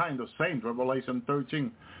staying behind, the saints, Revelation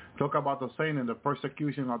 13, talk about the saint and the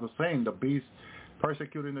persecution of the saint, the beast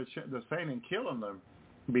persecuting the saint and killing them,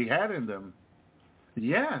 beheading them.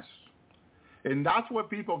 Yes. And that's where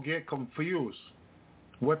people get confused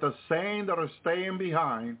with the saints that are staying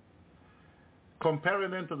behind,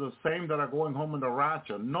 comparing them to the saints that are going home in the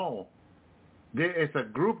rapture. No. There is a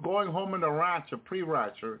group going home in the rapture,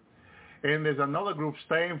 pre-rapture, and there's another group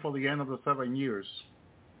staying for the end of the 7 years.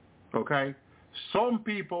 Okay? Some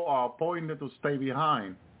people are appointed to stay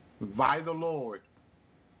behind by the Lord.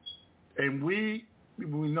 And we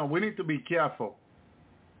know we need to be careful.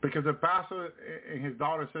 Because the pastor and his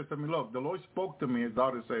daughter says to me, look, the Lord spoke to me, his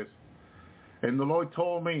daughter says, and the Lord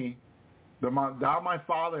told me that my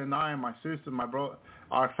father and I and my sister, my brother,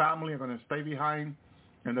 our family are going to stay behind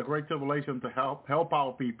in the Great Tribulation to help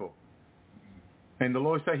our people. And the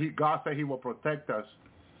Lord said, God said he will protect us.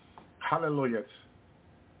 Hallelujah.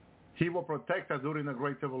 He will protect us during the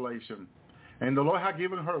Great Tribulation. And the Lord had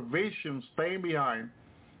given her vision staying behind,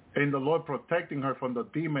 and the Lord protecting her from the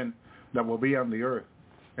demon that will be on the earth.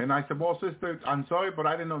 And I said, well, sister, I'm sorry, but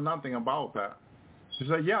I didn't know nothing about that. She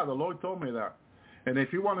said, yeah, the Lord told me that. And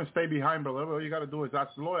if you want to stay behind, brother, all you got to do is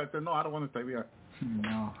ask the Lord. I said, no, I don't want to stay behind.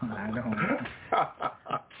 No, I don't.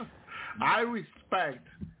 I respect,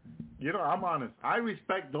 I'm honest. I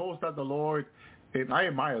respect those that the Lord, and I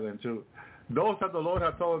admire them too, those that the Lord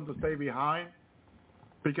has told them to stay behind,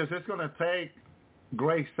 because it's going to take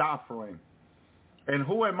great suffering. And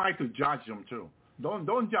who am I to judge them too?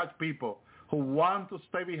 Don't judge people who want to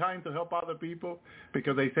stay behind to help other people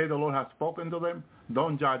because they say the Lord has spoken to them.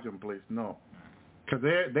 Don't judge them, please. No. Because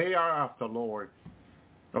they are after the Lord.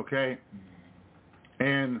 Okay?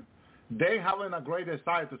 And they having a great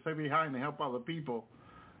desire to stay behind and help other people,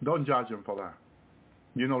 don't judge them for that.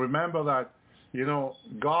 You know, remember that, you know,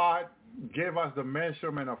 God gave us the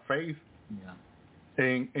measurement of faith. Yeah.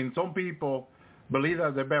 And some people believe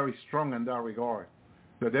that they're very strong in that regard,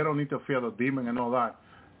 that they don't need to fear the demon and all that.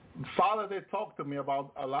 Father, they talked to me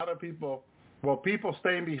about a lot of people, people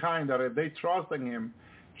staying behind, that if they trust in him,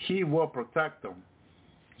 he will protect them.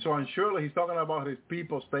 So and surely he's talking about his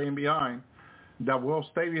people staying behind, that will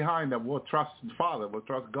stay behind, that will trust the Father, will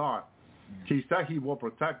trust God. Yeah. He said he will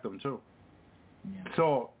protect them too. Yeah.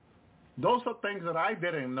 So those are things that I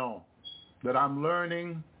didn't know, that I'm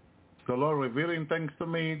learning, the Lord revealing things to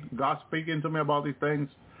me, God speaking to me about these things.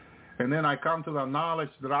 And then I come to the knowledge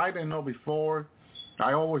that I didn't know before.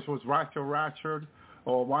 I always was raptured,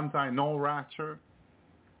 or one time no rapture,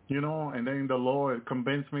 you know, and then the Lord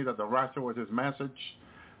convinced me that the rapture was his message,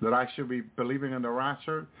 that I should be believing in the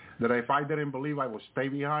rapture, that if I didn't believe, I would stay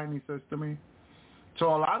behind, he says to me. So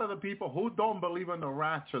a lot of the people who don't believe in the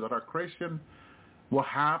rapture, that are Christian, will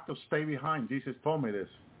have to stay behind. Jesus told me this.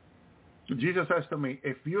 Jesus says to me,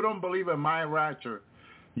 if you don't believe in my rapture,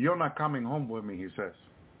 you're not coming home with me, he says.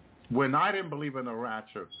 When I didn't believe in the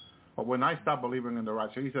rapture, or when I stopped believing in the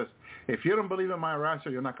rapture, he says, if you don't believe in my rapture,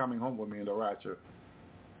 you're not coming home with me in the rapture.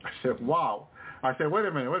 I said, wow. I said, wait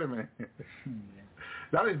a minute.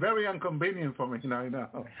 That is very inconvenient for me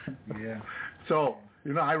now. Yeah. So,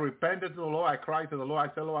 you know, I repented to the Lord. I cried to the Lord.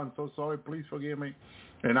 I said, Lord, I'm so sorry. Please forgive me.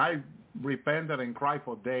 And I repented and cried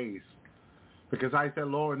for days, because I said,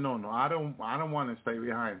 Lord, no, I don't want to stay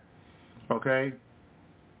behind. Okay?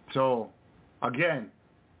 So, again,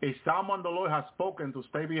 if someone the Lord has spoken to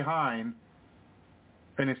stay behind,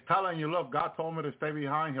 and is telling you, look, God told me to stay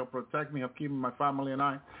behind, he'll protect me, he'll keep my family and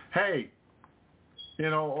I, hey, you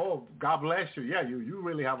know, oh, God bless you. Yeah, you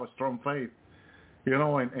really have a strong faith. You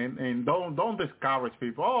know, and don't discourage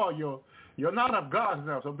people. Oh, you're not of God.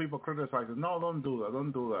 Now, some people criticize it. No, don't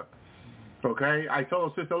do that. Okay? I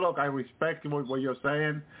told the sister, look, I respect what you're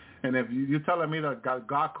saying, and if you're telling me that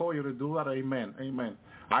God called you to do that, amen.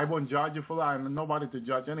 I won't judge you for that, and nobody to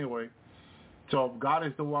judge anyway. So if God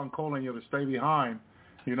is the one calling you to stay behind,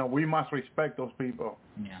 you know, we must respect those people.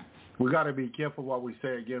 Yeah. We got to be careful what we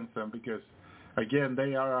say against them, because, again,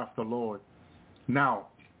 they are after the Lord. Now,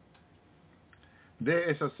 there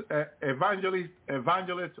is a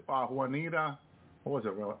evangelist Juanita. What was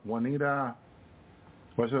it? Juanita.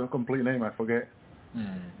 What's her complete name? I forget.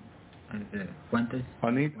 Fuentes.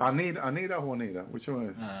 Anita Juanita. Which one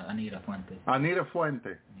is? Anita Fuentes. Anita Fuente.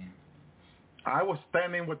 Yeah. I was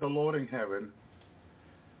standing with the Lord in heaven,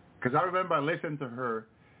 because I remember I listened to her,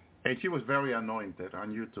 and she was very anointed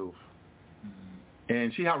on YouTube. Mm-hmm.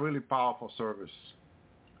 And she had really powerful service.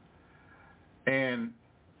 And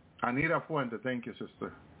Anita Fuente, thank you,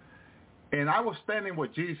 sister. And I was standing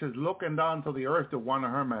with Jesus, looking down to the earth to one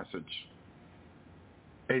of her message.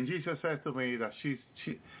 And Jesus said to me that she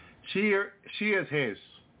is his.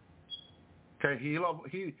 Okay,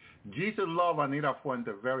 Jesus loved Anita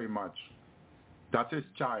Fuente very much. That's his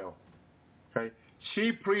child. Okay,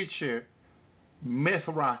 she preached myth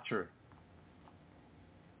rapture,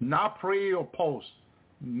 not pre or post,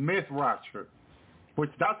 myth rapture,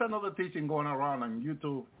 which that's another teaching going around on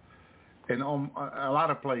YouTube and on a lot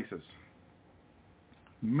of places.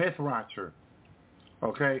 Myth rapture.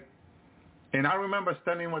 Okay. And I remember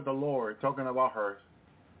standing with the Lord talking about her.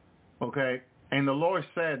 Okay. And the Lord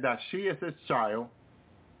said that she is his child.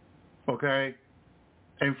 Okay.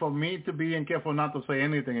 And for me to be careful not to say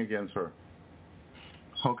anything against her.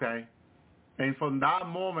 Okay. And from that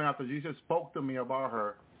moment after Jesus spoke to me about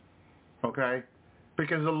her, okay,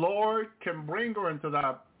 because the Lord can bring her into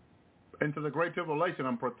the great tribulation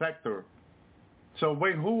and protect her. So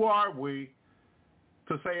who are we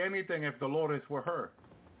to say anything if the Lord is with her?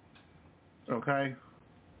 Okay?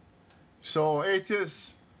 So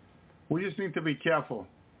we just need to be careful.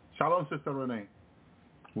 Shalom, Sister Renee.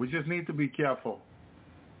 We just need to be careful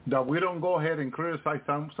that we don't go ahead and criticize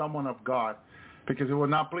someone of God, because it will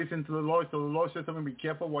not please to the Lord. So the Lord says to me, be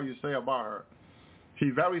careful what you say about her.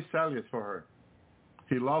 He's very zealous for her.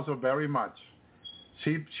 He loves her very much.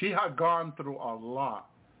 She had gone through a lot.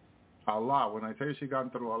 When I say she gone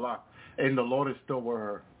through a lot, and the Lord is still with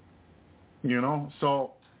her. You know?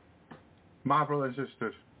 So, my brothers and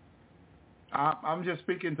sisters, I'm just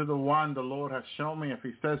speaking to the one the Lord has shown me. If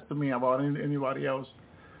he says to me about anybody else,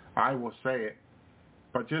 I will say it.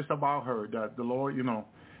 But just about her, that the Lord, you know,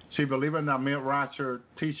 she believed in that mid-rapture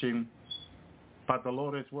teaching, but the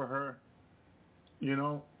Lord is with her, you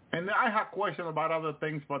know. And I have questions about other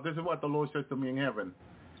things, but this is what the Lord says to me in heaven.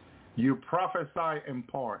 You prophesy in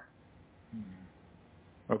part.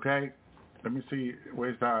 Okay? Let me see,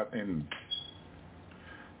 where's that in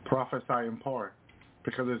prophesy in part?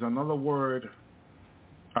 Because there's another word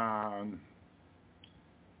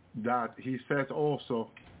that he says also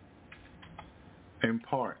in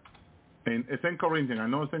part. And it's in Corinthians. I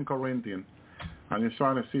know it's in Corinthians. I'm just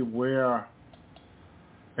trying to see where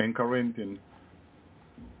in Corinthians.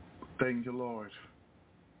 Thank you, Lord.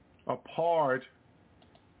 A part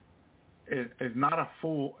is not a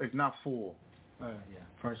full. It's not full. Yeah.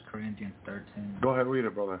 1 Corinthians 13. Go ahead, read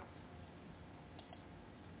it, brother.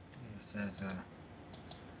 It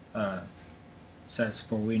says,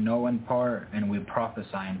 for we know in part and we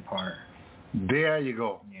prophesy in part. There you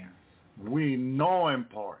go. Yeah. We know in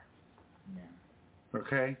part. Yeah.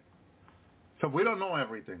 Okay? So we don't know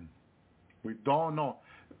everything. We don't know.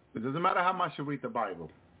 It doesn't matter how much you read the Bible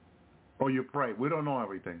or you pray. We don't know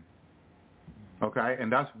everything. Okay?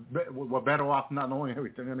 And we're better off not knowing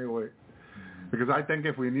everything anyway. Because I think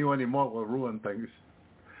if we knew any more, we'll ruin things.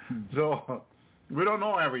 So we don't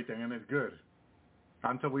know everything, and it's good.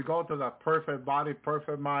 Until we go to the perfect body,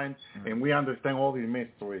 perfect mind, and we understand all the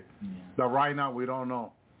mystery. That right now we don't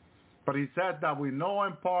know. But he said that we know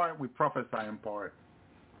in part, we prophesy in part.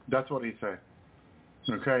 That's what he said.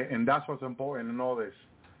 Okay? And that's what's important in all this.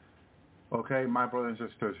 Okay, my brothers and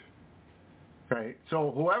sisters. Okay?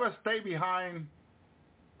 So whoever stay behind,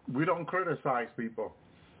 we don't criticize people.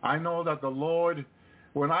 I know that the Lord,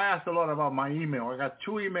 when I asked the Lord about my email, I got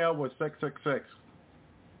 2 emails with 666,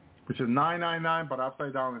 which is 999, but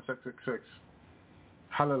upside down is 666.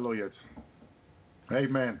 Hallelujah.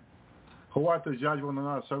 Amen. Who art to judge one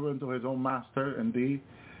another, servant to his own master, indeed,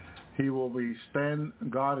 he will be stand.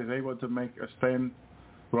 God is able to make a stand.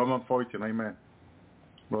 Romans 14, amen.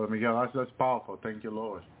 Brother Miguel, that's powerful. Thank you,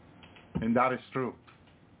 Lord. And that is true.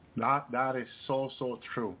 That is so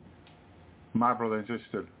true, my brother and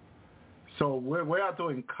sister. So we are to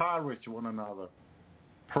encourage one another.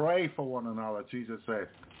 Pray for one another, Jesus said.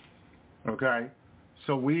 Okay?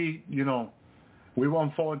 So we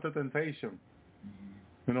won't fall into temptation.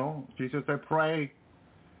 Jesus said, pray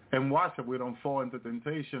and watch it. We don't fall into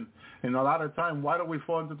temptation. And a lot of time, why do we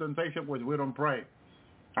fall into temptation? Because we don't pray.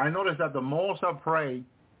 I notice that the more I pray,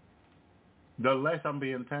 the less I'm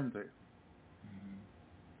being tempted.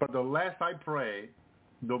 But the less I pray,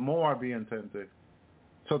 the more I'm being tempted.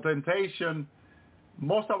 So temptation,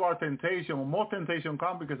 most temptation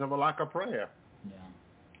comes because of a lack of prayer.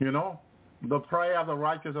 Yeah. The prayer of the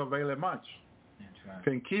righteous availeth much. That's right.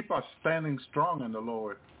 Can keep us standing strong in the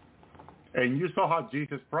Lord. And you saw how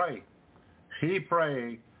Jesus prayed. He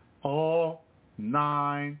prayed all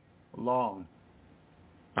night long.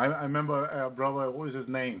 I remember a brother, what was his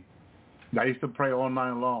name? That used to pray all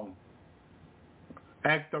night long.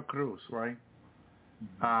 Hector Cruz, right?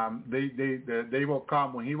 They will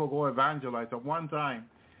come when he will go evangelize. At one time,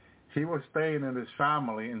 he was staying in his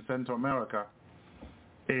family in Central America.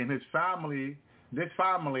 And this family,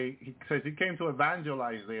 he says he came to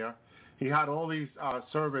evangelize there. He had all these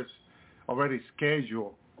service already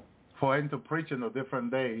scheduled for him to preach in the different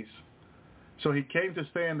days. So he came to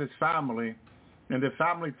stay in this family, and the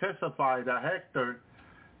family testified that Hector,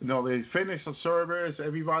 they finished the service.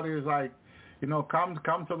 Everybody is like,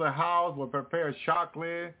 come to the house. We'll prepare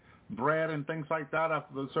chocolate, bread, and things like that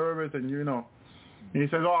after the service. And, he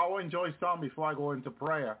says, I will enjoy some before I go into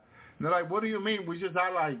prayer. And they're like, what do you mean? We just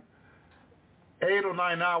had like 8 or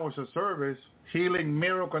 9 hours of service, healing,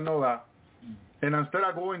 miracle, and all that. And instead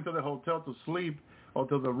of going to the hotel to sleep or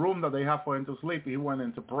to the room that they have for him to sleep, he went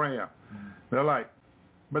into prayer. They're like,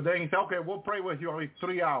 but then he said, okay, we'll pray with you only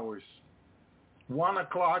 3 hours. 1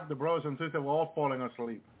 o'clock, the brothers and sisters were all falling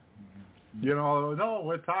asleep. No,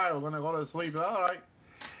 we're tired. We're going to go to sleep. All right.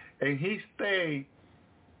 And he stayed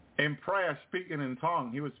in prayer, speaking in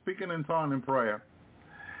tongue. He was speaking in tongue in prayer.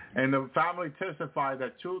 And the family testified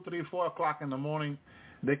that 2, 3, 4 o'clock in the morning,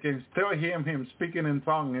 they can still hear him speaking in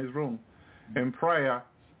tongue in his room in prayer.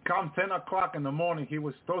 Come 10 o'clock in the morning, he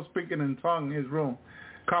was still speaking in tongue in his room.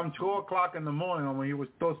 Come 2 o'clock in the morning, when he was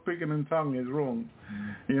still speaking in tongue in his room.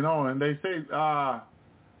 And they say,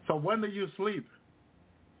 so when do you sleep?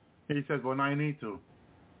 He says, when I need to.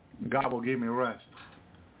 God will give me rest.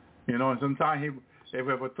 And sometimes if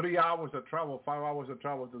it was 3 hours of travel, 5 hours of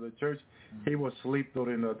travel to the church, he would sleep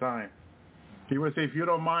during the time. He would say, if you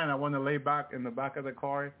don't mind, I want to lay back in the back of the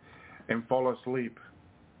car and fall asleep,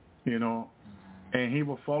 And he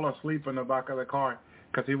will fall asleep in the back of the car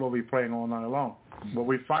because he will be praying all night long. But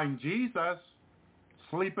we find Jesus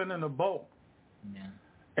sleeping in the boat. Yeah.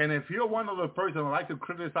 And if you're one of the persons who like to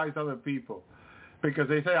criticize other people because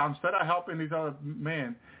they say, instead of helping these other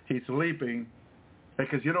men, he's sleeping,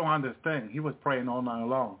 because you don't understand. He was praying all night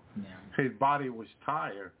long. Yeah. His body was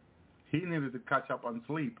tired. he needed to catch up on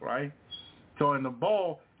sleep, right? So in the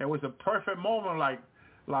boat, it was a perfect moment,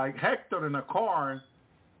 like Hector in a car,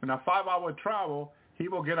 in a 5-hour travel, he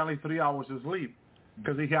will get only 3 hours of sleep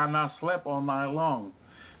because he had not slept all night long.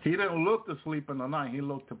 He didn't look to sleep in the night. He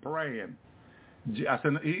looked to praying.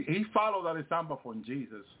 He followed that example from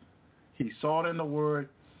Jesus. He saw it in the Word.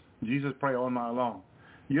 Jesus prayed all night long.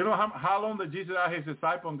 You know how long did Jesus ask his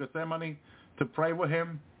disciples in Gethsemane to pray with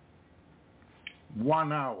him?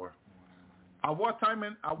 1 hour. At what time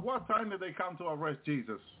did they come to arrest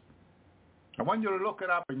Jesus? I want you to look it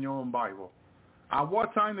up in your own Bible. At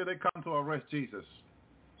what time did they come to arrest Jesus?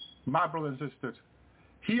 My brothers and sisters,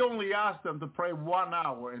 he only asked them to pray 1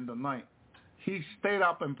 hour in the night. He stayed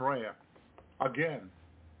up in prayer again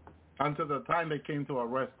until the time they came to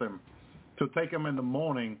arrest him, to take him in the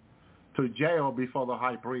morning to jail before the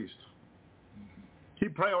high priest. He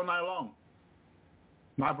prayed all night long.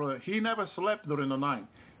 My brother, he never slept during the night.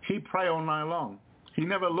 He prayed all night long. He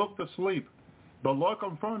never looked to sleep. The Lord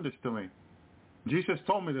confirmed this to me. Jesus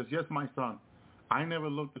told me this. Yes, my son, I never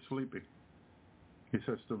looked to sleeping. He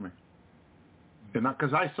says to me.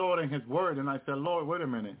 Because I saw it in his word, and I said, Lord, wait a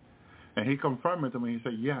minute. And he confirmed it to me. He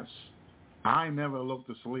said, yes, I never looked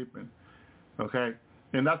to sleeping. Okay?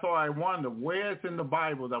 And that's why I wonder, where it's in the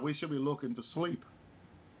Bible that we should be looking to sleep?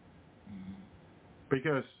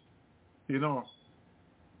 Because,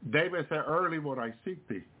 David said, early would I seek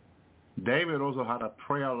thee. David also had a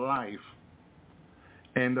prayer life.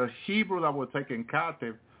 And the Hebrew that were taken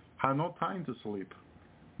captive had no time to sleep.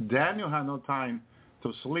 Daniel had no time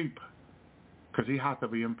to sleep because he had to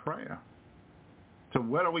be in prayer. So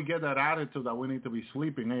where do we get that attitude that we need to be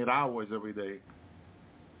sleeping 8 hours every day?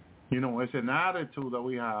 It's an attitude that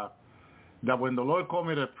we have that when the Lord called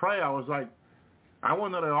me to pray, I was like, I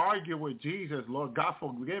wanted to argue with Jesus, Lord, God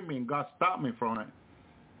forgive me, and God stopped me from it.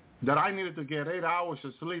 That I needed to get 8 hours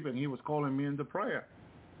of sleep, and he was calling me into prayer.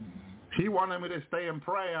 He wanted me to stay in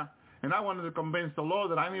prayer, and I wanted to convince the Lord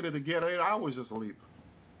that I needed to get 8 hours of sleep.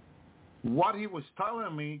 What he was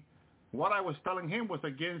telling me, what I was telling him was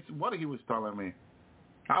against what he was telling me.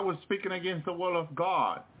 I was speaking against the will of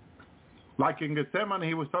God. Like in Gethsemane,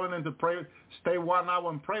 he was telling them to pray, stay 1 hour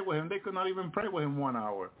and pray with him. They could not even pray with him 1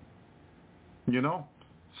 hour.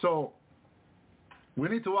 So we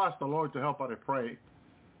need to ask the Lord to help us to pray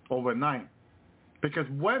overnight. Because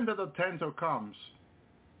when the tempter comes,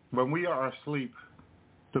 when we are asleep,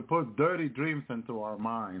 to put dirty dreams into our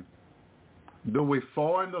mind, do we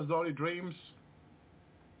fall in those dirty dreams?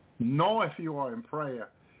 No, if you are in prayer.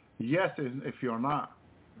 Yes, if you're not.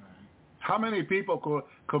 How many people could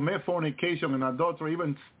commit fornication and adultery,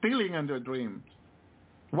 even stealing in their dreams?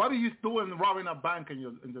 What are you doing robbing a bank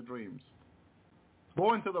in the dreams?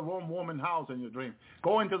 Going to the wrong woman's house in your dream.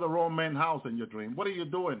 Going to the wrong man's house in your dream. What are you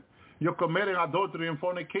doing? You're committing adultery and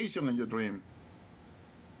fornication in your dream.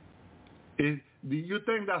 Do you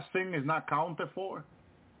think that sin is not counted for?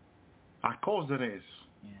 Of course it is.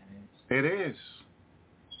 Yeah, it is.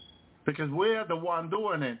 Because we're the one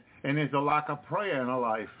doing it, and it's a lack of prayer in our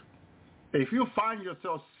life. If you find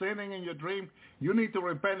yourself sinning in your dream, you need to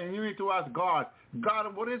repent and you need to ask God,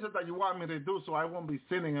 God, what is it that you want me to do so I won't be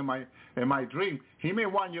sinning in my dream? He may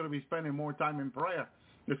want you to be spending more time in prayer,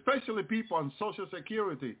 especially people on Social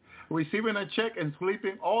Security, receiving a check and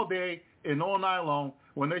sleeping all day and all night long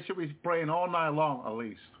when they should be praying all night long at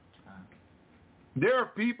least. There are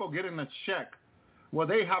people getting a check where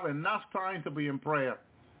they have enough time to be in prayer.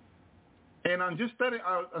 And instead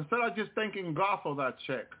of just thanking God for that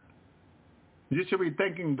check, you should be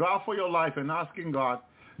thanking God for your life and asking God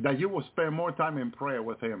that you will spend more time in prayer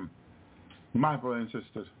with him. My brothers and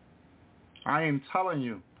sisters, I am telling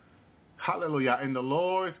you, hallelujah, in the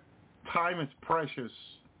Lord, time is precious.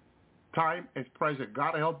 Time is precious.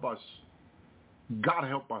 God help us. God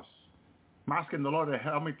help us. I'm asking the Lord to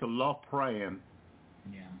help me to love praying.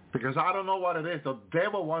 Yeah. Because I don't know what it is. The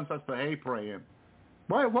devil wants us to hate praying.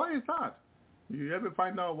 Why is that? You ever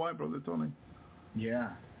find out why, Brother Tony?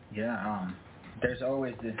 Yeah. There's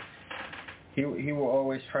always he will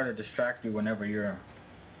always try to distract you whenever you're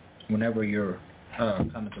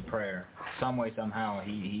coming to prayer. Some way, somehow,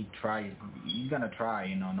 he tries. He's gonna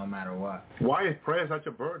try, no matter what. Why is prayer such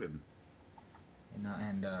a burden?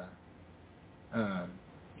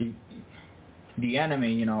 The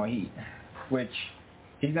enemy,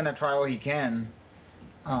 he's gonna try what he can,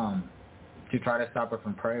 to try to stop it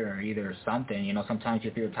from prayer. Either something, sometimes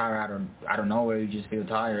you feel tired out of nowhere. You just feel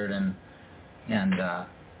tired,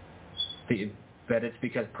 but it's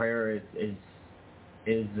because prayer is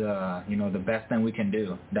the best thing we can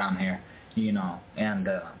do down here, and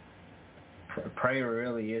prayer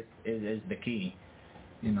really is the key.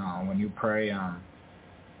 When you pray,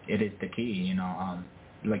 it is the key. You know,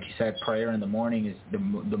 like you said, prayer in the morning is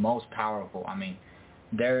the most powerful. I mean,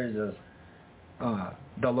 there is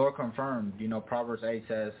the Lord confirmed. You know, Proverbs 8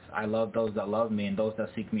 says, "I love those that love me, and those that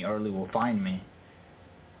seek me early will find me."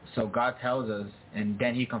 So God tells us, and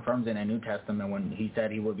then He confirms in the New Testament when He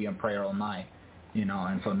said He would be in prayer all night. You know,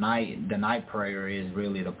 and so the night prayer is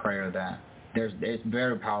really the prayer that it's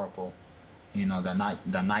very powerful. You know, the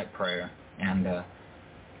night prayer, and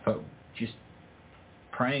but just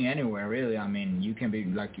praying anywhere really. I mean, you can be,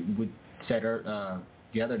 like we said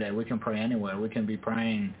the other day, we can pray anywhere. We can be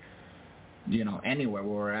praying, you know, anywhere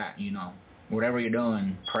where we're at. You know, whatever you're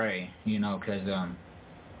doing, pray. You know, because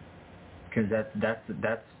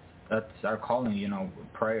that's our calling. You know,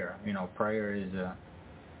 prayer. You know, prayer is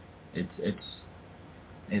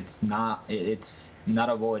it's not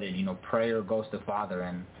avoided. You know, prayer goes to Father,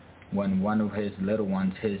 and when one of His little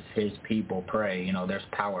ones, His people pray, you know, there's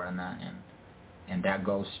power in that, and that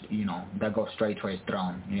goes, you know, that goes straight to His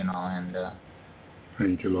throne, you know, and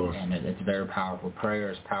thank you, Lord. And it's very powerful. Prayer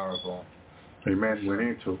is powerful. Amen.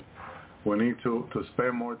 We need to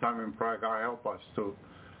spend more time in prayer. God help us to,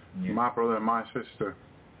 my brother and my sister,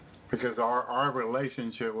 because our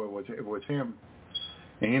relationship with Him,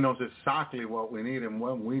 and He knows exactly what we need and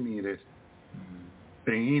when we need it.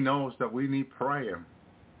 And He knows that we need prayer.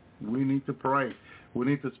 We need to pray. We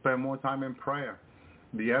need to spend more time in prayer.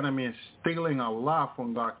 The enemy is stealing a lot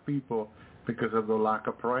from God's people because of the lack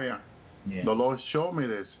of prayer. Yeah. The Lord showed me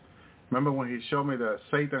this. Remember when He showed me that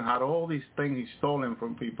Satan had all these things He's stolen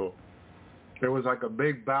from people? It was like a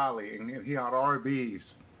big valley, and he had RVs,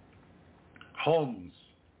 homes,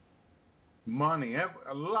 money,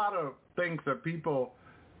 a lot of things that people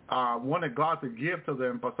wanted God to give to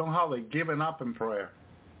them, but somehow they've given up in prayer.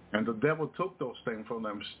 And the devil took those things from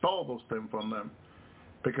them, stole those things from them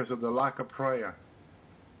because of the lack of prayer.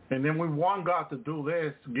 And then we want God to do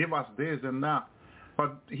this, give us this and that.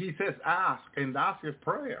 But He says ask, and ask is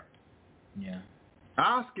prayer. Yeah.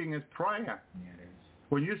 Asking is prayer. Yeah, it is.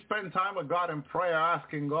 When you spend time with God in prayer,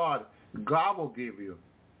 asking God, God will give you.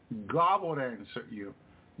 God will answer you.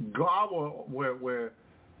 God will,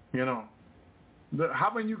 you know,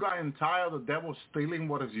 haven't you gotten tired of the devil stealing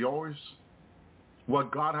what is yours?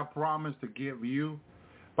 What God has promised to give you?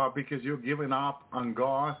 But because you're giving up on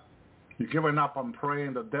God, you're giving up on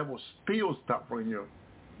praying, the devil steals stuff from you.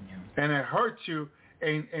 Yeah. And it hurts you,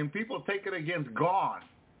 and people take it against God.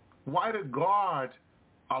 Why did God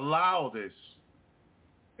allow this?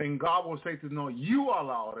 And God will say to no, you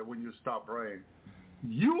allowed it when you stop praying.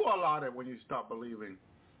 You allowed it when you stop believing.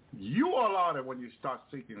 You allowed it when you start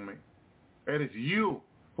seeking me. It is you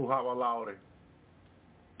who have allowed it.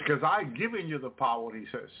 Because I've given you the power, He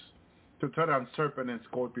says, to tread on serpent and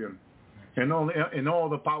scorpion and all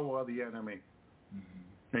the power of the enemy.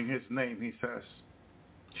 In His name, He says.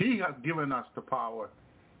 He has given us the power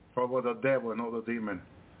over the devil and all the demon.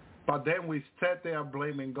 But then we sit there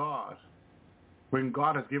blaming God when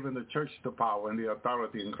God has given the church the power and the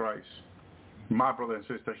authority in Christ. My brother and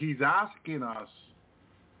sister, He's asking us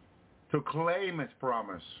to claim His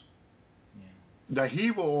promise. That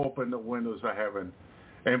He will open the windows of heaven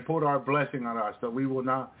and put our blessing on us, that we will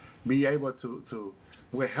not be able to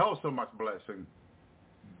withhold so much blessing.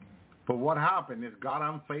 But what happened? Is God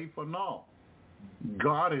unfaithful? No.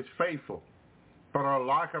 God is faithful. But our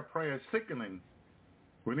lack of prayer is sickening.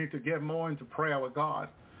 We need to get more into prayer with God.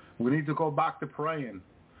 We need to go back to praying.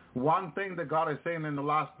 One thing that God is saying in the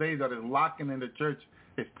last days that is lacking in the church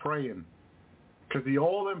is praying. Because the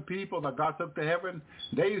olden people that God took to heaven,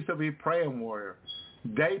 they used to be praying warriors.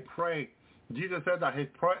 They pray. Jesus said that his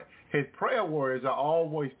prayer warriors are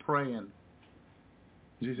always praying.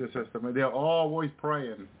 Jesus says to me, they're always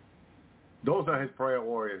praying. Those are His prayer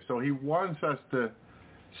warriors. So He wants us to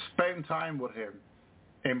spend time with Him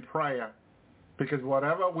in prayer. Because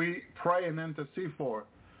whatever we pray and intercede for,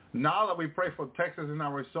 now that we pray for Texas and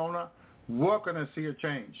Arizona, we're going to see a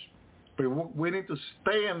change. But we need to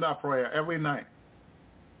stay in that prayer every night.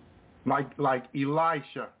 Like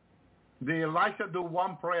Elisha. Did Elisha do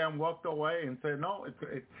one prayer and walked away and say, no,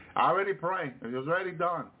 I already prayed. It was already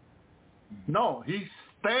done. No, he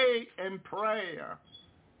stayed in prayer.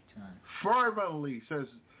 Fervently, says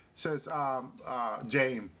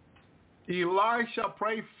James. Elisha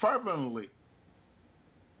prayed fervently.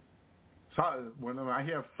 So when I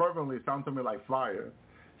hear fervently, it sounds to me like fire.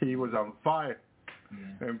 He was on fire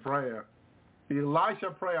in prayer.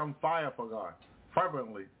 Elisha prayed on fire for God,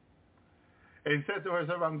 fervently. And said to her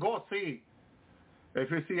servant, go see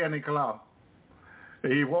if you see any cloud.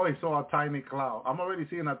 He always saw a tiny cloud. I'm already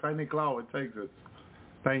seeing a tiny cloud in Texas.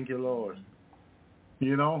 Thank you, Lord.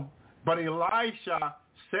 You know? But Elisha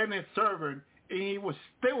sent his servant and he was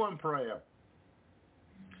still in prayer.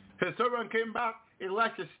 His servant came back.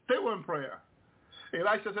 Elisha still in prayer.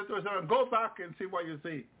 Elisha said to his servant, go back and see what you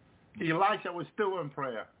see. Elisha was still in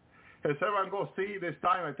prayer. His servant go see this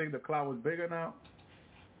time. I think the cloud was bigger now.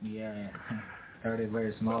 Yeah. Started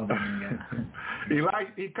very small.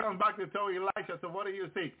 He comes back to tell Elisha, so what do you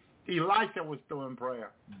see? Elisha was still in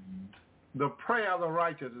prayer. Mm-hmm. The prayer of the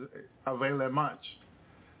righteous availeth much.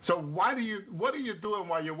 So what are you doing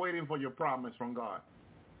while you're waiting for your promise from God?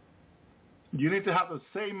 You need to have the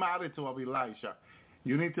same attitude of Elisha.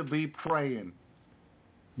 You need to be praying.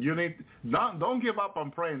 Don't give up on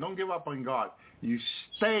praying. Don't give up on God. You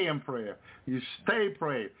stay in prayer. You stay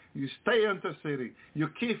praying. You stay interceding. You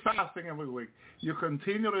keep fasting every week. You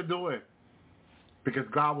continue to do it because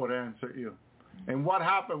God will answer you. And what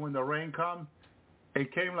happened when the rain comes?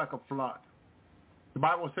 It came like a flood. The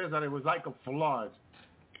Bible says that it was like a flood.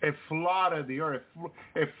 It flooded the earth.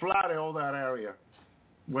 It flooded all that area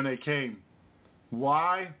when it came.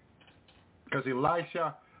 Why? Because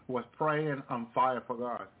Elisha was praying on fire for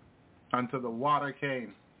God until the water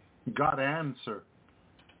came. God answered.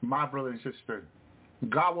 My brother and sister,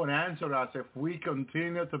 God would answer us if we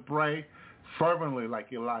continue to pray fervently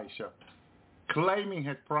like Elisha, claiming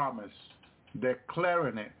his promise,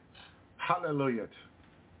 declaring it. Hallelujah.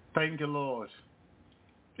 Thank you, Lord.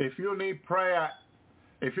 If you need prayer,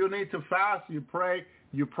 if you need to fast, you pray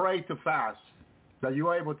to fast, that you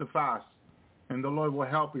are able to fast, and the Lord will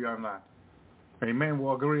help you on that. Amen.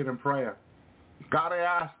 We'll agree in prayer. Got to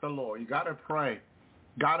ask the Lord. You got to pray.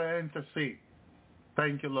 Got to intercede.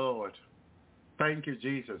 Thank you, Lord. Thank you,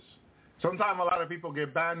 Jesus. Sometimes a lot of people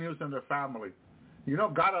get bad news in their family. You know,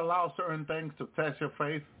 God allows certain things to test your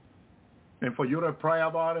faith and for you to pray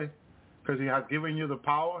about it because he has given you the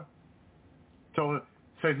power. So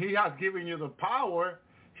since he has given you the power,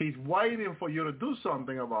 he's waiting for you to do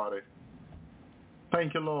something about it.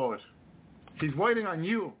 Thank you, Lord. He's waiting on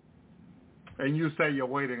you. And you say you're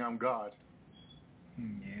waiting on God.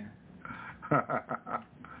 Yeah.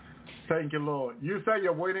 Thank you, Lord. You say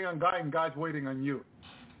you're waiting on God and God's waiting on you.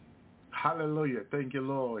 Hallelujah. Thank you,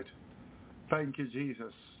 Lord. Thank you,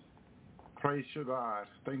 Jesus. Praise you, God.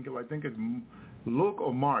 Thank you. I think it's Luke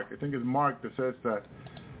or Mark. I think it's Mark that says that.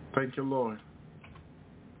 Thank you, Lord.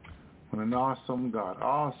 What an awesome God.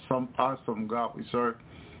 Awesome God we serve.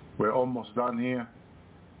 We're almost done here.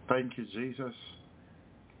 Thank you, Jesus.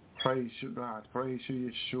 Praise you, God. Praise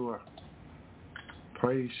you, Yeshua.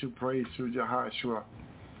 Praise you, Yahshua.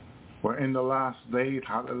 We're in the last days.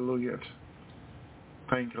 Hallelujah.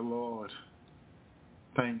 Thank you, Lord.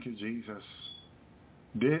 Thank you, Jesus.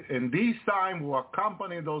 In these times will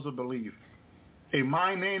accompany those who believe. In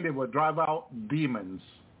my name they will drive out demons.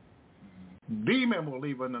 Demons will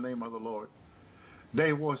leave in the name of the Lord.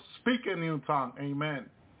 They will speak in new tongue. Amen.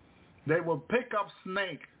 They will pick up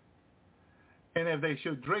snake. And if they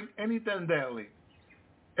should drink anything deadly,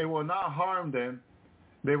 it will not harm them.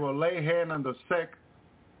 They will lay hand on the sick,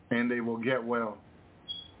 and they will get well.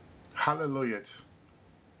 Hallelujah.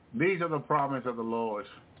 These are the promises of the Lord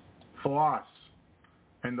for us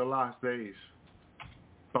in the last days.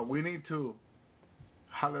 But we need to,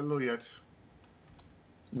 hallelujah,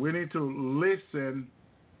 we need to listen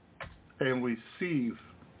and receive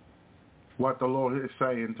what the Lord is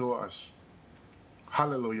saying to us.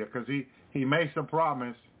 Hallelujah, because he makes a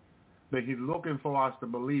promise that he's looking for us to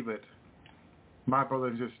believe it. My brother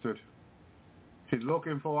and sister, he's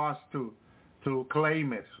looking for us to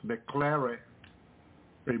claim it, declare it.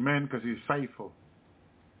 Amen, because he's faithful.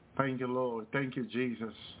 Thank you, Lord. Thank you,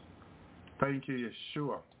 Jesus. Thank you,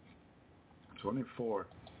 Yeshua. 24.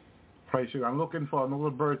 Praise you. I'm looking for another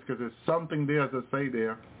verse because there's something there to say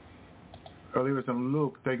there. Earlier was in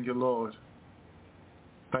Luke. Thank you, Lord.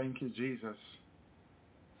 Thank you, Jesus.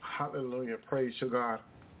 Hallelujah. Praise you, God.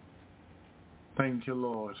 Thank you,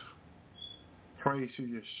 Lord. Praise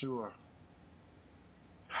you, Yeshua.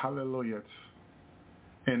 Hallelujah.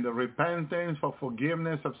 And the repentance for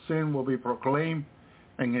forgiveness of sin will be proclaimed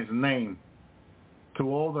in his name to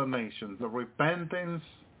all the nations. The repentance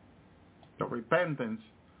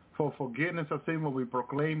for forgiveness of sin will be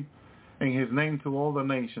proclaimed in his name to all the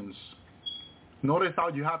nations. Notice how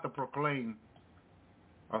you have to proclaim,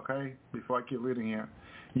 okay, before I keep reading here.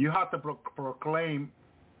 You have to proclaim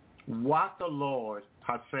what the Lord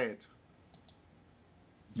has said.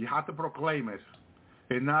 You have to proclaim it.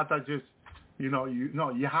 It's not that just, you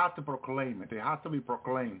have to proclaim it. It has to be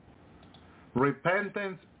proclaimed.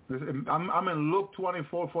 Repentance, I'm in Luke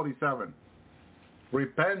 24:47.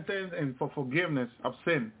 Repentance and for forgiveness of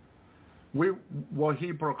sin will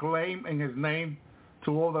he proclaim in his name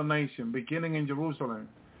to all the nation, beginning in Jerusalem.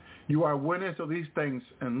 You are witness of these things,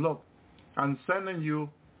 and look, I'm sending you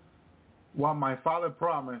what my Father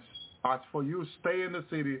promised. As for you, stay in the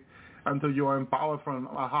city until you are empowered from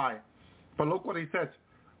high. But look what he says.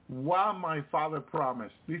 What my Father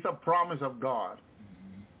promised. These are promise of God.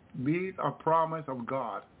 These are promise of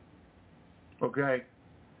God. Okay?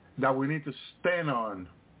 That we need to stand on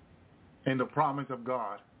in the promise of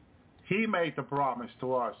God. He made the promise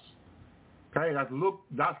to us. Okay? That's Luke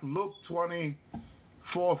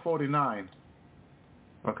 24:49.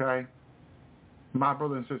 Okay? My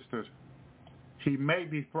brothers and sisters. He made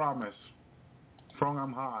this promise from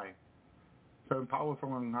on high. So power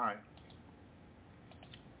from on high.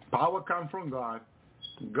 Power comes from God.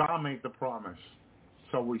 God made the promise.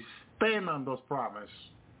 So we stand on those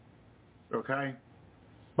promises. Okay?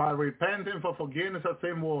 By repenting for forgiveness of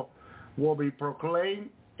sin will be proclaimed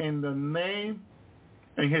in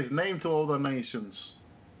his name to all the nations.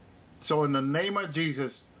 So in the name of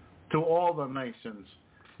Jesus to all the nations,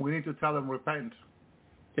 we need to tell them repent.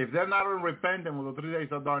 If they're not repenting when the 3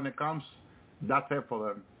 days of darkness comes, that's it for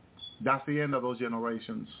them. That's the end of those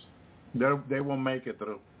generations. They won't make it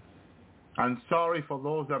through. I'm sorry for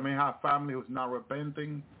those that may have family who's not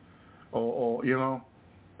repenting, or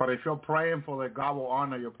but if you're praying for that, God will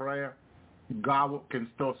honor your prayer. God can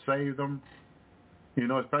still save them,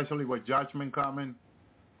 especially with judgment coming.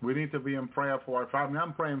 We need to be in prayer for our family.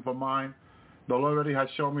 I'm praying for mine. The Lord already has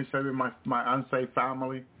shown me saving my unsaved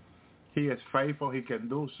family. He is faithful. He can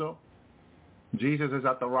do so. Jesus is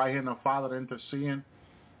at the right hand of Father interceding.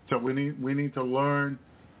 So we need to learn,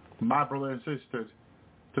 my brothers and sisters,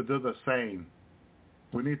 to do the same.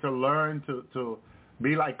 We need to learn to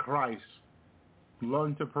be like Christ.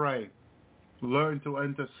 Learn to pray. Learn to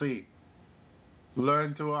intercede.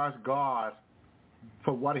 Learn to ask God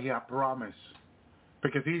for what he has promised.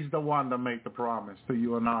 Because he's the one that made the promise to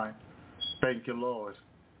you and I. Thank you, Lord.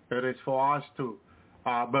 It is for us to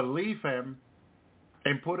believe him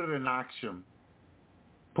and put it in action.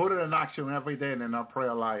 Put it in action every day in our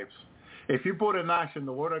prayer lives. If you put in action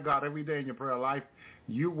the word of God every day in your prayer life,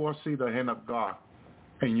 you will see the hand of God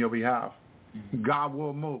in your behalf. Mm-hmm. God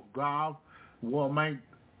will move. God will make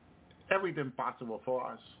everything possible for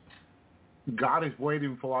us. God is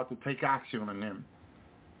waiting for us to take action on him.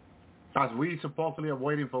 As we supposedly are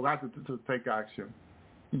waiting for God to take action,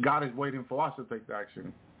 God is waiting for us to take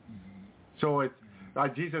action. Mm-hmm. So it's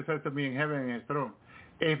like Jesus said to me in heaven in his throne,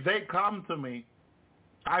 if they come to me,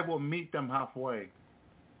 I will meet them halfway.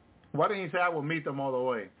 Why didn't he say I will meet them all the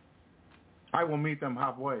way? I will meet them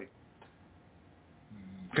halfway.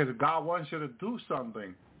 Because God wants you to do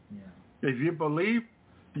something. Yeah. If you believe,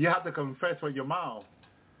 you have to confess with your mouth.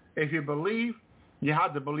 If you believe, you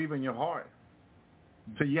have to believe in your heart.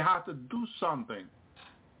 So you have to do something.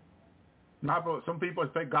 Some people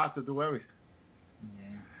expect God to do everything.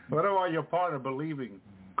 Yeah. What about your part of believing,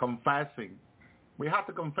 confessing? We have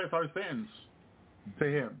to confess our sins to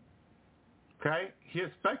him. Okay? He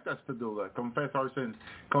expects us to do that. Confess our sins.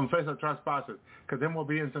 Confess our trespasses. Because then we'll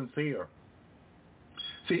be insincere.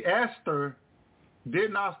 See, Esther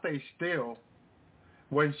did not stay still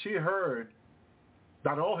when she heard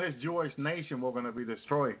that all his Jewish nation were going to be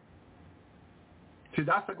destroyed. See,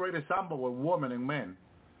 that's a great example with women and men.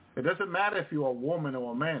 It doesn't matter if you're a woman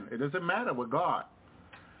or a man. It doesn't matter with God.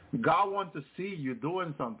 God wants to see you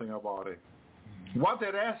doing something about it. What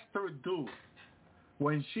did Esther do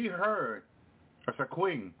when she heard, as a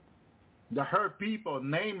queen, that her people,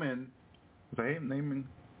 Haman,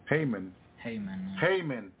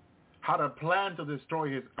 had a plan to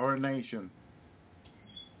destroy her nation?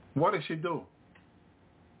 What did she do?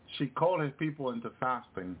 She called his people into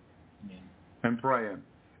fasting and praying.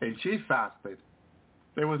 And she fasted.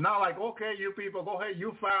 It was not like, okay, you people, go ahead,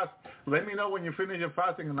 you fast. Let me know when you finish your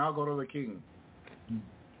fasting and I'll go to the king.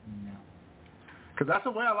 Because that's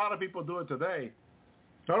the way a lot of people do it today.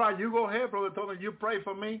 All right, you go ahead, Brother Tony, you pray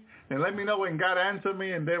for me and let me know when God answers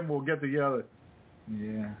me and then we'll get together.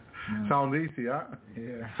 Yeah. Sounds easy, huh?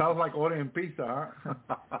 Yeah. Sounds like ordering pizza, huh?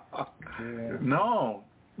 Yeah. No.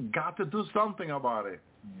 Got to do something about it.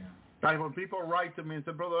 Yeah. Like when people write to me and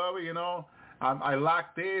say, Brother Elvi, I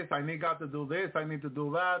lack this, I need God to do this, I need to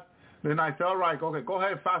do that. Then I say, all right, okay, go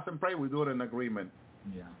ahead, fast and pray, we do it in agreement.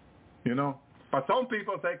 Yeah. But some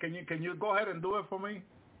people say, can you go ahead and do it for me?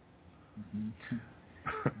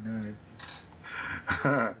 Mm-hmm.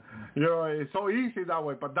 It's so easy that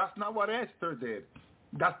way, but that's not what Esther did.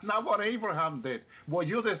 That's not what Abraham did. Well,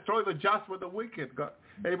 you destroy the just with the wicked, God.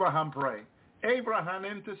 Abraham prayed. Abraham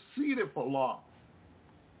interceded for law.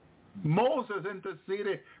 Moses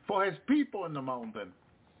interceded for his people in the mountain.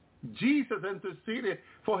 Jesus interceded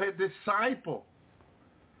for his disciple.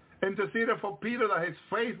 Interceded for Peter that his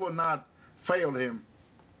faith will not fail him.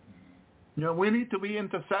 You know, we need to be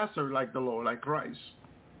intercessor like the Lord, like Christ.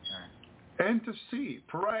 Right. Intercede,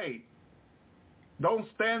 pray. Don't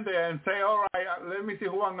stand there and say, all right, let me see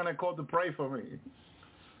who I'm going to call to pray for me.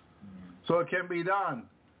 So it can be done.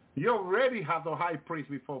 You already have the high priest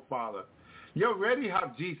before Father. You already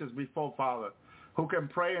have Jesus before Father who can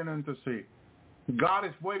pray and intercede. God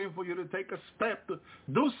is waiting for you to take a step to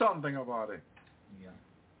do something about it. Yeah.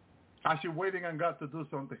 As you're waiting on God to do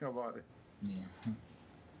something about it. Yeah.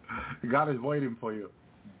 God is waiting for you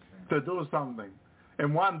to do something.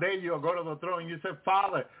 And one day you'll go to the throne and you say,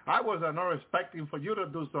 Father, I was not expecting for you to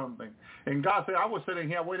do something. And God said, I was sitting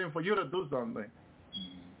here waiting for you to do something.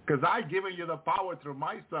 Because I've given you the power through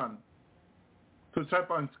my Son to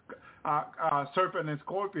serpent and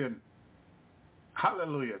scorpion.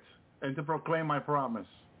 Hallelujah. And to proclaim my promise.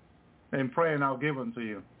 And pray and I'll give unto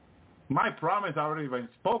you. My promise already been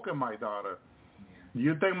spoken, my daughter. Yeah.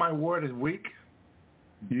 You think my word is weak?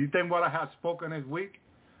 You think what I have spoken is weak?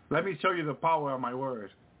 Let me show you the power of my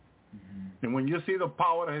word. Mm-hmm. And when you see the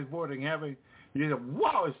power of his word in heaven, you say,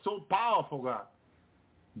 wow, it's so powerful, God.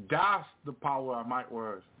 That's the power of my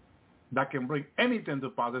words that can bring anything to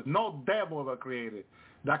pass. There's no devil ever created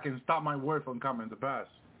that can stop my word from coming to pass.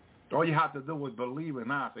 All you have to do is believe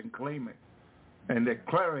in us and claim it and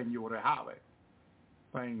declaring you will have it.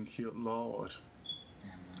 Thank you, Lord.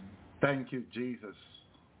 Amen. Thank you, Jesus.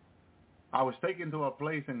 I was taken to a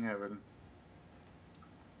place in heaven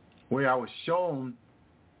where I was shown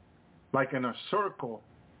like in a circle,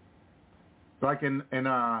 like in a,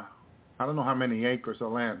 I don't know how many acres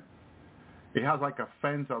of land. It has like a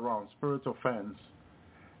fence around, spiritual fence,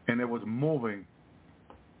 and it was moving,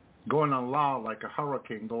 going on loud like a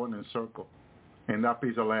hurricane going in a circle in that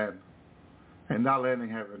piece of land, in that land in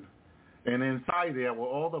heaven. And inside there were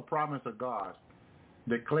all the promise of God,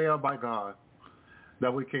 declared by God,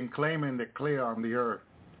 that we can claim and declare on the earth.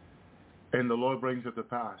 And the Lord brings it to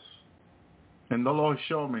pass. And the Lord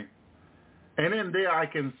showed me. And in there I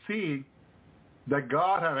can see that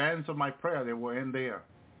God had answered my prayer. They were in there.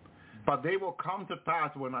 But they will come to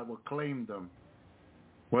pass when I will claim them.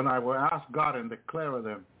 When I will ask God and declare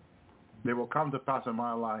them, they will come to pass in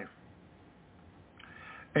my life.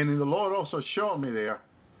 And the Lord also showed me there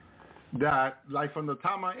that like from the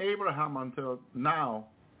time of Abraham until now,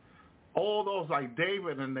 all those like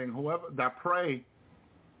David and then whoever that pray,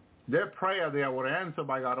 their prayer they were answered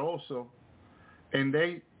by God also. And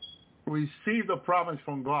they received the promise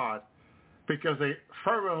from God because they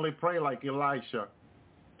fervently pray like Elisha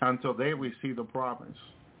until they received the promise.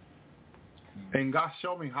 And God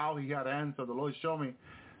showed me how he had answered. The Lord showed me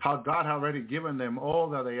how God had already given them all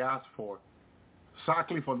that they asked for,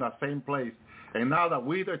 exactly from that same place. And now that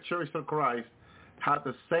we, the Church of Christ, have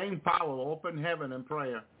the same power, open heaven and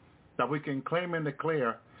prayer, that we can claim and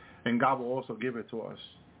declare, and God will also give it to us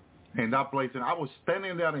in that place. And I was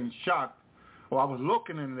standing there in shock, or I was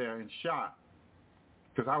looking in there in shock,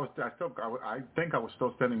 because I think I was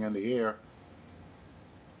still standing in the air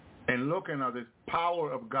and looking at this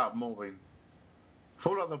power of God moving,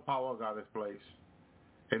 full of the power of God this place.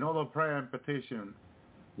 And all the prayer and petition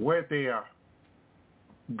were there.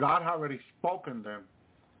 God had already spoken them,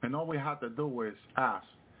 and all we had to do is ask.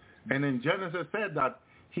 And in Genesis said that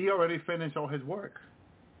he already finished all his work.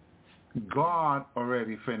 God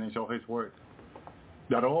already finished all his work.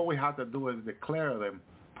 That all we have to do is declare them,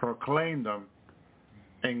 proclaim them,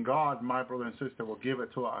 and God, my brother and sister, will give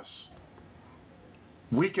it to us.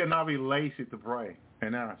 We cannot be lazy to pray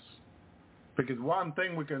and ask. Because one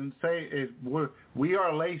thing we can say is we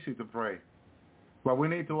are lazy to pray. But we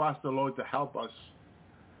need to ask the Lord to help us.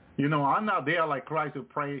 You know, I'm not there like Christ to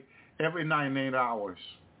pray every 9 hours.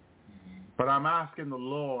 But I'm asking the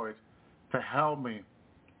Lord to help me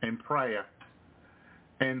in prayer.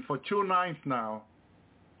 And for 2 nights now,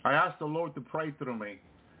 I asked the Lord to pray through me.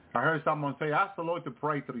 I heard someone say, ask the Lord to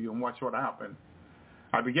pray through you and watch what happens.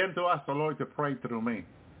 I began to ask the Lord to pray through me.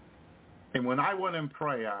 And when I went in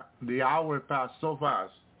prayer, the hour passed so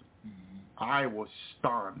fast, I was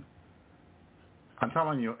stunned. I'm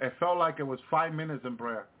telling you, it felt like it was 5 minutes in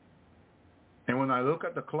prayer. And when I look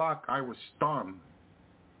at the clock, I was stunned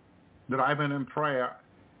that I've been in prayer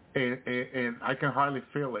and I can hardly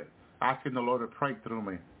feel it, asking the Lord to pray through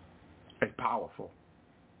me. It's powerful.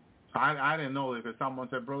 I didn't know it because someone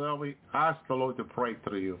said, Brother Elvi, ask the Lord to pray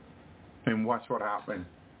through you and watch what happens.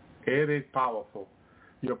 It is powerful.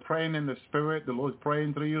 You're praying in the Spirit, the Lord's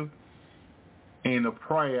praying through you, and the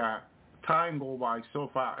prayer, time goes by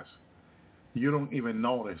so fast, you don't even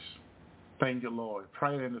notice. Thank you, Lord.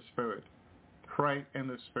 Pray in the Spirit. Pray in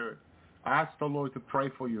the Spirit. Ask the Lord to pray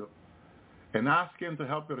for you. And ask him to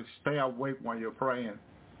help you to stay awake while you're praying,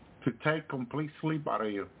 to take complete sleep out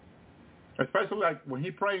of you. Especially like when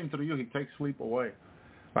he praying through you, he takes sleep away.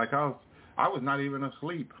 Like I was not even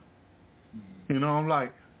asleep. You know,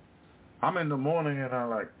 I'm in the morning and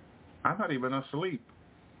I'm not even asleep.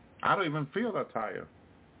 I don't even feel that tired.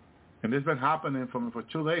 And this has been happening for me for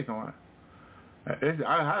 2 days now.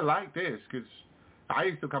 I like this because I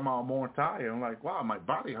used to come out more tired. I'm like, wow, my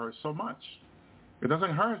body hurts so much. It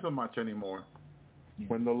doesn't hurt so much anymore.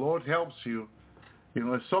 When the Lord helps you, you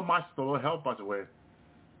know, there's so much the Lord help us with.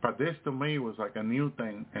 But this to me was like a new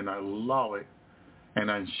thing, and I love it. And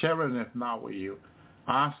I'm sharing it now with you.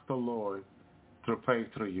 Ask the Lord to pray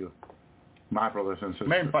through you, my brothers and sisters.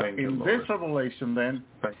 Man, but in this revelation then,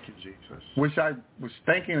 thank you, Jesus, which I was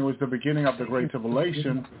thinking was the beginning of the Great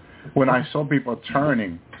Tribulation when I saw people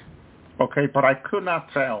turning, okay, but I could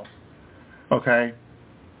not tell, okay,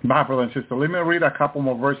 my brother and sister. Let me read a couple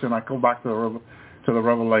more verses and I go back to the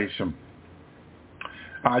revelation.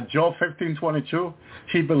 Job 15:22,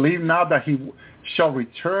 he believed now that he shall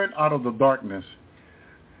return out of the darkness,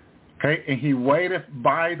 okay, and he waited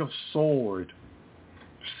by the sword.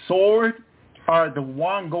 Sword are the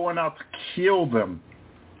one going out to kill them,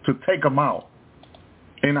 to take them out.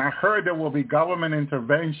 And I heard there will be government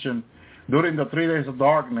intervention during the 3 days of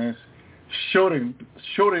darkness, shooting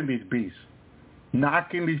these beasts,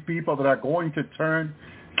 knocking these people that are going to turn,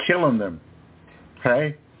 killing them.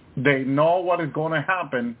 Okay? They know what is going to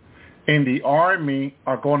happen, and the army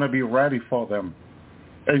are going to be ready for them.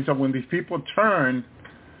 And so when these people turn,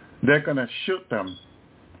 they're going to shoot them.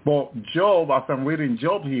 But Job, as I'm reading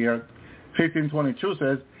Job here, 15:22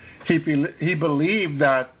 says, he believed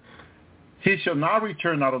that he shall not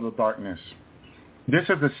return out of the darkness. This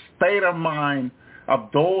is the state of mind of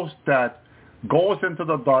those that goes into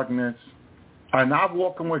the darkness, are not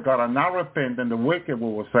walking with God, are not repentant, the wicked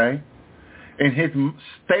we will say. In his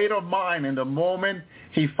state of mind, in the moment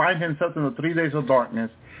he finds himself in the 3 days of darkness,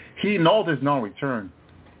 he knows there's no return.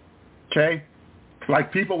 Okay?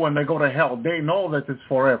 Like people when they go to hell, they know that it's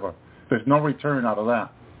forever. There's no return out of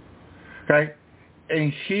that. Okay?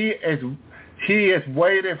 And he is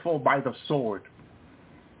waited for by the sword.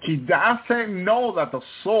 He doesn't know that the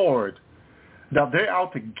sword, that they're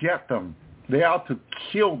out to get them. They're out to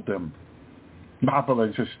kill them. My brother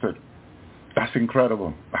and sister. That's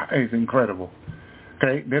incredible. That is incredible.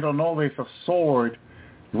 Okay? They don't know there's a sword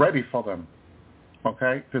ready for them.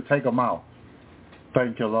 Okay? To take them out.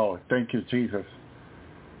 Thank you, Lord. Thank you, Jesus.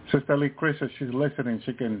 Sister Lee Chris, if she's listening,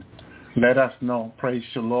 she can let us know. Praise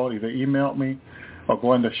the Lord. Either email me or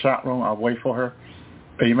go in the chat room. I'll wait for her.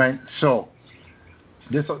 Amen. So,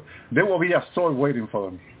 there will be a sword waiting for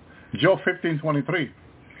them. Job 15:23.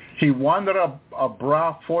 He wandered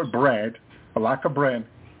abroad for bread, a lack of bread.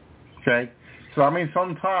 Okay? So, I mean,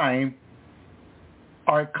 sometime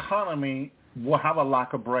our economy will have a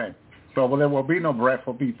lack of bread. So there will be no bread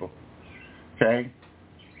for people. Okay?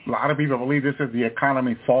 A lot of people believe this is the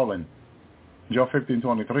economy falling. Job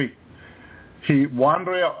 15:23. He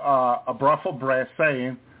wandered abroad for bread,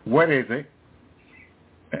 saying, where is it?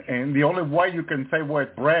 And the only way you can say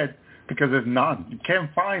where's bread, because there's none. You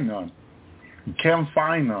can't find none. You can't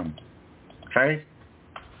find none. Okay?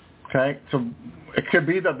 Okay? So it could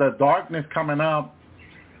be that the darkness coming up,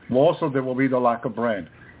 also there will be the lack of bread.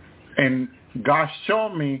 And God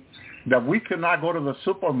showed me that we could not go to the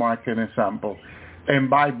supermarket, example, and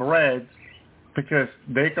buy bread because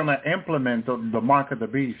they're going to implement the mark of the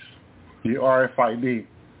beast, the RFID.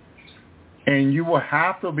 And you will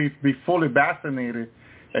have to be fully vaccinated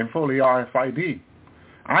and fully RFID.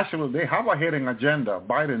 Actually, they have a hidden agenda,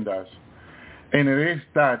 Biden does. And it is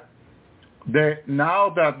that now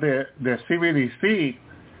that the CBDC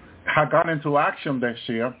has gone into action this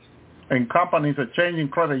year, and companies are changing,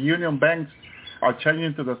 credit union banks are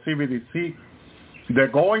changing to the CBDC, they're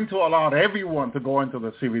going to allow everyone to go into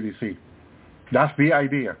the CBDC. That's the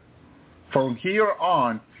idea. From here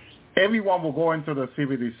on, everyone will go into the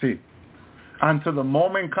CBDC. Until the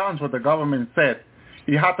moment comes where the government said,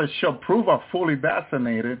 you have to show proof of fully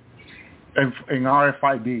vaccinated in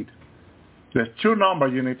RFID. There's two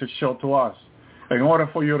numbers you need to show to us in order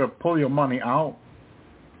for you to pull your money out,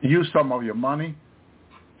 use some of your money,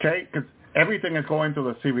 okay? Because everything is going to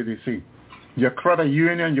the CBDC. Your credit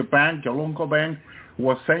union, your bank, your local bank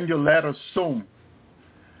will send you letters soon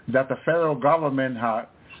that the federal government had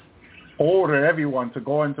ordered everyone to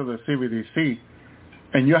go into the CBDC,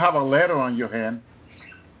 and you have a letter on your hand.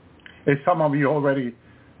 And some of you already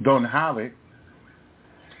don't have it.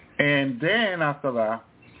 And then after that,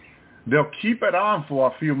 they'll keep it on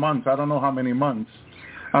for a few months. I don't know how many months.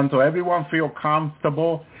 Until everyone feel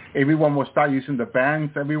comfortable. Everyone will start using the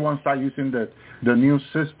banks. Everyone start using the new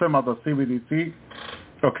system of the CBDC.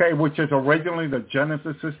 Okay, which is originally the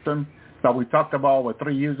Genesis system that we talked about over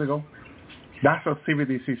 3 years ago, that's a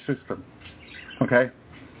CBDC system, okay,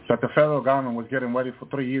 that the federal government was getting ready for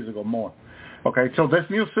 3 years ago more. Okay, so this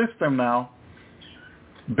new system now,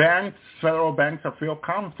 banks, federal banks, feel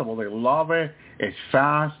comfortable. They love it. It's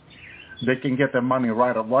fast. They can get their money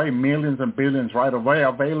right away, millions and billions right away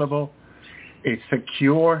available. It's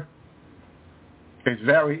secure. It's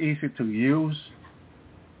very easy to use,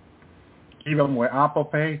 even with Apple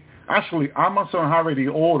Pay. Actually, Amazon already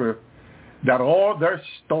ordered that all their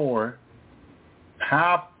store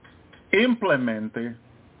have implemented,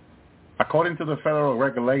 according to the federal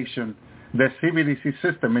regulation, the CBDC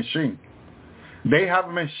system machine. They have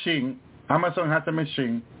a machine, Amazon has a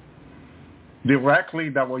machine directly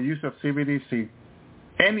that will use a CBDC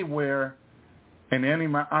anywhere in any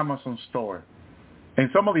Amazon store. In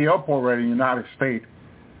some of the airports already in the United States,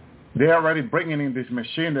 they're already bringing in this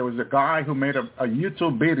machine. There was a guy who made a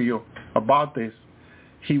YouTube video about this.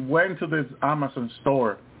 He went to this Amazon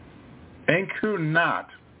store and could not,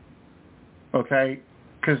 okay,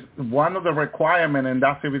 because one of the requirements in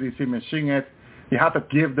that CBDC machine is you have to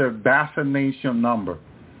give the vaccination number,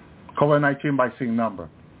 COVID-19 vaccine number.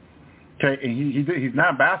 Okay, and he's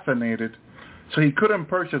not vaccinated, so he couldn't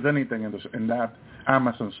purchase anything in that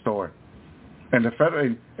Amazon store. And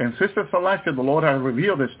and Sister Celestia, the Lord has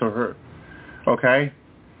revealed this to her. Okay,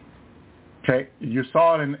 you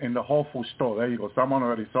saw it in the Whole Foods store. There you go. Someone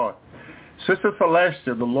already saw it. Sister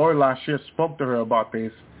Celestia, the Lord last year spoke to her about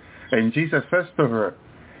this, and Jesus says to her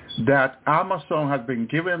that Amazon has been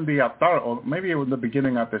given the authority, or maybe it was the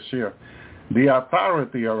beginning of this year, the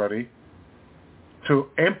authority already to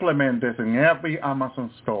implement this in every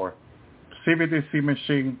Amazon store, CBDC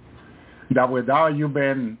machine, that without you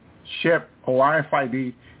being shipped or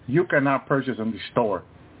RFID, you cannot purchase in the store.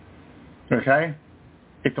 Okay?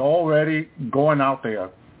 It's already going out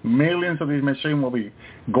there. Millions of these machines will be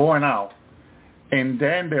going out. And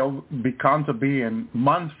then they'll become to be in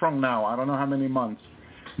months from now, I don't know how many months,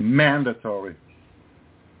 mandatory.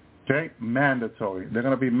 Okay? Mandatory. They're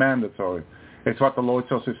going to be mandatory. It's what the Lord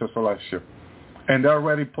tells Sister Celestia. And they're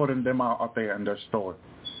already putting them out there in their store.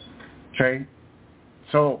 Okay?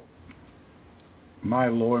 So, my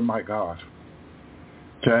Lord, my God.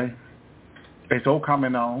 Okay? It's all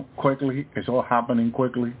coming out quickly. It's all happening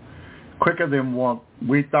quickly. Quicker than what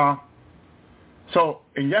we thought. So,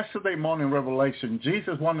 in yesterday morning revelation,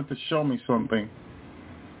 Jesus wanted to show me something.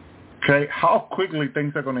 Okay? How quickly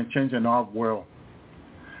things are going to change in our world.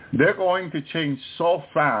 They're going to change so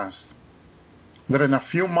fast that in a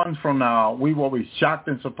few months from now, we will be shocked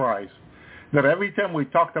and surprised that everything we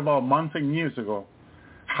talked about months and years ago,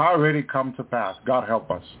 how already come to pass. God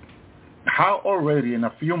help us. How already in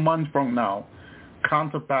a few months from now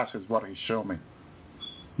come to pass is what he showed me.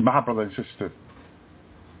 My brother and sister.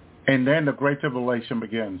 And then the great tribulation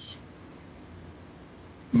begins.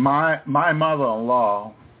 My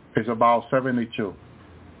mother-in-law is about 72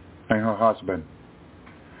 and her husband.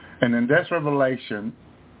 And in this revelation,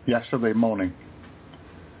 yesterday morning,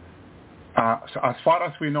 as far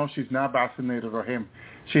as we know, she's not vaccinated or him.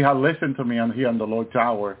 She had listened to me here on the Lord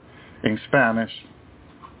Tower in Spanish,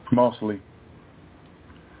 mostly.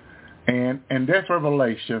 And in this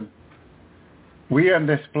revelation, we are in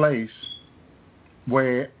this place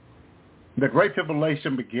where the Great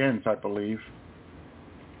Tribulation begins, I believe.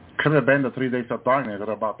 Could have been the 3 days of darkness that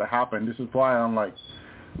are about to happen. This is why I'm like,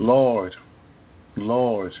 Lord,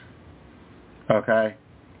 okay,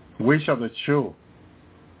 which of the two?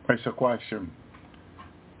 It's a question.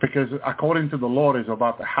 Because according to the Lord, it's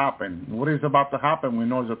about to happen. What is about to happen, we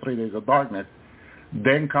know it's the 3 days of darkness.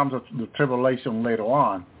 Then comes the tribulation later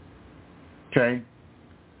on. Okay?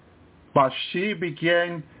 But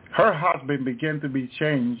her husband began to be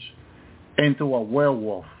changed into a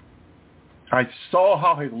werewolf. I saw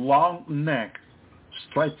how his long neck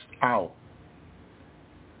stretched out.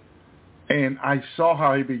 And I saw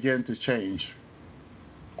how he began to change.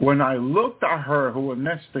 When I looked at her, who was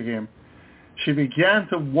next to him, she began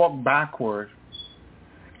to walk backward,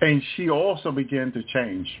 and she also began to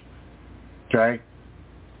change. Okay?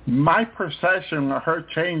 My perception of her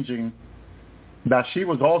changing, that she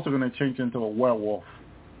was also going to change into a werewolf.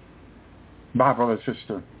 My brother and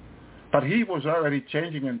sister. But he was already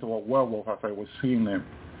changing into a werewolf as I was seeing him.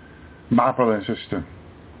 My brother and sister.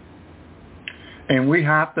 And we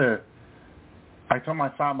have to, I told my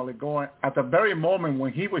family, going at the very moment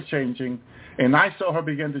when he was changing, and I saw her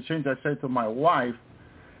begin to change, I said to my wife,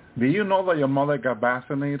 do you know that your mother got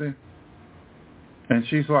vaccinated? And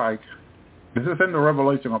she's like, this is in the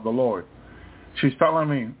revelation of the Lord. She's telling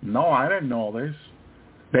me, no, I didn't know this.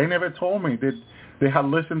 They never told me. They had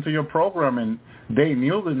listened to your program, and they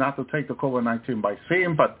knew not to take the COVID-19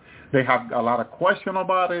 vaccine, but they had a lot of question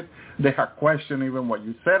about it. They had questioned even what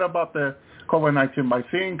you said about the COVID-19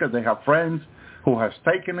 vaccine because they have friends who has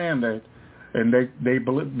taken it, and they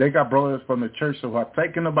believe, they got brothers from the church who have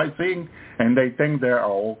taken the vaccine, and they think they're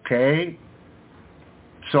okay.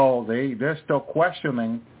 So they're still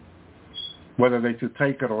questioning whether they should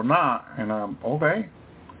take it or not. And okay,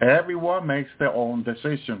 everyone makes their own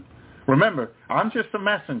decision. Remember, I'm just a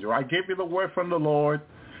messenger. I give you the word from the Lord.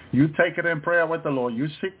 You take it in prayer with the Lord. You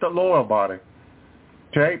seek the Lord about it.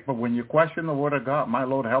 Okay? But when you question the word of God, my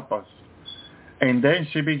Lord, help us. And then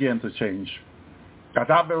she began to change. At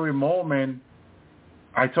that very moment,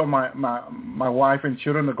 I told my wife and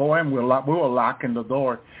children to go in. We were locking the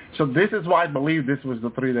door. So this is why I believe this was the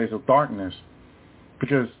 3 days of darkness.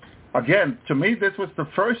 Because, again, to me, this was the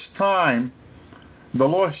first time the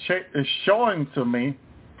Lord is showing to me,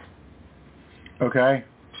 okay,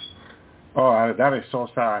 oh, that is so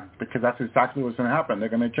sad, because that's exactly what's going to happen. They're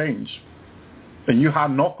going to change. And you have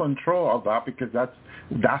no control of that, because that's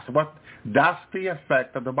the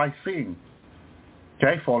effect of the vaccine.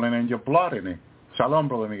 Okay, falling in your blood in it. Shalom,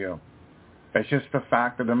 Brother Miguel. It's just the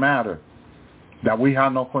fact of the matter that we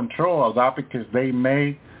have no control of that, because they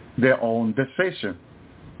made their own decision.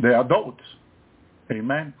 They're adults.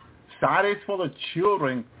 Amen. That is for the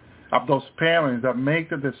children of those parents that make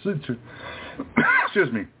the decision.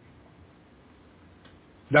 Excuse me.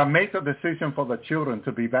 That make the decision for the children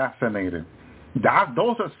to be vaccinated.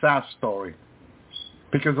 Those are sad stories,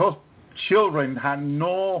 because those children had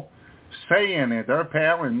no say in it. Their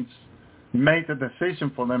parents made the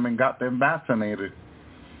decision for them and got them vaccinated.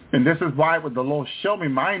 And this is why with the Lord showed me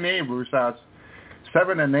my neighbors as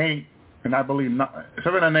 7 and 8, and I believe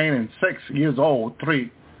 7 and 8 and 6 years old,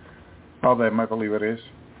 3 of them I believe it is.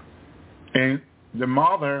 And the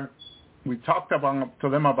mother, we talked to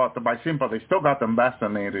them about the vaccine, but they still got them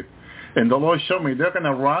vaccinated. And the Lord showed me they're going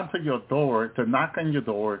to run to your door, to knock on your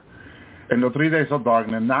door in the 3 days of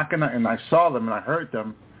darkness, knocking, and I saw them and I heard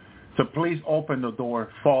them, to please open the door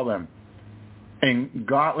for them. And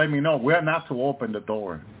God let me know we're not to open the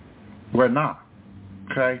door. We're not.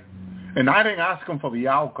 Okay? And I didn't ask them for the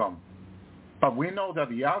outcome. But we know that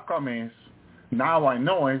the outcome is, now I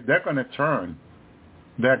know, is they're going to turn.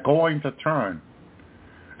 They're going to turn.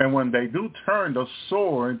 And when they do turn, the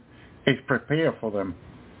sword is prepared for them.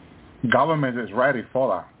 Government is ready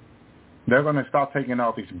for that. They're going to start taking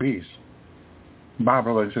out these beasts. My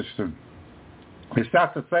brother and sister. It's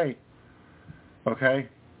sad to say, okay?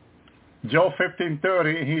 Job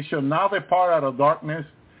 15:30, he shall not depart out of darkness.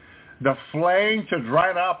 The flame shall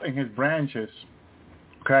dry up in his branches.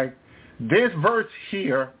 Okay? This verse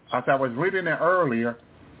here, as I was reading it earlier,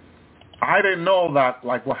 I didn't know that,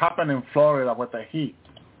 like what happened in Florida with the heat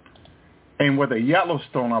and with the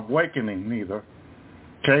Yellowstone awakening neither,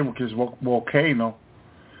 okay, which is volcano,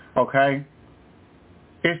 okay?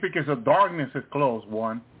 It's because the darkness is closed,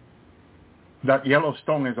 one. That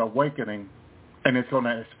Yellowstone is awakening, and it's going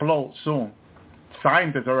to explode soon.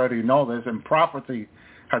 Scientists already know this, and prophecy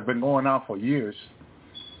has been going on for years.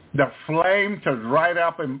 The flame to dry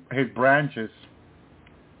up in his branches.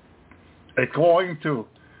 It's going to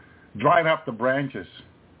dry up the branches.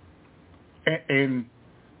 And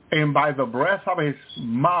by the breath of his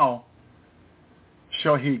mouth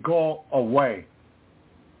shall he go away.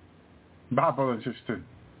 Brother and sister.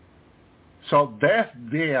 So death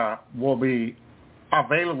there will be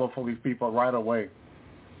available for these people right away.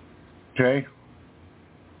 Okay?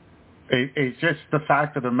 It's just the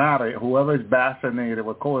fact of the matter. Whoever is vaccinated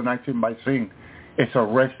with COVID-19 vaccine, it's a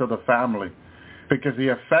risk to the family. Because the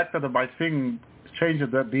effect of the vaccine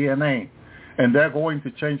changes their DNA. And they're going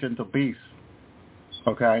to change into beasts.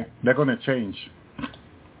 Okay? They're going to change.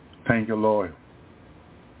 Thank you, Lord.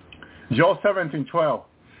 Job 17:12.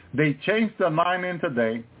 They changed the night into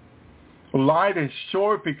day. Light is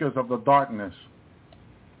short because of the darkness.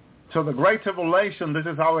 So the Great Tribulation, this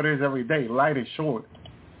is how it is every day. Light is short.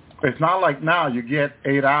 It's not like now you get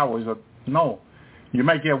 8 hours. No. You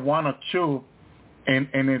might get 1 or 2, and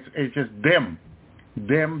it's just dim.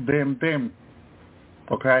 Dim.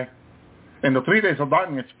 Okay? In the 3 days of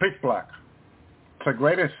darkness, it's pitch black. It's a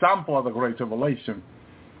great example of the Great Tribulation.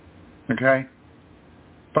 Okay?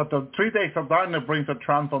 But the 3 days of darkness brings a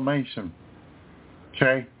transformation.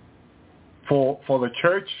 Okay? For the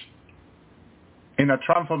church, in a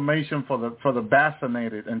transformation for the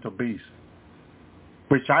vaccinated into beasts.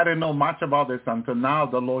 Which I didn't know much about this until now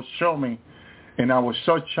the Lord showed me, and I was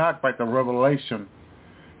so shocked by the revelation,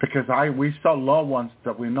 because we saw loved ones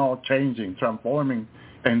that we know changing, transforming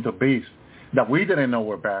into beasts that we didn't know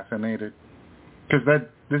were vaccinated. Because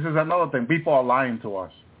this is another thing. People are lying to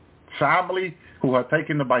us. Family who are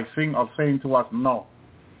taken by sin are saying to us no.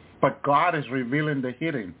 But God is revealing the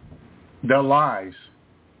hidden, the lies.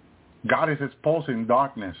 God is exposing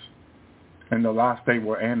darkness. And the last day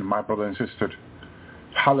will end, my brother and sister.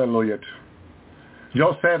 Hallelujah.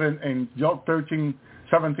 Job said in Job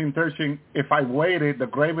 17:13, if I waited, the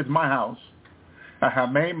grave is my house. I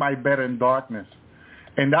have made my bed in darkness.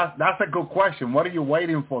 And that's a good question. What are you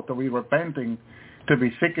waiting for? To be repenting, to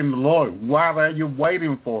be seeking the Lord? What are you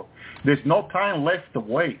waiting for? There's no time left to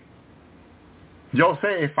wait. Job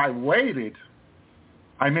said, if I waited,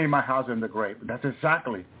 I made my house in the grave. That's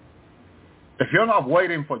exactly. If you're not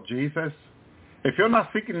waiting for Jesus, if you're not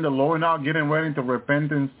seeking the Lord now, getting ready to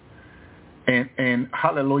repentance and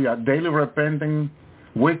hallelujah, daily repenting,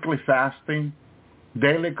 weekly fasting,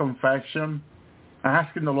 daily confession,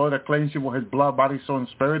 asking the Lord to cleanse you with his blood, body, soul, and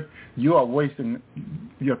spirit, you are wasting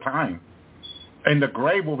your time. And the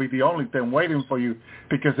grave will be the only thing waiting for you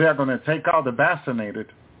because they are going to take out the vaccinated.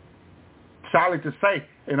 Sorry to say,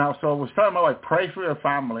 so I was telling my wife, pray for your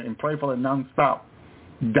family and pray for them nonstop.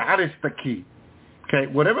 That is the key.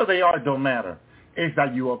 Okay, whatever they are, don't matter. It's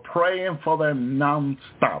that you are praying for them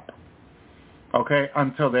nonstop. Okay,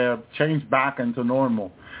 until they're changed back into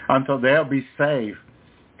normal, until they'll be saved.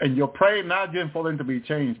 And you're praying not just for them to be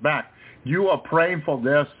changed back. You are praying for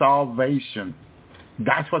their salvation.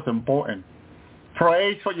 That's what's important.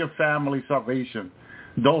 Pray for your family's salvation,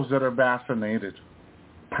 those that are vaccinated.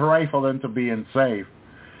 Pray for them to be saved.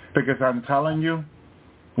 Because I'm telling you,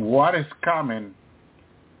 what is coming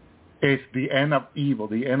is the end of evil,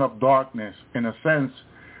 the end of darkness, in a sense,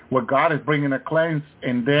 where God is bringing a cleanse,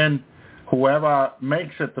 and then whoever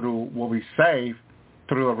makes it through will be saved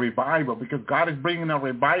through a revival, because God is bringing a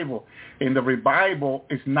revival. And the revival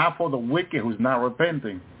is not for the wicked who's not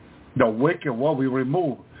repenting. The wicked will be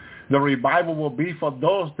removed. The revival will be for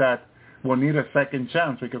those that will need a second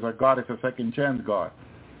chance, because our God is a second chance God.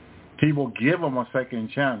 He will give them a second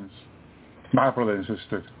chance. My brother and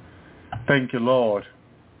sister, thank you, Lord.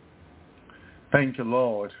 Thank you,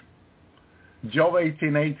 Lord. Job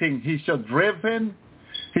 18:18, he shall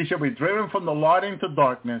be driven from the light into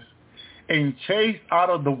darkness and chased out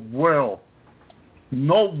of the world.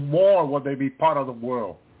 No more will they be part of the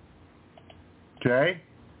world. Okay?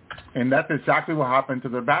 And that's exactly what happened to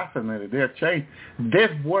the vaccinated. They are changed. This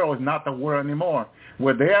world is not the world anymore.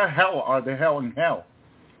 Where they are hell are the hell in hell.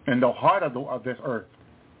 In the heart of this earth.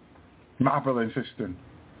 My brother and sister.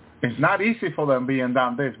 It's not easy for them being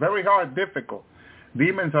down there. It's very hard, difficult.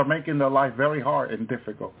 Demons are making their life very hard and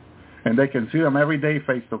difficult. And they can see them every day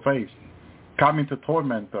face to face, coming to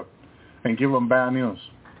torment them and give them bad news.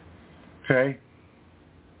 Okay?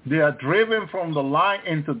 They are driven from the light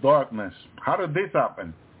into darkness. How did this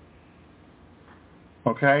happen?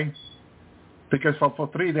 Okay? Because for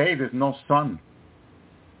 3 days there's no sun.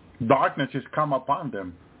 Darkness has come upon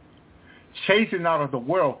them. Chasing out of the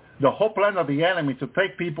world. The whole plan of the enemy to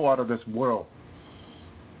take people out of this world.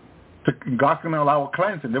 God's going to allow a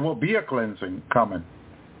cleansing. There will be a cleansing coming.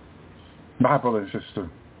 My brother and sister.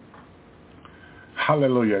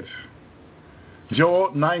 Hallelujah.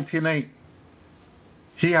 Job 19:8.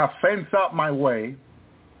 He has fenced up my way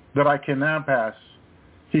that I cannot pass.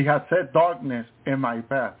 He has set darkness in my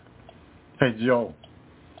path. Said Job.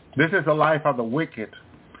 This is the life of the wicked.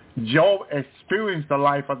 Job experienced the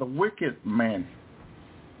life of the wicked man.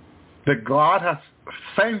 That God has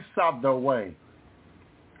fenced up their way.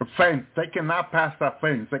 A fence. They cannot pass that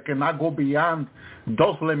fence. They cannot go beyond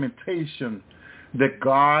those limitations that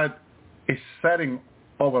God is setting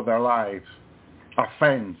over their lives. A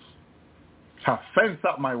fence. Have fenced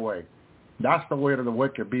up my way. That's the way of the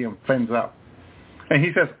wicked, being fenced up. And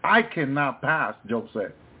he says, I cannot pass, Job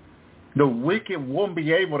said. The wicked won't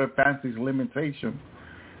be able to pass these limitations.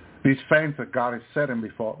 These fences that God is setting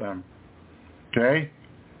before them. Okay?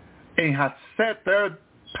 And he has set their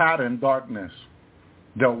path in darkness.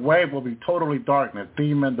 Their way will be totally darkness.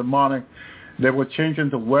 Demon, demonic. They will change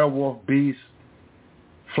into werewolf, beast,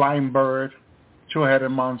 flying bird,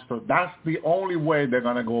 two-headed monster. That's the only way they're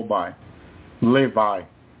going to go by. Live by.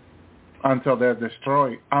 Until they're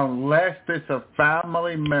destroyed. Unless there's a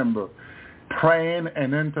family member praying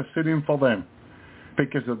and interceding for them.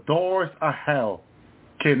 Because the doors of hell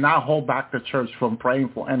cannot hold back the church from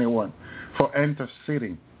praying for anyone, for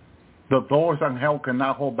interceding. The doors of hell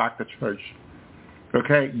cannot hold back the church.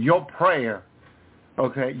 Okay? Your prayer,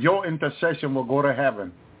 okay, your intercession will go to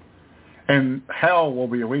heaven. And hell will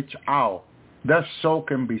be reached out. Their soul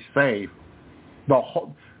can be saved.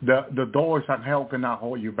 The doors of hell cannot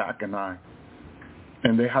hold you back and I.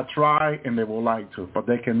 And they have tried and they would like to, but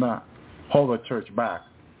they cannot hold the church back.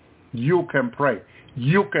 You can pray.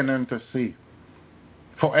 You can intercede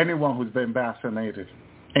for anyone who's been vaccinated,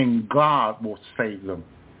 and God will save them.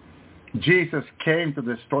 Jesus came to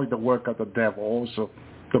destroy the work of the devil also,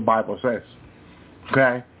 the Bible says.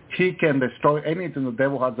 Okay? He can destroy anything the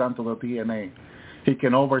devil has done to the DNA. He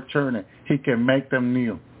can overturn it. He can make them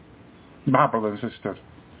new. My brothers and sisters,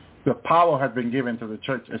 the power has been given to the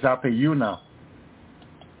church. It's up to you now.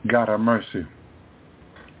 God have mercy.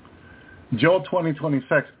 Joel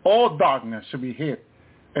 20:26, all darkness should be hid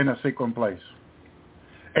in a secret place.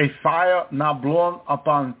 A fire not blown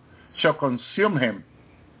upon shall consume him,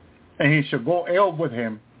 and he shall go ill with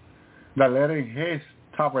him that let in his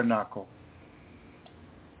tabernacle.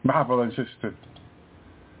 My brothers and sisters.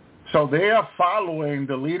 So they are following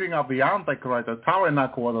the leading of the Antichrist, the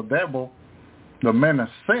tabernacle of the devil, the men of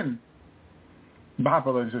sin. My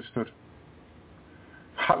brothers and sisters.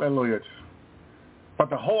 Hallelujah. But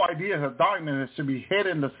the whole idea of darkness is to be hid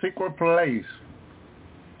in the secret place.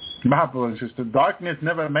 My brothers and sisters, darkness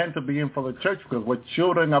never meant to be in for the church because we're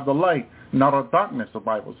children of the light, not of darkness, the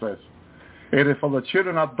Bible says. It is for the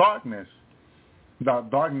children of darkness that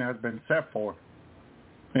darkness has been set for.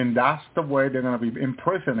 And that's the way they're going to be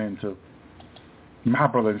imprisoned into. My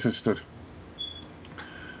brothers and sisters.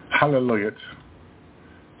 Hallelujah.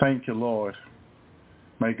 Thank you, Lord.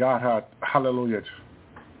 May God have, hallelujah.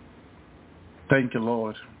 Thank you,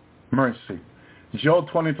 Lord. Mercy. Joel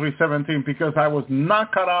 23:17, because I was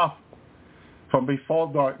not cut off from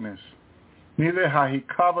before darkness, neither had he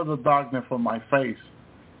covered the darkness from my face.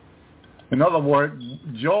 In other words,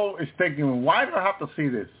 Joel is thinking, why do I have to see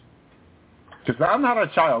this? Because I'm not a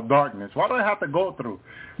child of darkness. Why do I have to go through?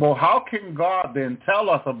 Well, how can God then tell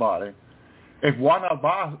us about it if one of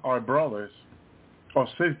us, our brothers or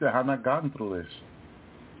sisters, have not gone through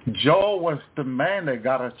this? Joel was the man that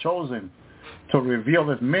God had chosen to reveal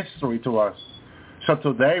this mystery to us. So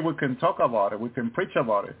today we can talk about it. We can preach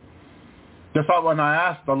about it. Just like when I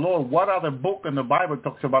asked the Lord, what other book in the Bible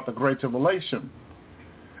talks about the Great Tribulation?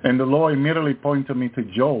 And the Lord immediately pointed me to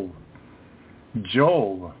Job.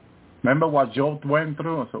 Job. Remember what Job went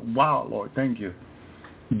through? I said, wow, Lord, thank you.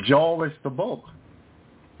 Job is the book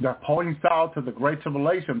that points out to the Great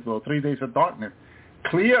Tribulation, to the 3 days of darkness,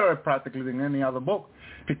 clearer practically than any other book,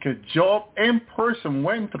 because Job in person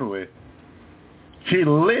went through it. He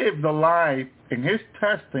lived the life in his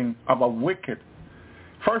testing of a wicked.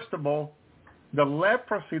 First of all, the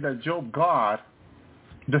leprosy that Job got,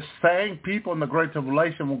 the same people in the Great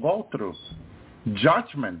Tribulation will go through.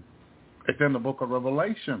 Judgment. It's in the book of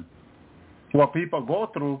Revelation. What people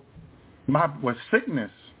go through with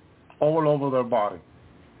sickness all over their body.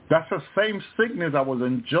 That's the same sickness that was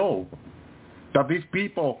in Job. That these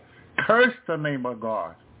people cursed the name of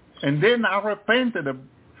God. And then I repented, the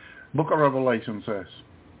book of Revelation says.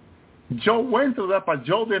 Job went through that, but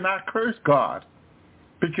Job did not curse God.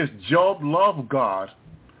 Because Job loved God.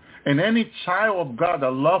 And any child of God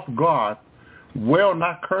that loves God will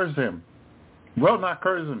not curse him. Will not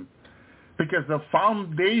curse him. Because the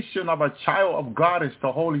foundation of a child of God is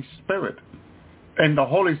the Holy Spirit. And the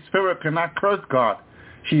Holy Spirit cannot curse God.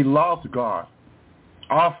 He loves God.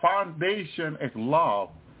 Our foundation is love.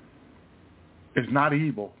 It's not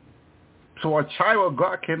evil. So a child of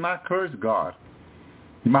God cannot curse God.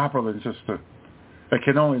 My brother and sister, they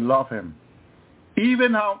can only love him.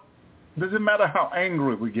 Even how, doesn't matter how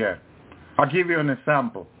angry we get. I'll give you an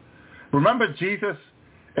example. Remember Jesus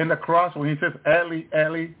in the cross when he says, Eli,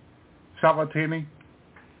 Eli, Sabachthani?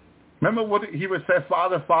 Remember what he would say,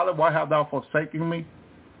 Father, Father, why have thou forsaken me?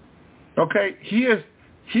 Okay, here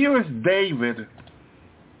is David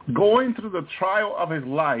going through the trial of his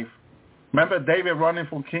life. Remember David running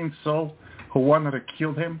from King Saul who wanted to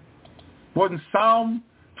kill him? Well, in Psalm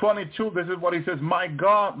 22, this is what he says, my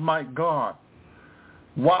God,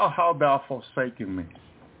 why hast thou forsaken me?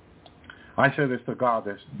 I said this to God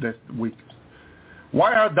this week.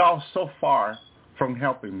 Why art thou so far from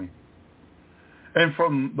helping me? And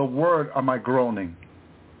from the word am I groaning.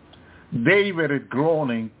 David is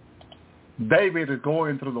groaning. David is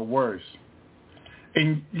going through the worst.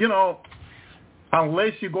 And, you know,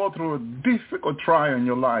 unless you go through a difficult trial in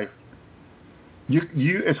your life,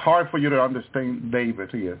 it's hard for you to understand David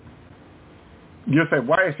here. You say,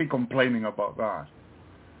 why is he complaining about God?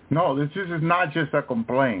 No, this is not just a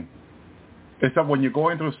complaint. It's that when you're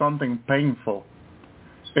going through something painful,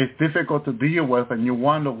 it's difficult to deal with, and you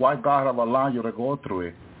wonder why God have allowed you to go through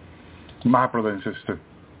it. My brother and sister.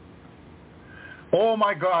 Oh,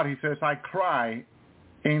 my God, he says, I cry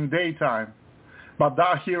in daytime, but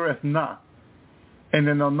thou hearest not. And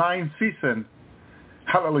in the ninth season,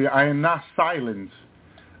 hallelujah, I am not silenced.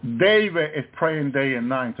 David is praying day and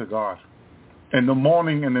night to God. in the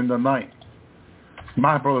morning and in the night.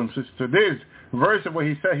 My brother and sister, this verse where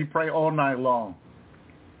he said he prayed all night long.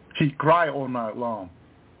 He cried all night long.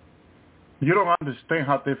 You don't understand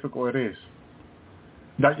how difficult it is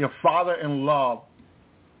that your father-in-law,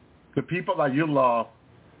 the people that you love,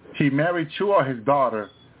 he married two of his daughters,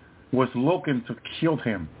 was looking to kill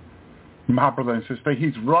him. My brother and sister,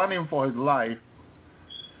 he's running for his life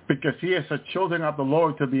because he is a chosen of the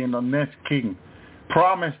Lord to be the next king,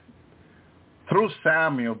 promised through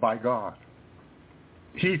Samuel by God.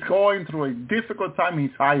 He's going through a difficult time.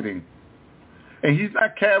 He's hiding. And he's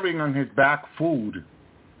not carrying on his back food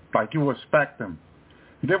like you expect him.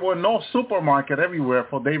 There were no supermarket everywhere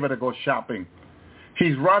for David to go shopping.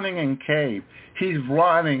 He's running in cave. He's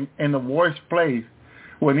running in the worst place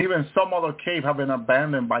when even some other cave have been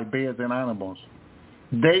abandoned by bears and animals.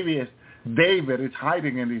 David is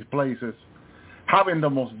hiding in these places, having the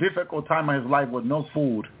most difficult time of his life with no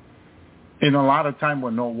food, and a lot of time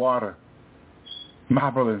with no water.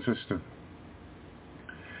 My brother and sister,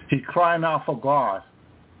 he crying out for God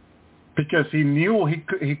because he knew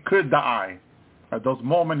he could die. At those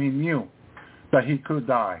moments he knew that he could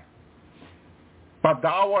die. But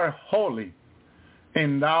thou art holy,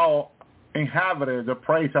 and thou inhabited the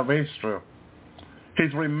praise of Israel.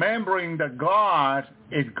 He's remembering that God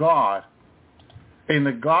is God, and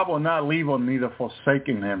that God will not leave or neither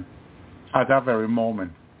forsaking him at that very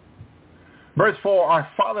moment. Verse 4, our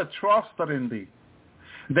father trusted in thee.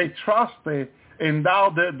 They trusted, and thou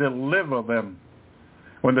did deliver them.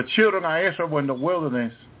 When the children of Israel were in the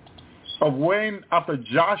wilderness, of when after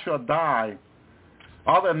Joshua died,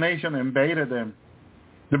 other nations invaded them.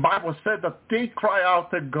 The Bible said that they cry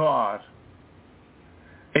out to God,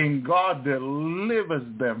 and God delivers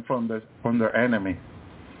them from their enemy.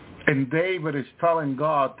 And David is telling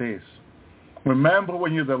God this. Remember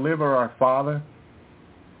when you deliver our father?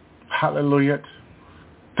 Hallelujah.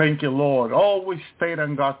 Thank you, Lord. Always stand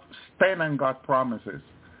on God's promises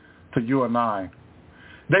to you and I.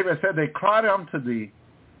 David said, they cried unto thee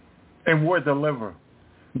and were delivered.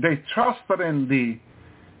 They trusted in thee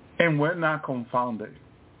and were not confounded.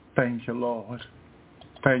 Thank you, Lord.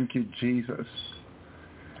 Thank you, Jesus.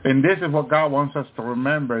 And this is what God wants us to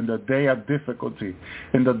remember in the day of difficulty,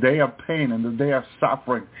 in the day of pain, in the day of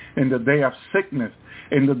suffering, in the day of sickness,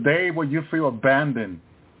 in the day where you feel abandoned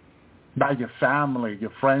by your family,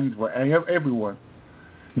 your friends, everyone.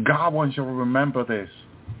 God wants you to remember this,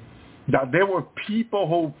 that there were people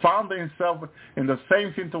who found themselves in the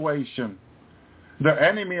same situation, their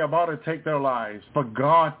enemy about to take their lives, but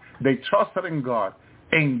God, they trusted in God,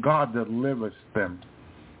 and God delivers them.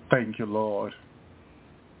 Thank you, Lord.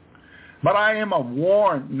 But I am a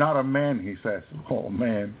warned, not a man, he says. Oh,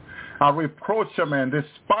 man. I reproach a man,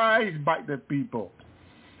 despised by the people.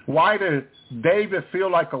 Why did David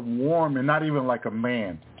feel like a worm and not even like a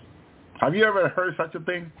man? Have you ever heard such a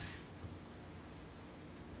thing?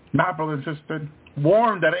 My brother and sister,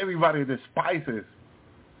 worm that everybody despises,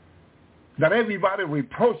 that everybody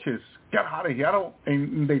reproaches. Get out of here.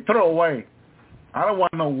 And they throw away. I don't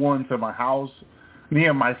want no worms in my house,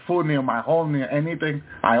 near my food, near my home, near anything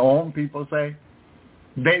I own, people say.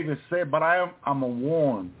 David said, but I'm a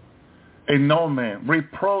worm, a no man,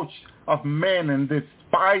 reproach of men and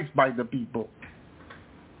despised by the people.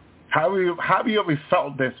 Have you ever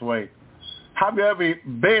felt this way? Have you ever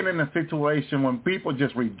been in a situation when people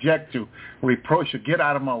just reject you, reproach you, get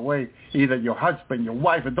out of my way, either your husband, your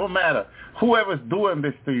wife, it don't matter. Whoever's doing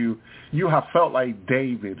this to you, you have felt like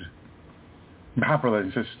David. My brother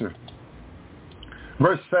and sister.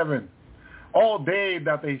 Verse 7, all day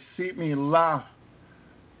that they see me laugh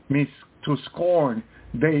me to scorn,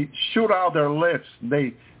 they shoot out their lips,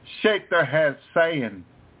 they shake their heads saying,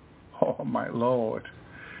 oh my Lord,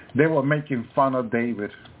 they were making fun of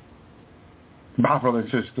David. My brothers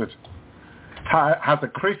and sisters, as a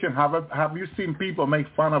Christian, have you seen people make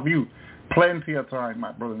fun of you? Plenty of time,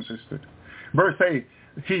 my brothers and sisters. Verse 8,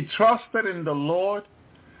 he trusted in the Lord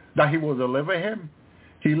that he will deliver him.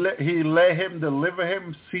 He let him deliver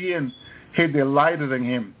him, seeing he delighted in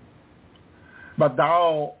him. But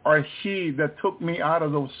thou art he that took me out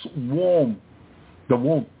of the womb.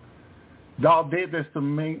 Thou did this to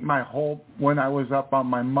make my hope when I was up on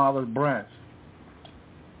my mother's breast.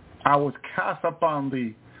 I was cast upon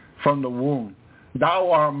thee from the womb.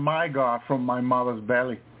 Thou art my God from my mother's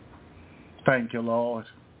belly. Thank you, Lord.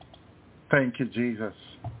 Thank you, Jesus.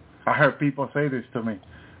 I heard people say this to me.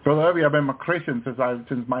 Brother Irby, I've been a Christian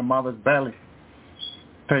since my mother's belly.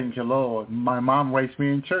 Thank you, Lord. My mom raised me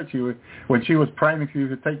in church. When she was praying, she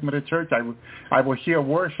used to take me to church. I would hear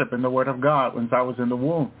worship in the Word of God when I was in the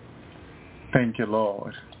womb. Thank you,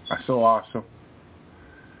 Lord. That's so awesome.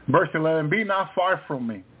 Verse 11, be not far from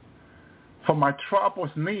me, for my trouble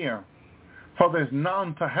is near, for there's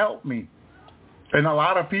none to help me. And a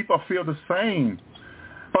lot of people feel the same.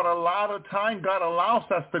 But a lot of time God allows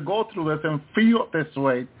us to go through this and feel this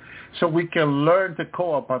way so we can learn to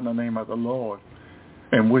call upon the name of the Lord,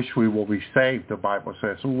 in which we will be saved, the Bible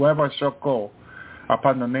says. Whoever shall call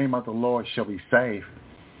upon the name of the Lord shall be saved.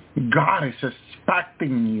 God is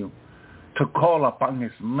expecting you to call upon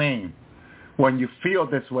his name. When you feel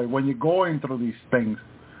this way, when you're going through these things,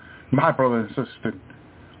 my brother and sister,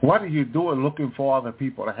 what are you doing looking for other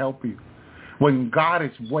people to help you? When God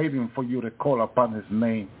is waiting for you to call upon his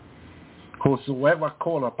name. Whosoever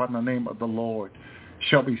call upon the name of the Lord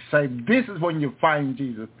shall be saved. This is when you find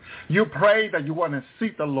Jesus. You pray that you want to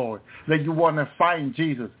seek the Lord, that you want to find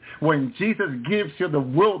Jesus. When Jesus gives you the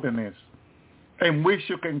wilderness in which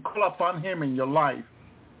you can call upon him in your life,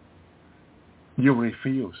 you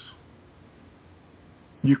refuse.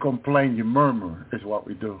 You complain, you murmur, is what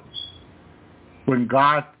we do. When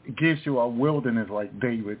God gives you a wilderness like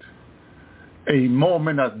David, a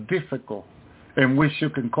moment of difficult in which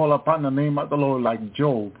you can call upon the name of the Lord like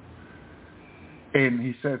Job, and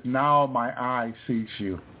he says, now my eye sees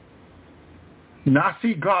you. Not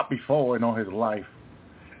see God before in all his life.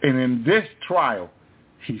 And in this trial,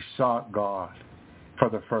 he saw God for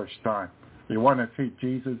the first time. You want to see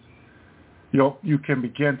Jesus? You can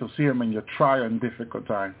begin to see him in your trial and difficult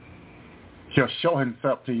time. He'll show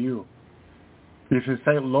himself to you. If you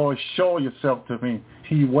say, Lord, show yourself to me,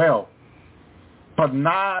 he will. But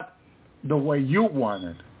not the way you want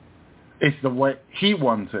it. It's the way he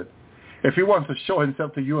wants it. If he wants to show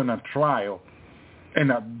himself to you in a trial,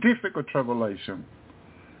 in a difficult tribulation,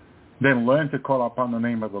 then learn to call upon the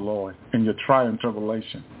name of the Lord in your trial and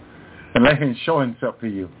tribulation. And let him show himself to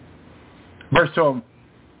you. Verse 12,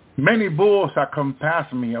 many bulls have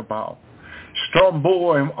compassed me about. Strong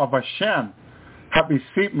bulls of Hashem have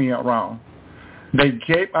besieged me around. They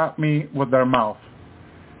gape at me with their mouth,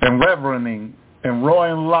 and reverencing and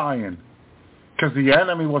roaring lion. Because the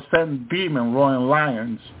enemy will send demon roaring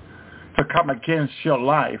lions to come against your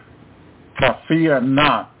life. But fear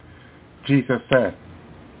not, Jesus said.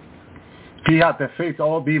 He had defeated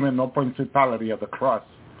all demon, no principality of the cross.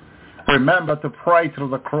 Remember to pray through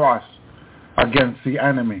the cross against the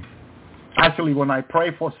enemy. Actually, when I pray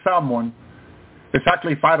for someone, it's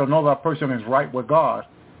actually if I don't know that person is right with God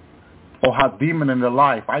or has demon in their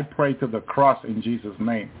life, I pray to the cross in Jesus'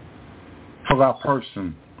 name for that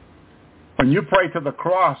person. When you pray to the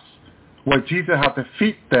cross where Jesus has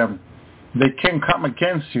defeated them, they can't come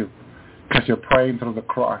against you because you're praying through the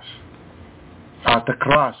cross. At the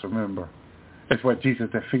cross, remember, is where Jesus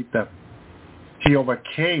defeated them. He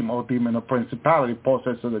overcame all demon and principality, Paul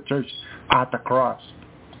says to the church, at the cross.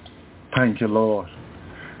 Thank you, Lord.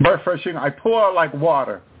 Verse 13, I pour out like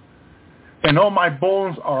water, and all my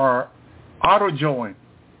bones are out of joint.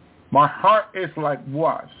 My heart is like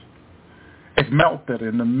wax. It's melted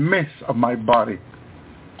in the midst of my body.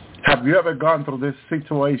 Have you ever gone through this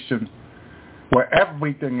situation where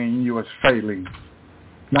everything in you is failing?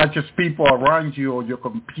 Not just people around you or your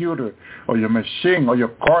computer or your machine or your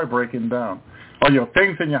car breaking down or your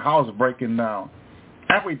things in your house breaking down.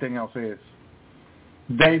 Everything else is.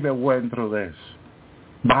 David went through this.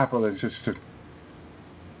 My brother and sister,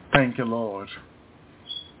 thank you, Lord.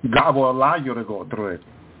 God will allow you to go through it.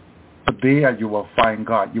 But there you will find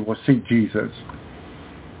God. You will see Jesus.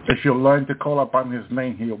 If you learn to call upon his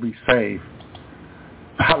name, he'll be saved.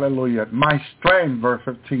 Hallelujah. My strength, verse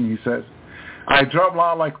 15, he says, I drop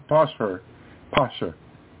out like posture.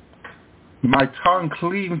 My tongue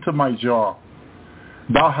cleaved to my jaw.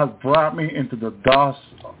 Thou hast brought me into the dust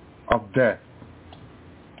of death.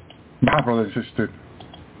 My brother and sister,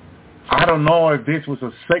 I don't know if this was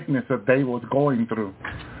a sickness that David was going through,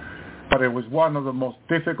 but it was one of the most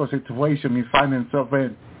difficult situations he found himself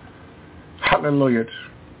in. Hallelujah.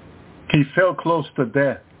 He felt close to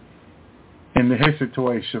death in his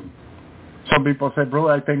situation. Some people say,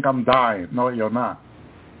 brother, I think I'm dying. No, you're not.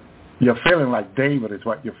 You're feeling like David is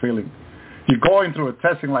what you're feeling. You're going through a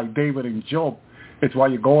testing like David and Job. It's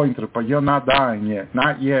what you're going through, but you're not dying yet.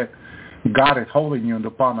 Not yet. God is holding you in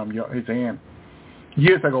the palm of his hand.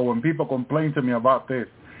 Years ago, when people complained to me about this,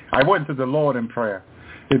 I went to the Lord in prayer.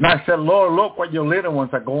 And I said, Lord, look what your little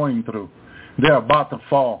ones are going through. They're about to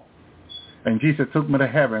fall. And Jesus took me to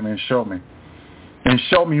heaven and showed me. And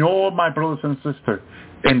showed me all my brothers and sisters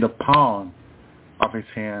in the palm of his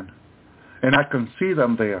hand. And I can see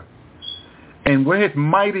them there. And with his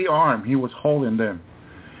mighty arm, he was holding them.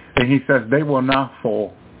 And he says, they will not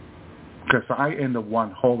fall. Because I am the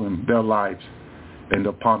one holding their lives in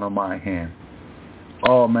the palm of my hand.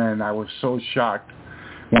 Oh, man, I was so shocked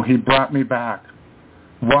when he brought me back.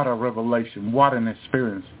 What a revelation. What an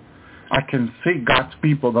experience. I can see God's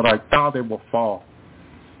people that I thought they would fall.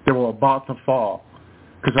 They were about to fall.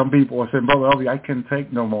 Because some people were saying, Brother Elvi, I can't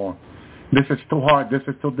take no more. This is too hard. This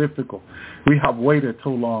is too difficult. We have waited too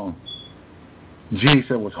long.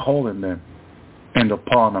 Jesus was holding them in the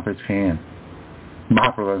palm of his hand.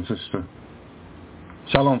 My brother and sister.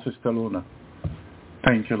 Shalom, Sister Luna.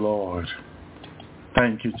 Thank you, Lord.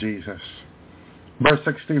 Thank you, Jesus. Verse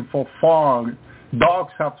 16, for far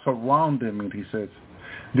dogs have surrounded me, he says.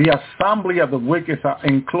 The assembly of the wicked are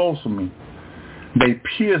enclosed me. They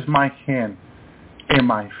pierce my hand and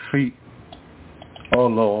my feet. Oh,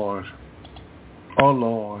 Lord. Oh,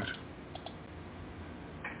 Lord.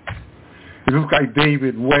 It looks like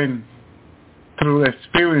David went through the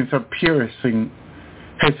experience of piercing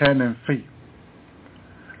his hand and feet.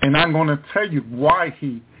 And I'm going to tell you why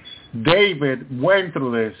David went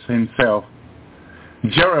through this himself.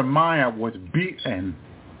 Jeremiah was beaten.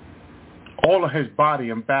 All of his body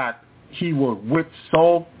and back, he was whipped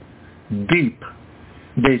so deep.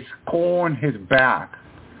 They scorned his back.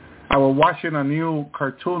 I was watching a new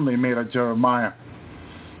cartoon they made of Jeremiah.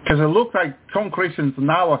 Because it looks like some Christians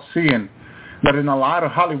now are seeing that in a lot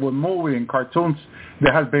of Hollywood movies and cartoons,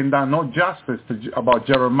 there has been done no justice about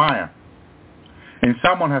Jeremiah. And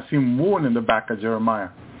someone has seen wound in the back of Jeremiah.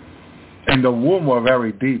 And the wound were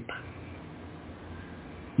very deep.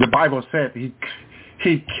 The Bible said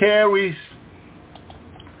he carries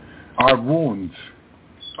our wounds,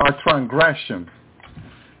 our transgressions,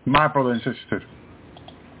 my brother and sister.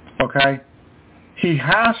 Okay? He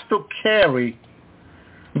has to carry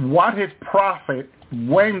what his prophet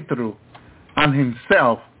went through on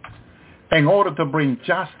himself in order to bring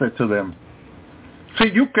justice to them. See,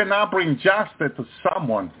 you cannot bring justice to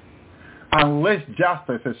someone unless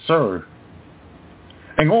justice is served.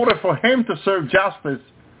 In order for him to serve justice,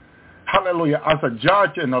 hallelujah, as a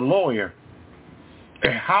judge and a lawyer,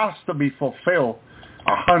 it has to be fulfilled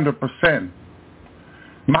 100%.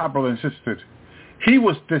 My brother and sister, he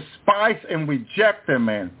was despised and rejected,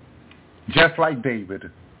 man, just like David.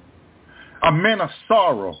 A man of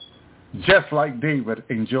sorrow, just like David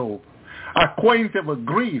and Job. Acquainted with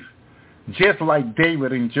grief, just like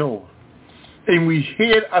David and Job. And we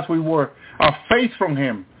hid as we were our face from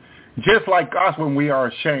him, just like us when we are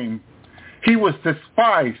ashamed. He was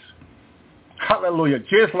despised, hallelujah,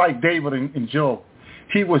 just like David and Job.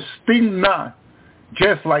 He was esteemed not,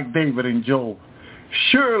 just like David and Job.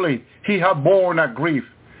 Surely he had borne that grief,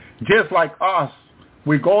 just like us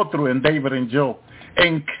we go through in David and Job,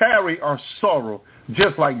 and carry our sorrow,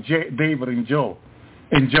 just like David and Job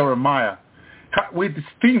and Jeremiah. We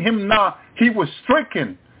esteem him not. He was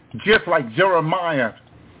stricken, just like Jeremiah,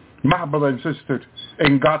 my brother and sister,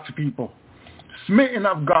 and God's people. Smitten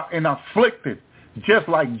of God and afflicted, just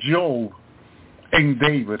like Job and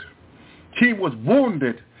David. He was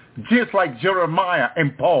wounded, just like Jeremiah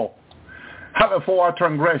and Paul. For our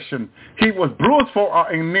transgression. He was bruised for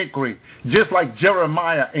our iniquity, just like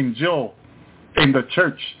Jeremiah and Job in the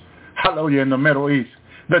church. Hallelujah, in the Middle East.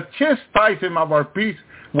 The chastisement of our peace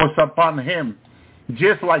was upon him,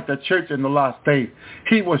 just like the church in the last day.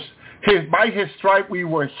 By his stripe we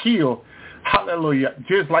were healed. Hallelujah.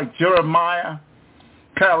 Just like Jeremiah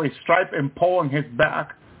carried stripe and Paul on his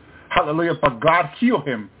back. Hallelujah. But God healed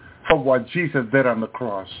him for what Jesus did on the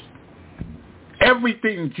cross.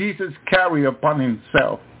 Everything Jesus carried upon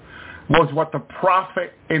himself was what the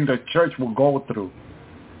prophet in the church will go through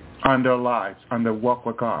on their lives, on their walk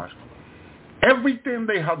with God. Everything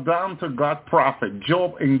they had done to God's prophet,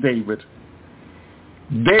 Job and David.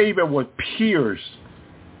 David was pierced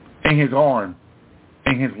in his arm,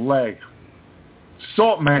 in his leg.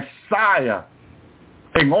 So Messiah,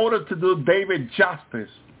 in order to do David justice,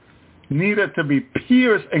 needed to be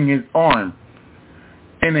pierced in his arm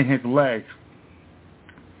and in his leg.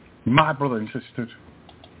 My brother and sister,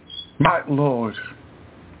 my Lord,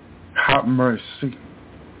 have mercy.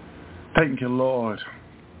 Thank you, Lord.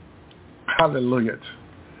 Hallelujah.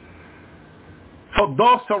 For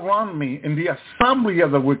those around me in the assembly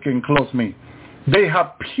of the wicked enclose me. They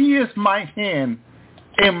have pierced my hand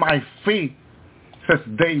and my feet, says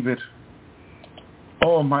David.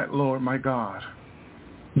 Oh, my Lord, my God.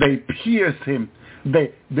 They pierced him.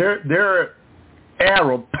 Their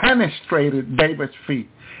arrow penetrated David's feet.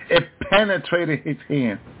 It penetrated his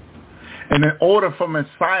hand. And in order for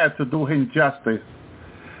Messiah to do him justice,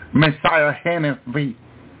 Messiah's hand and feet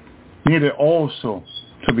needed also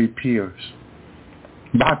to be pierced.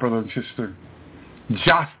 My brother and sister,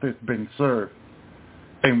 justice been served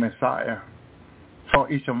in Messiah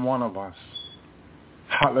for each and one of us.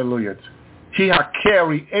 Hallelujah. He has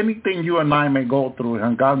carried anything you and I may go through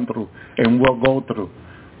and gone through and will go through.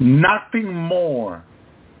 Nothing more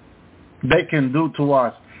they can do to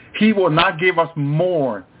us. He will not give us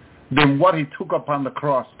more than what he took upon the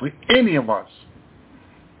cross for any of us.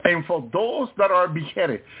 And for those that are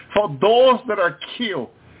beheaded, for those that are killed,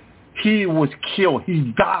 he was killed.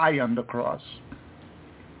 He died on the cross.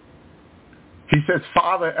 He says,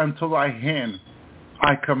 Father, unto thy hand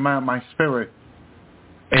I command my spirit,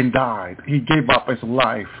 and died. He gave up his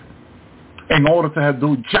life in order to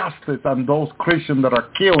do justice on those Christians that are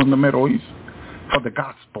killed in the Middle East for the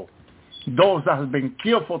gospel. Those that have been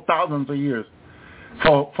killed for thousands of years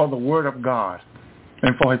for the word of God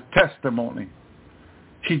and for his testimony.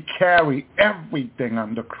 He carried everything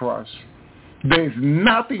on the cross. There's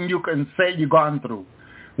nothing you can say you've gone through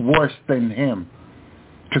worse than him,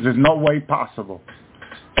 because there's no way possible.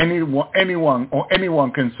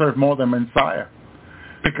 Anyone can serve more than Messiah,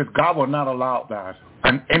 because God will not allow that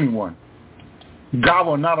on anyone. God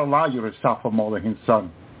will not allow you to suffer more than his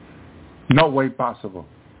son. No way possible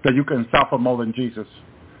that you can suffer more than Jesus.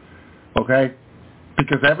 Okay?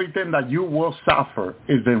 Because everything that you will suffer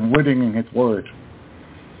is written in his word.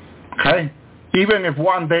 Okay? Even if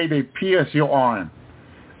one day they pierce your arm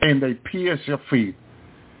and they pierce your feet,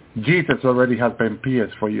 Jesus already has been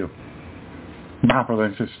pierced for you. My brother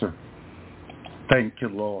and sister. Thank you,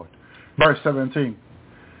 Lord. Verse 17.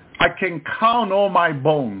 I can count all my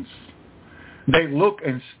bones. They look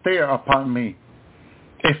and stare upon me.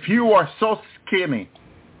 If you are so skinny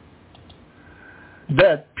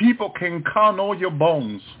that people can count all your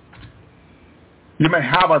bones, you may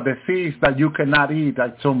have a disease that you cannot eat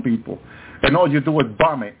like some people, and all you do is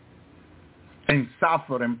vomit and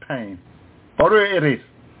suffer in pain. Whatever it is,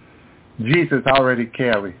 Jesus already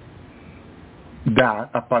carried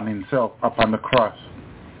that upon himself, upon the cross.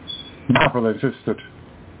 My brother and sister,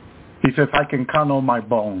 he says, I can count all my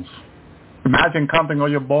bones. Imagine counting all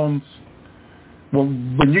your bones. Well,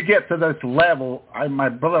 when you get to this level, my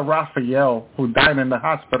brother Raphael, who died in the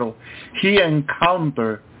hospital, he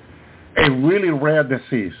encountered a really rare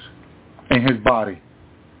disease in his body,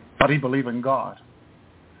 but he believed in God.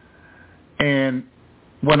 And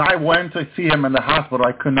when I went to see him in the hospital,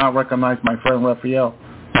 I could not recognize my friend Raphael,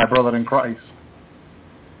 my brother in Christ,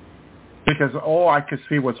 because all I could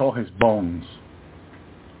see was all his bones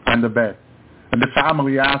on the bed. And the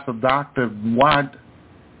family asked the doctor what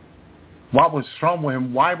was wrong with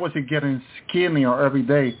him. Why was he getting skinnier every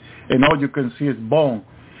day and all you can see is bone?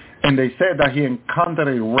 And they said that he encountered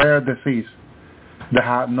a rare disease that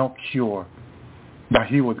had no cure, that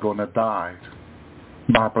he was going to die.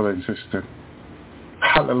 My brother and sister.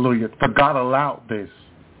 Hallelujah. But God allowed this.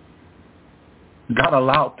 God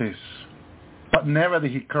allowed this. But never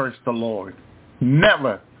did he curse the Lord.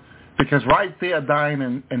 Never. Because right there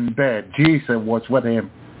dying in bed, Jesus was with him.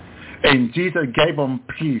 And Jesus gave him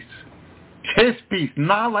peace. His peace,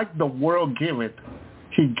 not like the world gave it.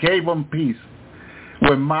 He gave him peace.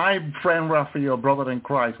 When my friend Raphael, brother in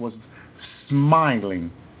Christ, was smiling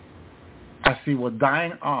as he was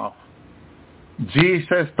dying off,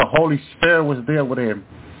 Jesus, the Holy Spirit, was there with him,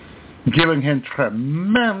 giving him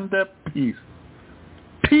tremendous peace.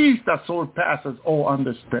 Peace that surpasses all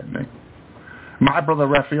understanding. My brother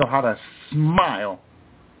Raphael had a smile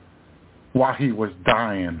while he was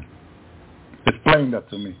dying. Explain that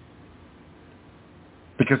to me.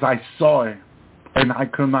 Because I saw it and I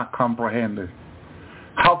could not comprehend it.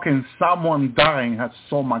 How can someone dying have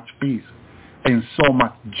so much peace and so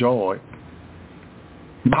much joy?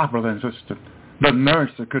 My brother and sister, the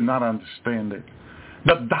nurse could not understand it.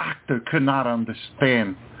 The doctor could not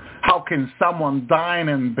understand. How can someone dying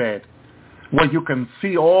in bed, where you can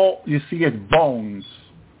see all you see is bones,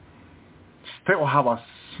 still have a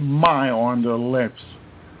smile on their lips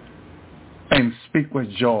and speak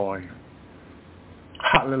with joy?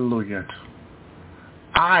 Hallelujah.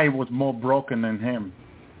 I was more broken than him.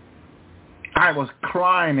 I was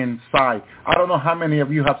crying inside. I don't know how many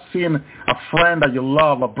of you have seen a friend that you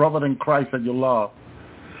love, a brother in Christ that you love,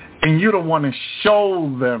 and you don't want to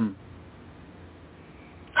show them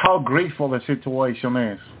how grateful the situation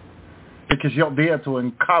is, because you're there to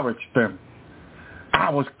encourage them. I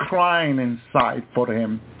was crying inside for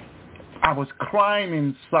him. I was crying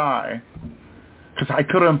inside because I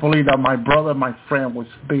couldn't believe that my brother, my friend, was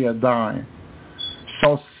there dying,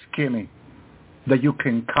 so skinny that you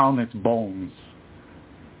can count his bones.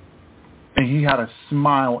 And he had a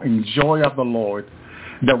smile and joy of the Lord,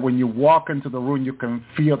 that when you walk into the room, you can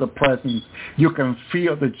feel the presence. You can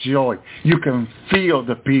feel the joy. You can feel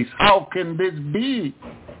the peace. How can this be?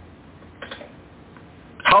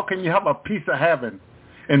 How can you have a piece of heaven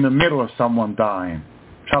in the middle of someone dying?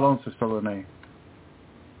 Shalom, Sister Renee.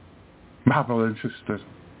 My brother and sister,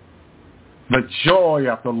 the joy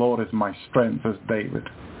of the Lord is my strength, says David.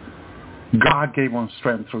 God gave him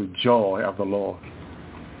strength through joy of the Lord.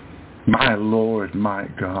 My Lord, my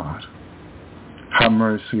God, have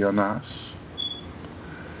mercy on us.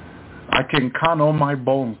 I can count on my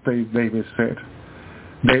bones, David said.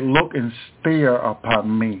 They look and stare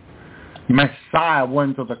upon me. Messiah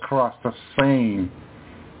went to the cross the same.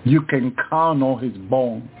 You can count on his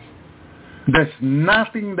bones. There's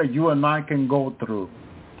nothing that you and I can go through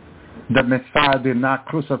that Messiah did not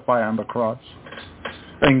crucify on the cross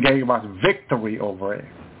and gave us victory over it,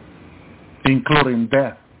 including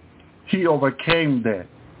death. He overcame death.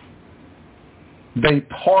 They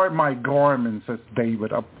tore my garments, says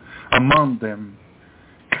David, up among them,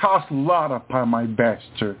 cast lot upon my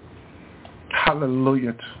vesture.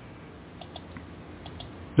 Hallelujah.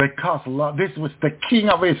 They cast lot. This was the king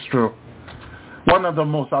of Israel, one of the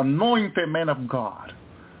most anointed men of God.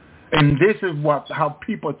 And this is how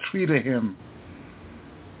people treated him,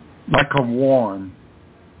 like a worm.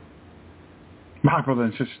 My brother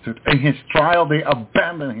and sister, in his trial, they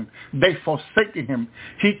abandoned him. They forsaken him.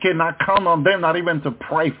 He cannot count on them, not even to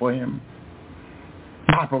pray for him.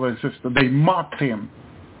 My brother and sister, they mocked him.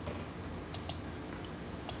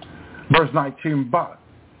 Verse 19, but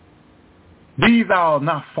be thou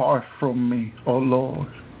not far from me, O Lord.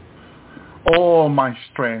 O my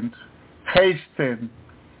strength, hasten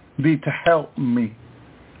thee to help me.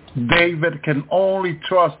 David can only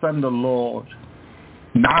trust in the Lord,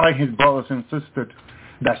 not in his brothers and sisters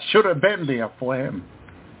that should have been there for him.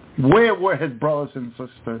 Where were his brothers and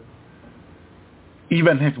sisters?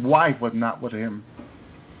 Even his wife was not with him.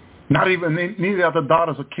 Not even neither of the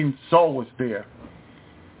daughters of King Saul was there,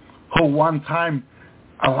 who one time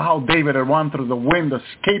allowed David to run through the wind,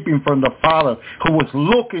 escaping from the father who was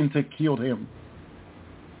looking to kill him.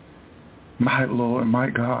 My Lord,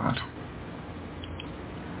 my God.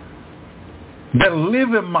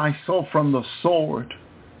 Deliver my soul from the sword,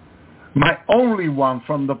 my only one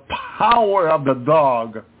from the power of the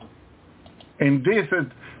dog. And this is,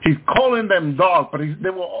 he's calling them dogs, but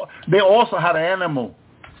they also had an animal,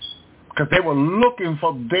 because they were looking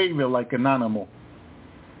for David like an animal,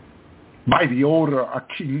 by the order of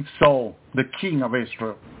King Saul, the king of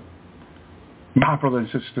Israel. My brother and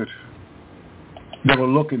sister, they were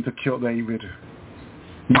looking to kill David.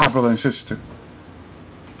 My brother and sister,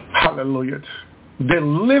 hallelujah.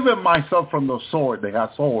 Deliver myself from the sword. They had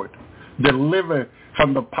sword. Deliver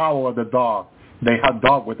from the power of the dog. They had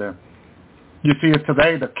dog with them. You see it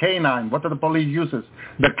today, the canine. What do the police use?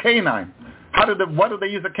 The canine. Why do they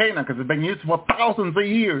use the canine? Because it's been used for thousands of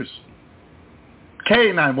years.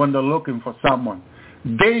 Canine when they're looking for someone.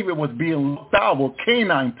 David was being looked out with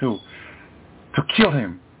canine to kill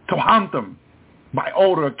him, to hunt him, by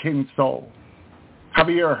order of King Saul. Have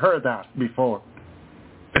you ever heard that before?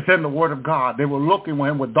 It's in the Word of God. They were looking for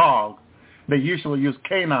him with dogs. They usually use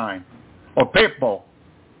canine or pit bull,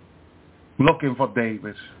 looking for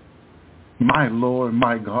David. My Lord,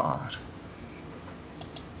 my God.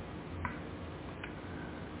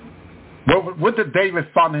 What did David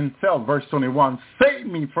find himself? Verse 21, save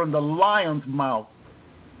me from the lion's mouth,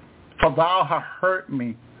 for thou hast hurt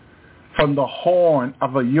me from the horn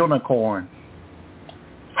of a unicorn.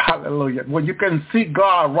 Hallelujah. When you can see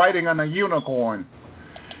God riding on a unicorn,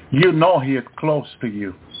 you know he is close to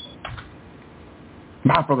you.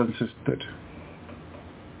 My brother and sister,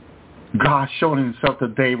 God showed himself to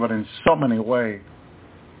David in so many ways,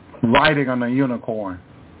 riding on a unicorn.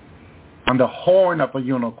 On the horn of a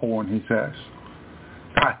unicorn, he says.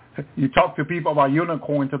 You talk to people about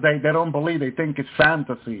unicorn today, they don't believe, they think it's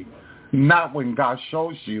fantasy. Not when God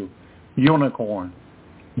shows you unicorn.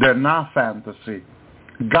 They're not fantasy.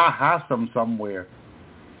 God has them somewhere.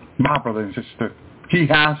 My brother and sister, he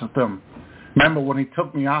has them. Remember when he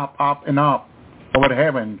took me up and up over the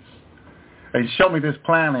heavens and showed me this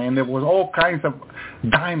planet, and there was all kinds of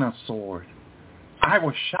dinosaurs. I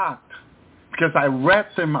was shocked, because I read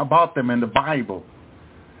about them in the Bible.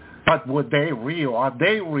 But were they real? Are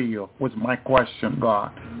they real? Was my question,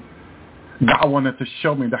 God. God wanted to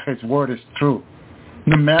show me that his word is true.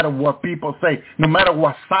 No matter what people say, no matter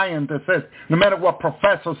what scientist says, no matter what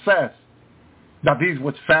professor says, that these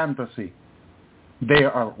was fantasy. They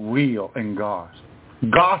are real in God.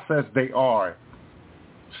 God says they are.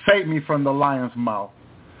 Save me from the lion's mouth.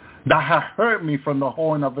 That have hurt me from the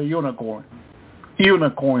horn of a unicorn.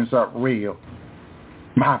 Unicorns are real.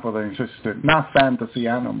 My brother and sister, not fantasy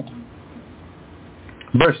animal.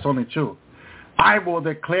 Verse 22. I will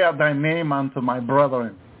declare thy name unto my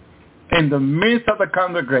brethren. In the midst of the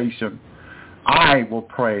congregation, I will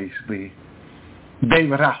praise thee.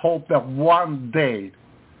 David had hoped that one day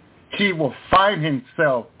he will find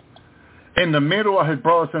himself in the middle of his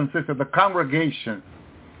brothers and sisters, the congregation,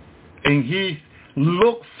 and he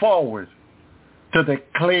looked forward to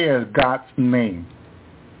declare God's name.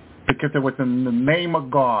 Because it was in the name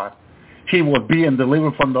of God he was being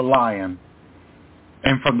delivered from the lion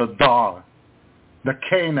and from the dog. The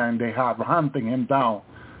canine they had hunting him down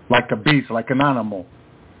like a beast, like an animal,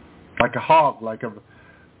 like a hog, like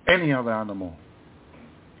any other animal.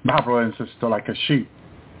 My brother and sister, like a sheep.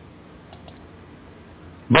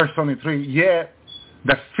 Verse 23, yet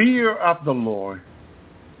the fear of the Lord,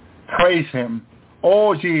 praise him,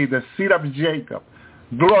 O ye, the seed of Jacob,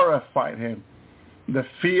 glorify him,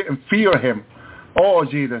 fear him, O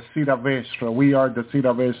ye, the seed of Israel. We are the seed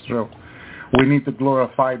of Israel. We need to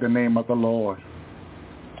glorify the name of the Lord.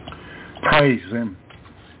 Praise him.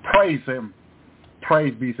 Praise him.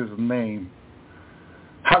 Praise be his name.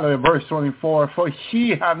 Hallelujah. Verse 24, for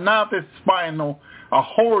he had not despised nor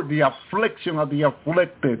abhorred the affliction of the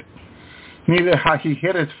afflicted, neither had he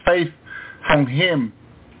hid his face from him.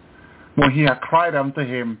 When he had cried unto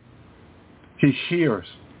him, he hears.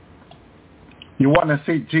 You want to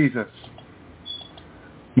see Jesus?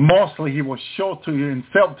 Mostly he will show to you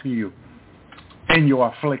himself to you in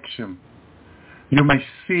your affliction. You may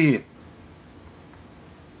see it.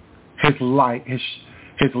 His light,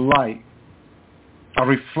 his light, a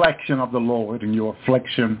reflection of the Lord in your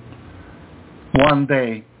affliction. One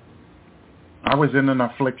day, I was in an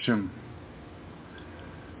affliction.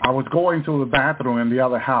 I was going to the bathroom in the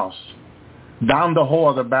other house. Down the hall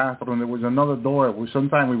of the bathroom, there was another door which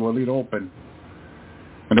sometimes we will leave open.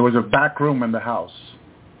 And there was a back room in the house.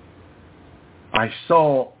 I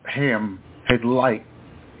saw him, his light,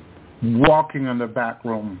 walking in the back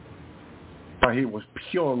room. But he was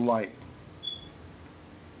pure light.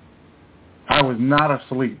 I was not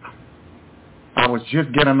asleep. I was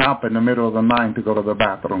just getting up in the middle of the night to go to the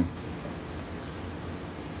bathroom.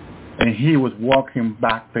 And he was walking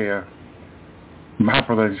back there. My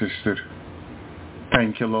brother and sister,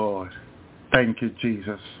 thank you, Lord. Thank you,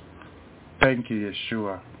 Jesus. Thank you,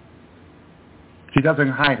 Yeshua. He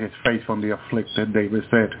doesn't hide his face from the afflicted, David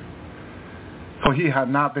said. For he had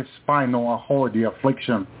not despised nor abhorred the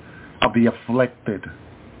affliction of the afflicted.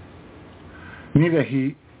 Neither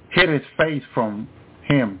he hid his face from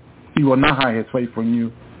him. He will not hide his face from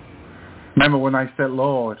you. Remember when I said,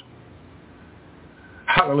 Lord,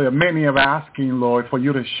 hallelujah, many are asking, Lord, for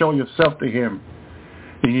you to show yourself to him.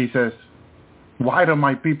 And he says, why do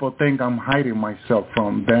my people think I'm hiding myself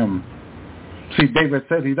from them? See, David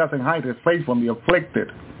said he doesn't hide his face from the afflicted.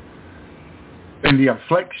 In the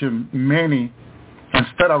affliction, many,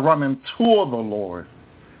 instead of running toward the Lord,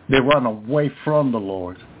 they run away from the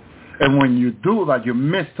Lord. And when you do that, you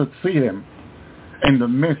miss to see him in the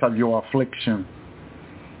midst of your affliction.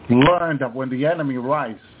 Learn that when the enemy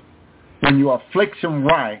rises, when your affliction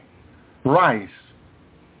rise,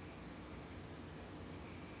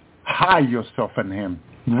 hide yourself in him.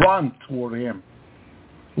 Run toward him.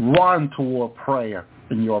 Run toward prayer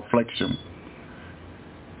in your affliction.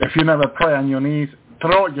 If you never pray on your knees,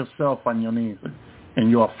 throw yourself on your knees in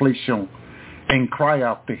your affliction and cry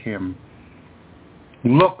out to him.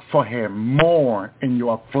 Look for him more in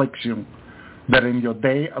your affliction than in your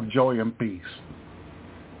day of joy and peace.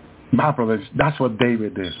 My brothers, that's what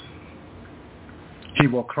David did. He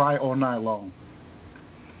will cry all night long.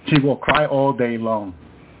 He will cry all day long.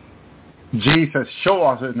 Jesus showed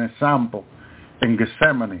us an example in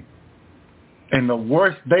Gethsemane. In the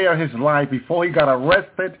worst day of his life, before he got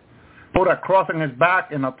arrested, put a cross on his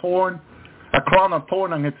back and a crown of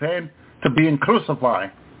thorn on his head to being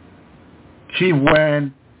crucified, he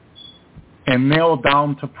went and knelt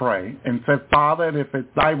down to pray and said, Father, if it's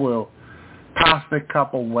thy will, pass the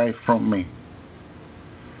cup away from me.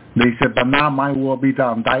 They said, but not my will be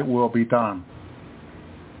done, thy will be done.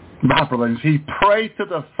 My brothers, he prayed to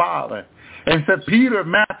the Father and said, Peter,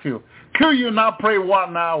 Matthew, could you not pray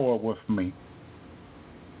 1 hour with me?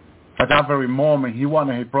 At that very moment, he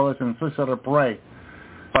wanted his brothers and sisters to pray.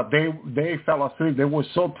 But they fell asleep. They were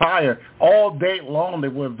so tired. All day long they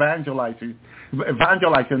were evangelizing.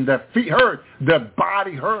 Their feet hurt. Their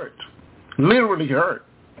body hurt. Literally hurt.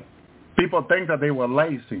 People think that they were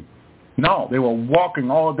lazy. No, they were walking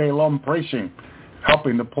all day long preaching,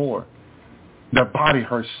 helping the poor. Their body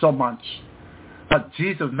hurt so much. But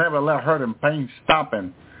Jesus never let hurt and pain stop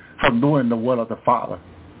him from doing the will of the Father.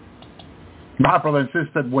 My brother and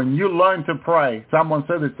sister, when you learn to pray, someone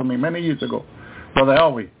said this to me many years ago, Brother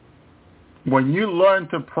Elvi, when you learn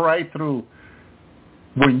to pray through,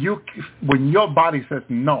 when your body says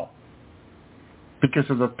no, because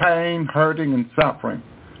of the pain, hurting, and suffering,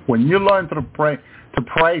 When you learn to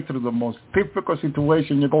pray through the most difficult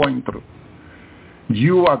situation you're going through,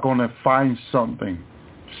 you are going to find something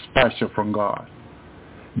special from God.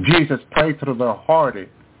 Jesus prayed through the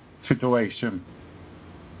hardest situation,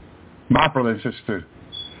 my brother and sister,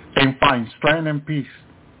 and find strength and peace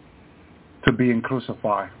to being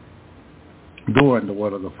crucified, doing the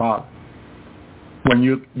word of the Father. When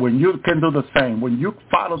you can do the same, when you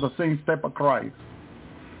follow the same step of Christ,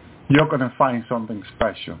 you're going to find something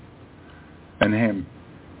special in him,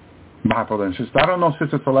 my brother and sister. I don't know,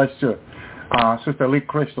 Sister Celestia, Sister Lee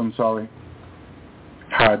Christian,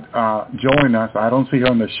 had joined us. I don't see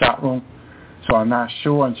her in the chat room, so I'm not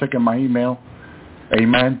sure. I'm checking my email.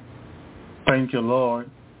 Amen. Thank you, Lord.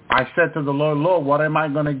 I said to the Lord, Lord, what am I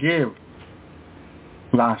going to give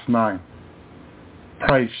last night?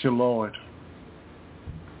 Praise you, Lord.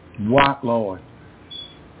 What, Lord?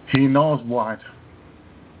 He knows what.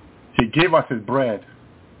 He gave us his bread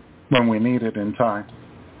when we need it in time.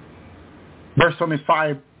 Verse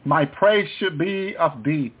 25, my praise should be of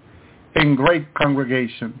thee in great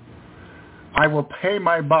congregation. I will pay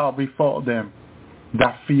my vow before them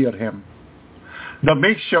that fear him. The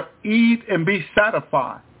meek shall eat and be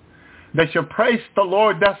satisfied. They shall praise the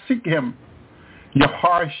Lord that seek him. Your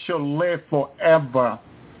heart shall live forever.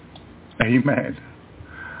 Amen.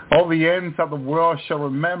 All the ends of the world shall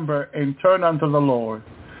remember and turn unto the Lord.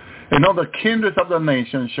 And all the kindreds of the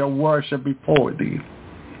nations shall worship before thee.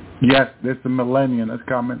 Yes, this is the millennium that's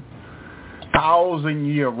coming.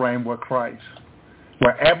 1,000-year reign with Christ,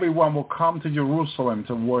 where everyone will come to Jerusalem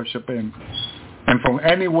to worship him. And from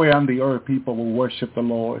anywhere on the earth, people will worship the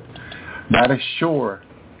Lord. That is sure,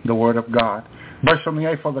 the word of God. Verse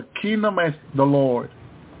 28, for the kingdom is the Lord.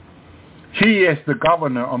 He is the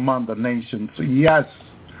governor among the nations. Yes,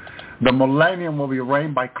 the millennium will be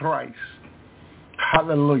reigned by Christ.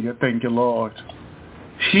 Hallelujah. Thank you, Lord.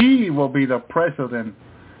 He will be the president,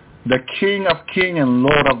 the King of kings and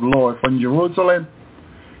Lord of lords. From Jerusalem,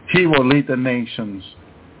 he will lead the nations,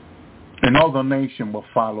 and all the nation will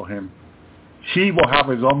follow him. He will have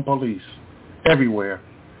his own police everywhere,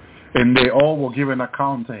 and they all will give an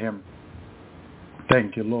account to him.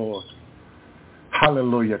 Thank you, Lord.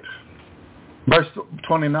 Hallelujah. Verse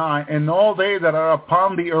 29, and all they that are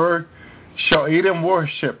upon the earth shall eat and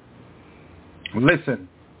worship. Listen.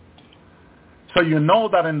 So you know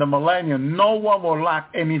that in the millennium, no one will lack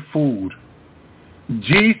any food.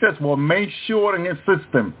 Jesus will make sure in his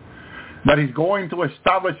system that he's going to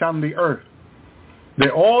establish on the earth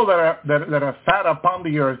that all that are fat upon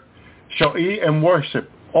the earth shall eat and worship.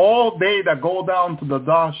 All they that go down to the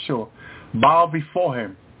dark shore bow before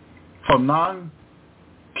him. For none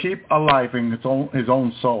keep alive in his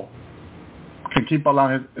own soul. Can keep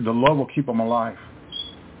alive. The Lord will keep him alive.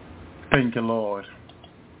 Thank you, Lord.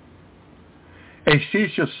 And she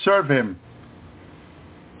shall serve him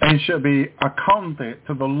and shall be accounted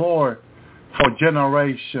to the Lord for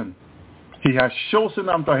generation. He has chosen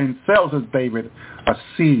unto himself, as David, a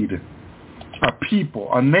seed, a people,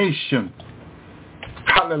 a nation.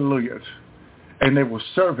 Hallelujah. And they will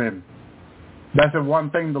serve him. That's the one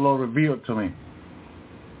thing the Lord revealed to me.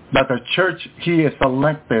 That the church he is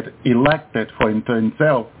elected for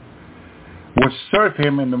himself will serve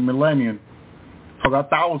him in the millennium. For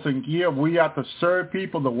 1,000 years, we have to serve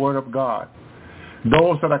people the word of God.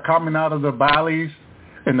 Those that are coming out of the valleys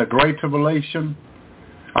in the great tribulation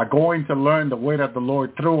are going to learn the way of the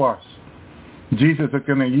Lord through us. Jesus is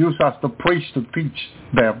going to use us to preach, to teach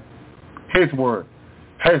them his word,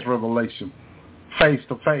 his revelation, face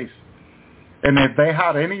to face. And if they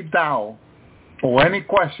had any doubt or any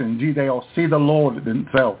question, they'll see the Lord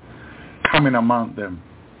himself coming among them.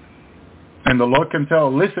 And the Lord can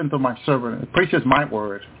tell, listen to my servant. It preaches my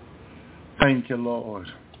word. Thank you, Lord.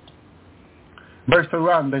 Verse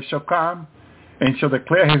 31, they shall come and shall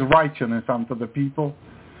declare his righteousness unto the people,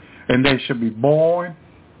 and they shall be born,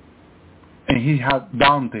 and he hath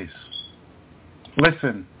done this.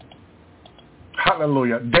 Listen.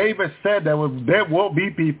 Hallelujah. David said there will be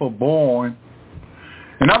people born.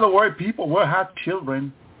 In other words, people will have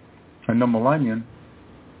children in the millennium.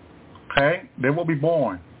 Okay? They will be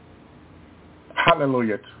born.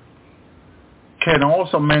 Hallelujah. Can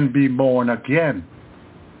also men be born again?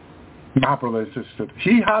 My brother and sister,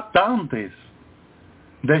 he hath done this.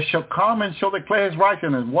 They shall come and shall declare his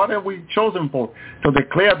righteousness. What have we chosen for? To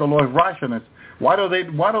declare the Lord's righteousness. Why do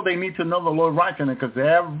they need to know the Lord's righteousness? Because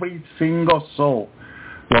every single soul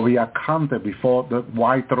will be accounted before the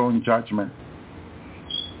white throne judgment.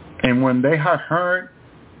 And when they have heard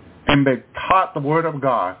and been taught the word of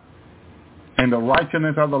God and the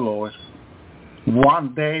righteousness of the Lord,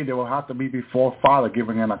 one day they will have to be before Father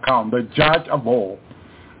giving an account, the judge of all.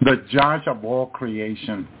 the judge of all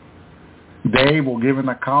creation. They will give an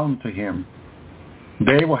account to him.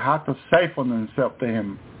 They will have to say for themselves to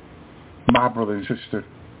him, my brother and sister.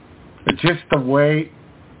 It's just the way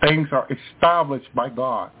things are established by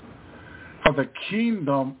God. For the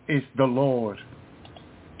kingdom is the Lord.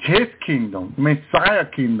 His kingdom, Messiah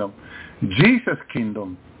kingdom, Jesus'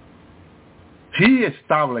 kingdom. He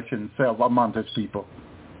established himself among his people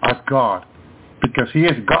as God, because he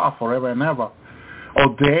is God forever and ever,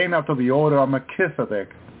 ordained after the order of Melchizedek.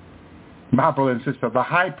 My brother and sister, the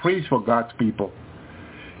high priest for God's people.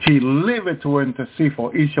 He lived to intercede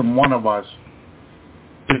for each and one of us.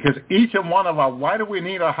 Because each and one of us, why do we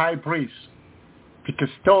need a high priest? Because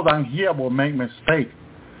still down here we'll make mistakes.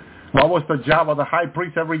 What was the job of the high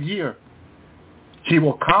priest every year? He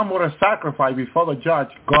will come with a sacrifice before the judge,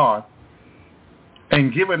 God,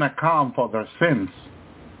 and give an account for their sins.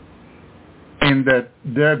 And that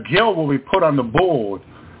their guilt will be put on the bull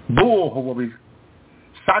who will be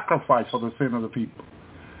sacrificed for the sin of the people.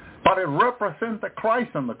 But it represents the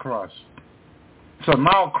Christ on the cross. So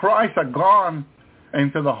now Christ has gone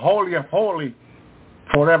into the Holy of Holies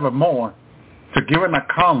forevermore to give an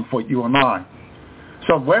account for you and I.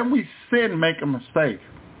 So when we sin, make a mistake,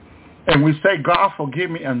 and we say, God,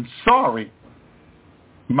 forgive me, and sorry,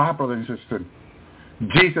 my brother and sister,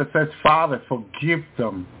 Jesus says, Father, forgive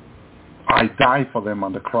them. I died for them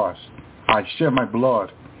on the cross. I shed my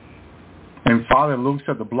blood. And Father looks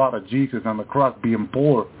at the blood of Jesus on the cross being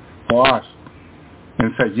poured for us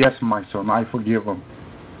and said, yes, my son, I forgive them.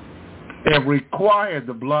 It required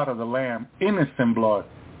the blood of the Lamb, innocent blood.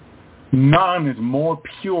 None is more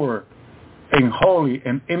pure and holy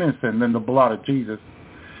and innocent than the blood of Jesus,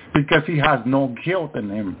 because he has no guilt in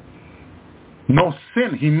him. No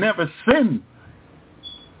sin. He never sinned.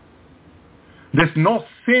 There's no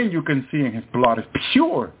sin you can see in his blood. It's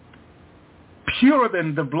pure. Purer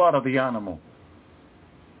than the blood of the animal.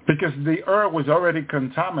 Because the earth was already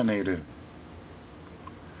contaminated.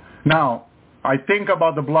 Now, I think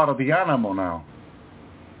about the blood of the animal now.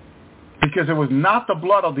 Because it was not the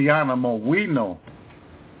blood of the animal we know.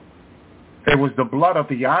 It was the blood of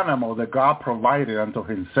the animal that God provided unto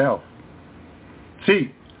himself.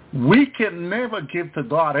 See, we can never give to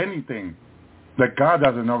God anything that God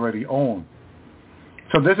doesn't already own.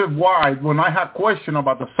 So this is why when I had question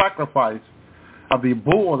about the sacrifice of the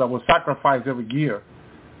bull that was sacrificed every year,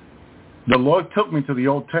 the Lord took me to the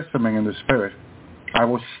Old Testament in the Spirit. I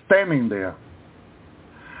was standing there.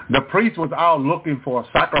 The priest was out looking for a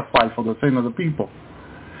sacrifice for the sin of the people.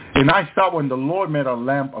 And I saw when the Lord made a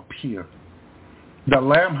lamb appear. The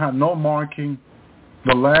lamb had no marking.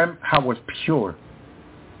 The lamb was pure.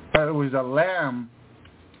 But it was a lamb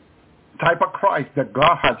type of Christ that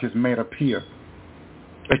God had just made appear.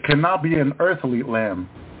 It cannot be an earthly lamb.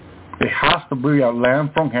 It has to be a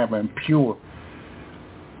lamb from heaven, pure,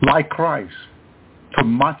 like Christ, to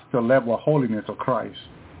match the level of holiness of Christ.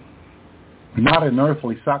 Not an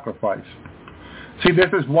earthly sacrifice. See, this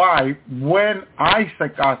is why when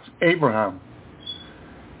Isaac asked Abraham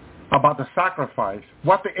about the sacrifice,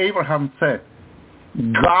 what did Abraham said?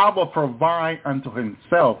 God will provide unto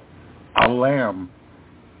himself a lamb,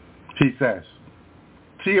 he says.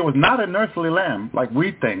 See, it was not an earthly lamb like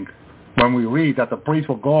we think when we read that the priest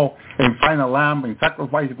will go and find a lamb and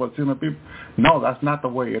sacrifice it for the sin of people. No, that's not the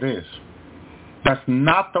way it is. That's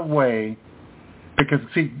not the way, because,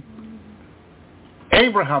 see,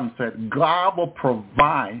 Abraham said God will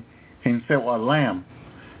provide himself a lamb.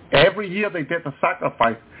 Every year they did the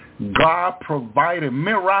sacrifice, God provided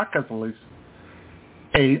miraculously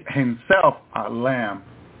himself a lamb.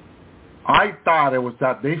 I thought it was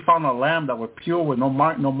that they found a lamb that was pure with no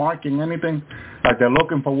marking, anything, like they're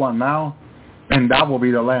looking for one now, and that will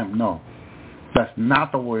be the lamb. No, that's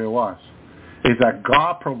not the way it was. It's that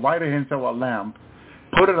God provided himself a lamb,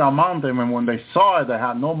 put it among them, and when they saw it, they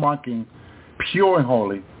had no marking, pure and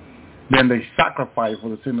holy, then they sacrificed for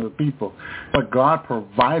the sin of the people. But God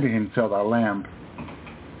provided himself a lamb.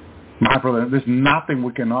 My brother, there's nothing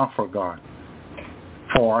we can offer God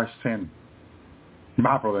for our sin.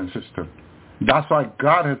 My brother and sister. That's why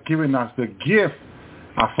God has given us the gift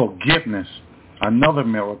of forgiveness. Another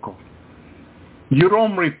miracle. You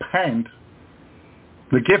don't repent.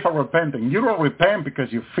 The gift of repenting. You don't repent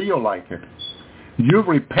because you feel like it. You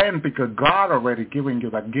repent because God already given you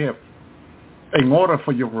that gift in order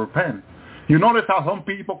for you to repent. You notice how some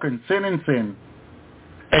people can sin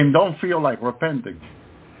and don't feel like repenting.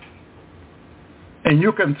 And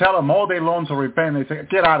you can tell them all day long to repent. They say,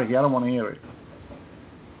 get out of here. I don't want to hear it.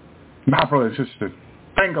 My brother and sister,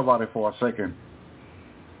 think about it for a second.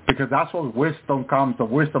 Because that's where wisdom comes. The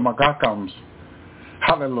wisdom of God comes.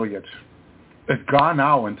 Hallelujah. It's gone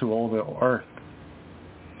out into all the earth.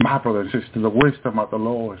 My brother and sister, the wisdom of the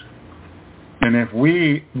Lord. And if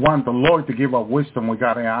we want the Lord to give us wisdom, we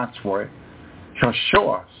got to ask for it. He'll show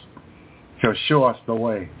us. He'll show us the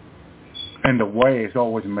way. And the way is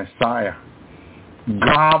always Messiah.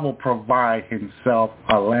 God will provide himself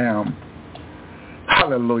a lamb.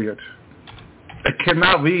 Hallelujah. It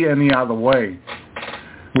cannot be any other way.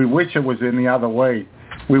 We wish it was any other way.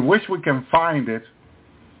 We wish we can find it.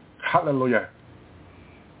 Hallelujah.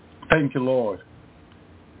 Thank you, Lord.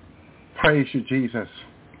 Praise you, Jesus.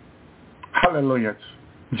 Hallelujah.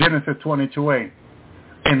 Genesis 22:8.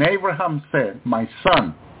 And Abraham said, my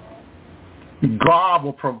son, God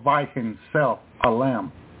will provide himself a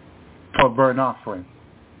lamb for burnt offering.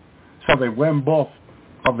 So they went both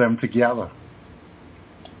of them together.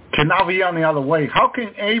 Cannot be any other way. How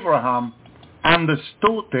can Abraham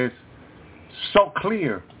understood this so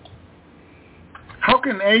clear? How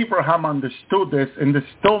can Abraham understood this and there's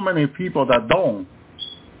so many people that don't?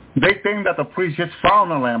 They think that the priest just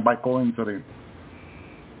found a lamb by coincidence.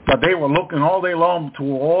 But they were looking all day long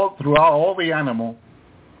throughout all the animal,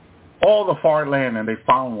 all the far land, and they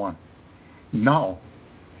found one. No.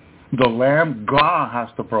 The lamb, God has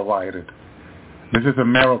to provide it. This is a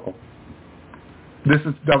miracle.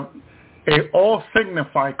 It all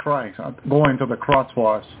signify Christ going to the cross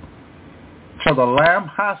for us. So the lamb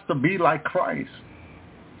has to be like Christ.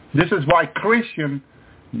 This is why Christians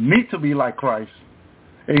need to be like Christ.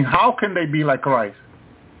 And how can they be like Christ?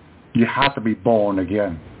 You have to be born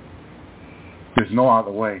again. There's no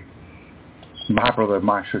other way. My brother,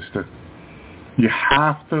 my sister. You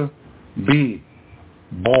have to be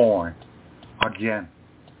born again.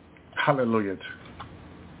 Hallelujah.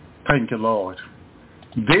 Thank you, Lord.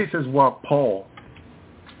 This is what Paul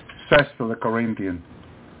says to the Corinthians.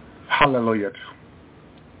 Hallelujah.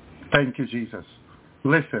 Thank you, Jesus.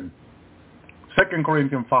 Listen. 2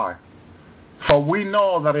 Corinthians 5. For we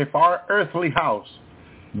know that if our earthly house,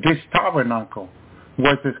 this tabernacle,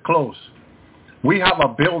 was disclosed, we have a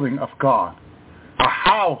building of God, a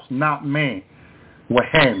house not made with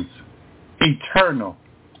hands, eternal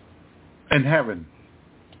in heaven.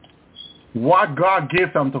 What God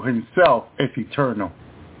gives unto himself is eternal.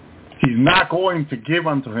 He's not going to give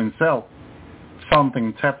unto himself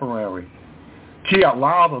something temporary. He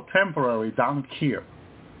allowed a temporary down here.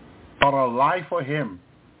 But our life for him,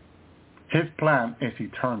 his plan is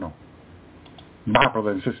eternal. My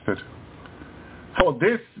brother and sister. For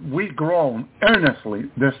this we groan earnestly,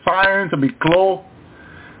 desiring to be clothed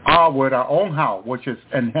with our own house, which is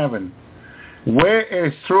in heaven, where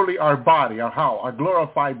is truly our body, our house, our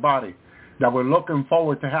glorified body that we're looking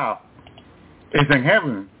forward to have, is in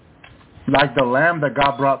heaven, like the lamb that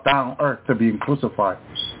God brought down earth to be crucified.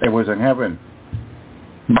 It was in heaven.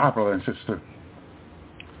 My brother and sister.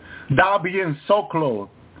 Thou being so clothed,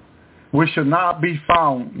 we should not be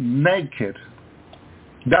found naked.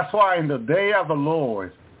 That's why in the day of the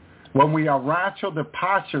Lord, when we are raptured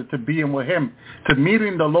departure to being with him, to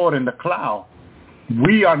meeting the Lord in the cloud,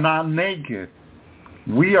 we are not naked.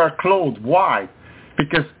 We are clothed. Why?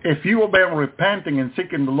 Because if you have been repenting and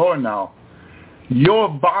seeking the Lord now, your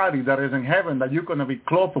body that is in heaven that you're going to be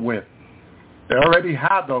clothed with, they already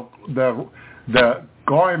have the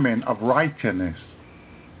garment of righteousness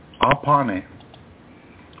upon it.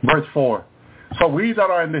 Verse 4. So we that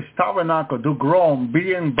are in this tabernacle do groan,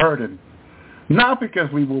 being burdened, not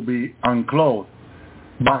because we will be unclothed,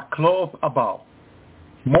 but clothed about.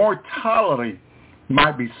 Mortality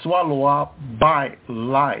might be swallowed up by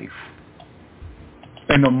life.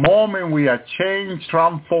 In the moment we are changed,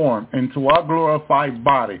 transformed into our glorified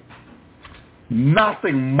body,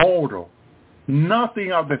 nothing mortal,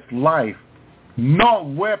 nothing of this life, no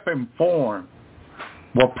weapon formed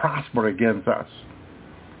will prosper against us.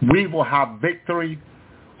 We will have victory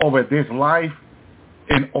over this life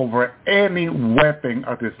and over any weapon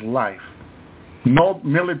of this life. No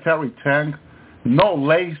military tank, no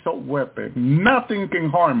laser weapon, nothing can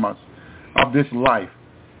harm us of this life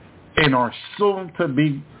and are soon to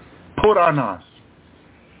be put on us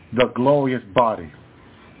the glorious body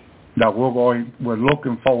that we're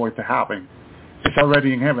looking forward to having. It's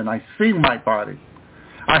already in heaven. I see my body.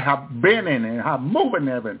 I have been in it. I have moved in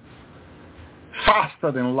heaven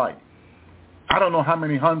faster than light. I don't know how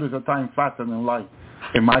many hundreds of times faster than light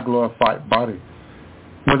in my glorified body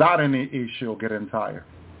without any issue getting tired.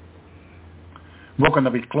 We're going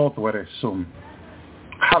to be clothed with it soon.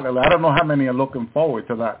 Hallelujah. I don't know how many are looking forward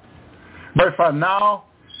to that. But for now,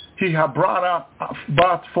 he has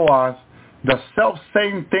brought for us the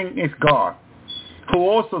self-same thing is God, who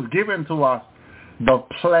also has given to us the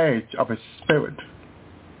pledge of his spirit.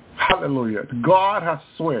 Hallelujah. God has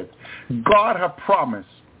sworn. God has promised.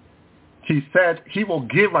 He said he will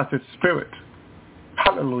give us his spirit.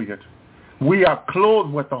 Hallelujah. We are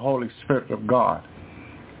clothed with the Holy Spirit of God.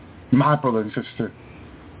 My brother and sister,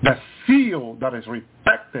 the seal that is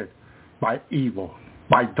respected by evil,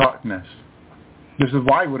 by darkness. This is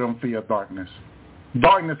why we don't fear darkness.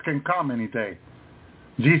 Darkness can come any day.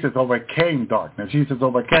 Jesus overcame darkness. Jesus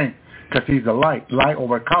overcame because he's the light. Light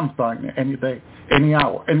overcomes darkness any day, any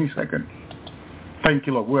hour, any second. Thank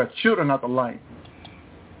you, Lord. We're children of the light.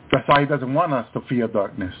 That's why he doesn't want us to fear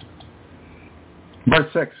darkness.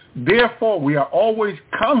 Verse 6, therefore we are always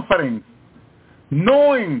confident,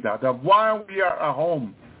 knowing that while we are at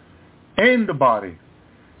home in the body,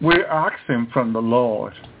 we're asking from the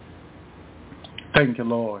Lord. Thank you,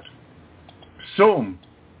 Lord. Soon,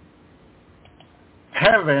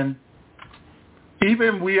 heaven,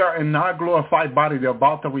 even we are in our glorified body, they're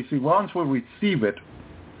about to receive. Once we receive it,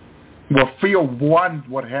 we'll feel one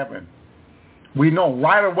with heaven. We know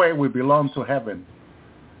right away we belong to heaven,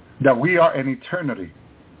 that we are in eternity,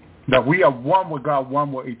 that we are one with God,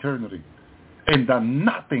 one with eternity, and that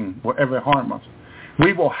nothing will ever harm us.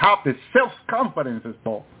 We will have this self-confidence, as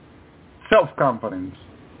Paul. Self-confidence.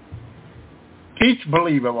 Each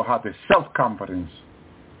believer will have this self-confidence.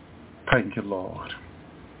 Thank you, Lord.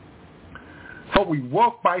 For we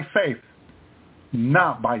walk by faith,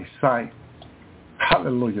 not by sight.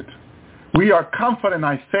 Hallelujah. We are confident,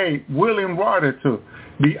 I say, willing rather to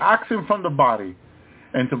be absent from the body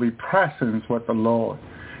and to be present with the Lord.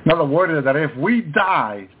 In other words, that if we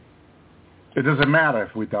die, it doesn't matter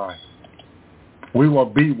if we die. We will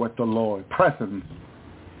be with the Lord, present.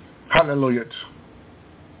 Hallelujah.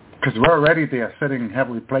 Because we're already there, sitting in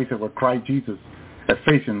heavenly places with Christ Jesus.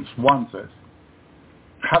 Ephesians 1 says.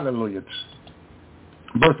 Hallelujah.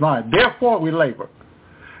 Verse 9, therefore we labor,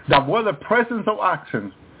 that where the presence of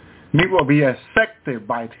actions, we will be accepted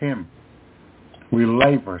by him. We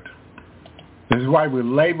labored. This is why we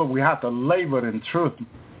labor. We have to labor in truth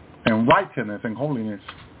and righteousness and holiness.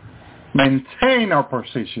 Maintain our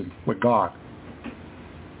position with God.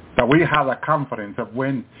 That we have the confidence of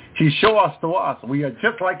when he shows us to us, we are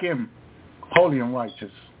just like him, holy and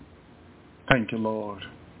righteous. Thank you, Lord.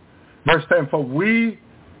 Verse 10, for we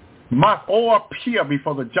must all appear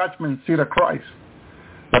before the judgment seat of Christ,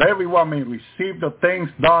 that everyone may receive the things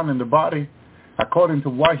done in the body according to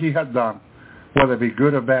what he has done, whether it be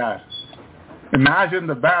good or bad. Imagine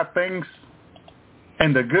the bad things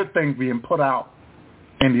and the good things being put out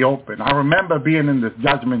in the open. I remember being in this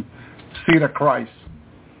judgment seat of Christ,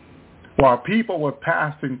 while people were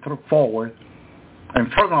passing through forward in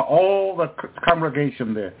front of all the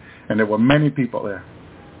congregation there, and there were many people there.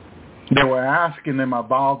 They were asking them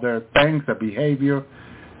about their things, their behavior,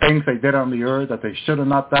 things they did on the earth that they should have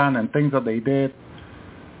not done, and things that they did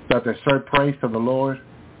that they served praise to the Lord.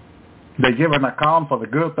 They give an account for the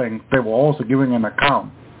good things. They were also giving an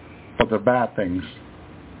account for the bad things.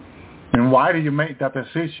 And why do you make that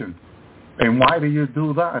decision? And why do you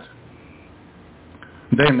do that?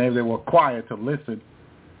 Then they were quiet to listen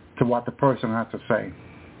to what the person has to say.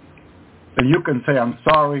 And you can say, I'm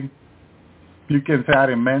sorry. You can say, I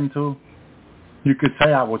didn't mean to. You could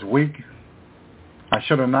say, I was weak. I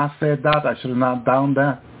should have not said that. I should have not done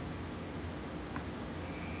that.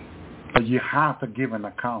 But you have to give an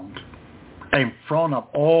account in front of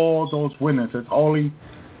all those witnesses, holy,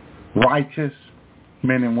 righteous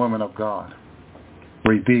men and women of God,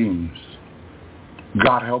 redeemed.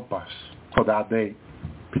 God help us for that day,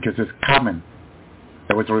 because it's coming.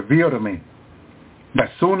 It was revealed to me that as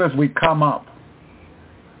soon as we come up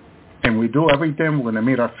and we do everything, we're going to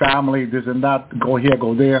meet our family, this and that, go here,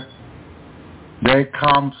 go there. There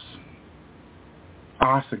comes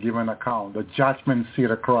us to give an account, the judgment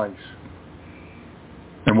seat of Christ.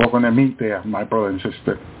 And we're going to meet there, my brother and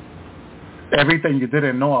sister. Everything you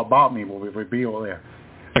didn't know about me will be revealed there.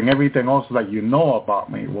 And everything else that you know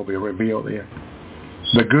about me will be revealed there.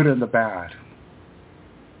 The good and the bad.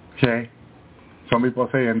 Okay? Some people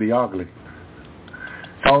say in the ugly.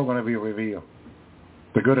 It's all going to be revealed.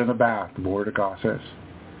 The good and the bad, the Word of God says.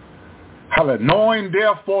 Hallelujah. Knowing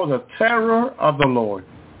therefore the terror of the Lord,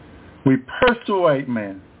 we persuade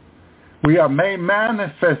men. We are made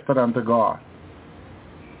manifested unto God.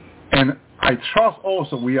 And I trust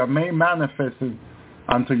also we are made manifested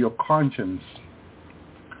unto your conscience.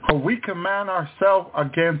 For we command ourselves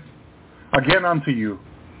again unto you,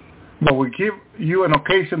 but we give you an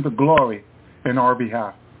occasion to glory in our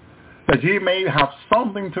behalf, that ye may have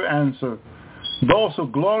something to answer those who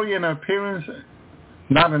glory in appearance,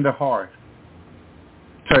 not in the heart.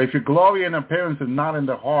 So if you glory in appearance and not in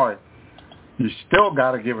the heart, you still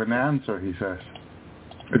got to give an answer, he says.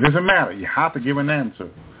 It doesn't matter. You have to give an answer.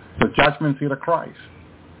 The judgment seat of Christ.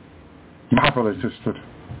 My brother and sister.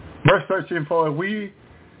 Verse 13, for if we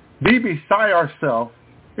be beside ourselves,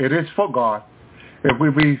 it is for God. If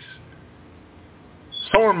we be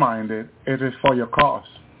sore-minded, it is for your cause.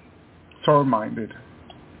 Sore-minded.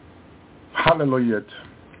 Hallelujah.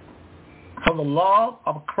 For the law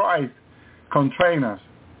of Christ constrain us,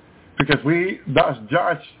 because we thus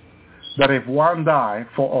judge that if one die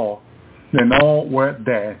for all, then all were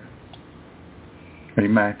dead.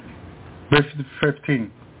 Amen. Verse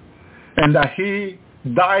 15. And that he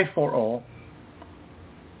died for all,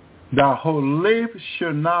 that who live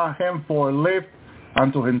should not henceforth live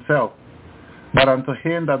unto himself, but unto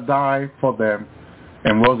him that died for them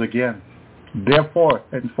and rose again. Therefore,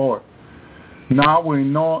 henceforth, now we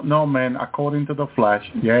know no man according to the flesh,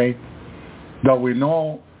 yea, though we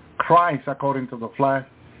know Christ according to the flesh,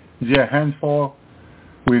 yet henceforth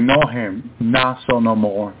we know him not so no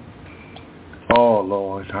more. Oh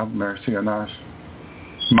Lord, have mercy on us.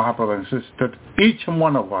 My brother and sister, each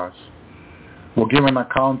one of us will give an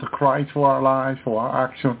account to Christ for our lives, for our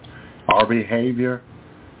action, our behavior,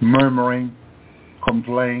 murmuring,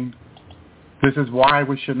 complain. This is why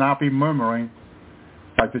we should not be murmuring.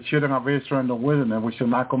 Like the children of Israel in the wilderness, we should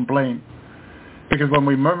not complain. Because when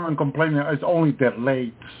we murmur and complain, it's only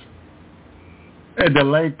delays. It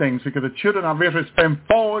delayed things, because the children of Israel spent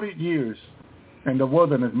 40 years in the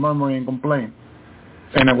wilderness murmuring and complaining.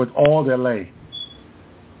 And it was all delay.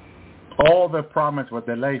 All the promise was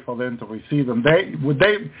delayed for them to receive them.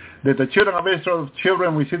 Did the children of Israel's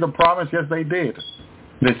children receive the promise? Yes, they did.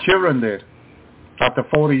 The children did. After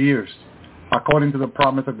 40 years. According to the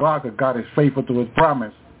promise of God, because God is faithful to his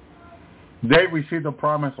promise. They received the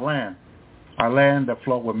promised land. A land that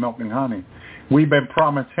flowed with milk and honey. We've been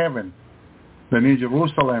promised heaven. The New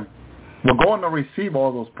Jerusalem. We're going to receive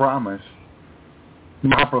all those promises.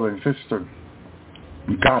 My brother and sister.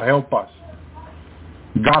 God help us.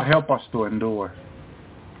 God help us to endure.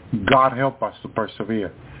 God help us to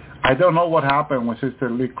persevere. I don't know what happened with Sister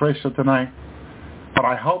Lucretia tonight, but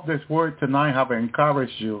I hope this word tonight have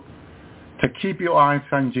encouraged you to keep your eyes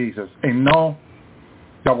on Jesus and know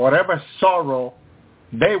that whatever sorrow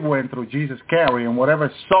they went through, Jesus carried, and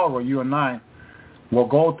whatever sorrow you and I will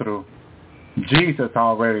go through, Jesus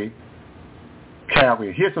already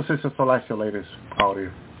carried. Here's the Sister Celestial latest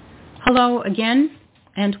audio. Hello again,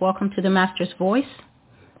 and welcome to the Master's Voice.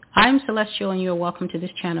 I'm Celestial, and you're welcome to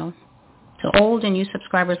this channel. To old and new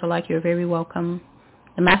subscribers alike, you're very welcome.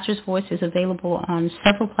 The Master's Voice is available on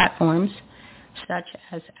several platforms, such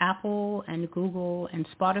as Apple and Google and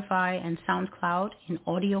Spotify and SoundCloud in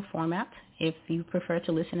audio format, if you prefer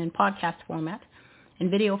to listen in podcast format. In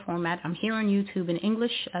video format, I'm here on YouTube in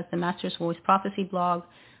English as the Master's Voice Prophecy blog.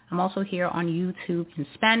 I'm also here on YouTube in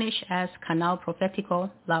Spanish as Canal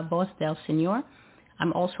Profético, La Voz del Señor.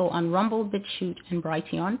 I'm also on Rumble, BitChute, and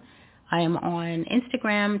Brighteon. I am on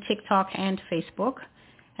Instagram, TikTok, and Facebook,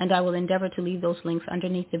 and I will endeavor to leave those links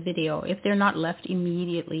underneath the video. If they're not left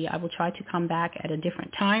immediately, I will try to come back at a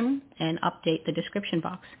different time and update the description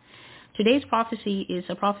box. Today's prophecy is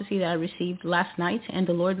a prophecy that I received last night, and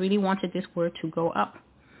the Lord really wanted this word to go up.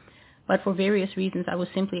 But for various reasons, I was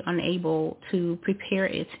simply unable to prepare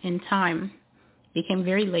it in time. It became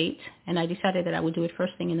very late, and I decided that I would do it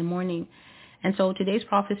first thing in the morning. And so today's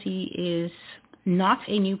prophecy is not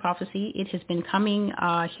a new prophecy. It has been coming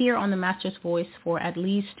here on the Master's Voice for at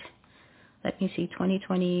least,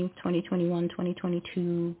 2020, 2021,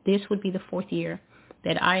 2022. This would be the fourth year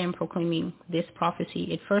that I am proclaiming this prophecy.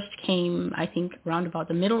 It first came, I think, around about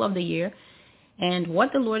the middle of the year. And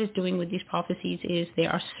what the Lord is doing with these prophecies is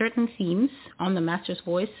there are certain themes on the Master's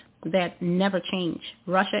Voice that never change.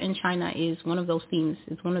 Russia and China is one of those themes.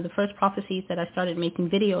 It's one of the first prophecies that I started making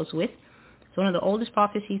videos with. It's one of the oldest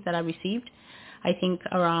prophecies that I received. I think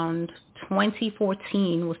around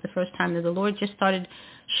 2014 was the first time that the Lord just started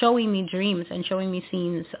showing me dreams and showing me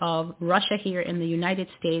scenes of Russia here in the United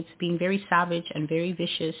States being very savage and very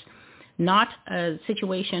vicious. Not a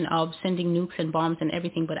situation of sending nukes and bombs and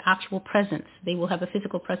everything, but actual presence. They will have a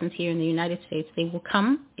physical presence here in the United States. They will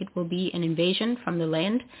come. It will be an invasion from the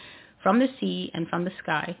land, from the sea, and from the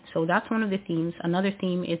sky. So that's one of the themes. Another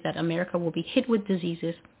theme is that America will be hit with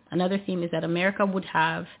diseases. Another theme is that America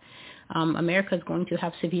is going to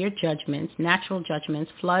have severe judgments, natural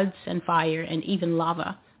judgments, floods and fire, and even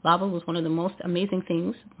lava. Lava was one of the most amazing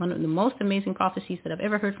things, one of the most amazing prophecies that I've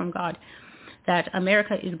ever heard from God, that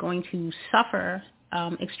America is going to suffer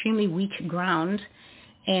extremely weak ground,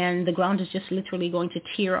 and the ground is just literally going to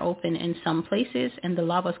tear open in some places, and the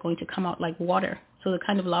lava is going to come out like water. So the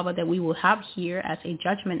kind of lava that we will have here as a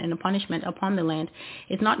judgment and a punishment upon the land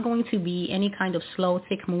is not going to be any kind of slow,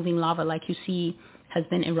 thick-moving lava like you see has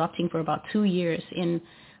been erupting for about 2 years in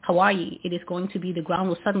Hawaii. It is going to be the ground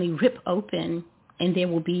will suddenly rip open and there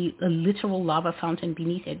will be a literal lava fountain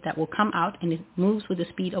beneath it that will come out, and it moves with the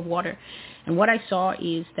speed of water. And what I saw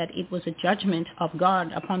is that it was a judgment of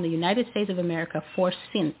God upon the United States of America for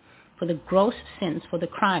sin, for the gross sins, for the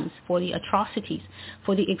crimes, for the atrocities,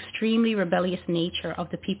 for the extremely rebellious nature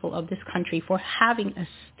of the people of this country, for having a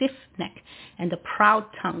stiff neck and a proud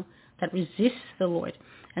tongue that resists the Lord.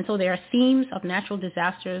 And so there are themes of natural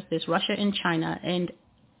disasters. There's Russia and China, and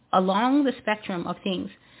along the spectrum of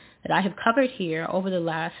things that I have covered here over the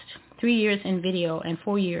last 3 years in video and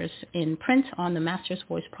 4 years in print on the Master's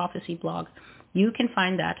Voice Prophecy blog. You can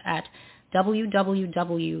find that at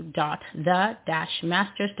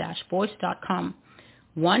www.the-masters-voice.com.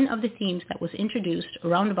 One of the themes that was introduced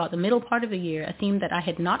around about the middle part of the year, a theme that I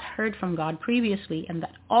had not heard from God previously and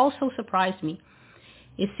that also surprised me,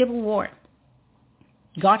 is civil war.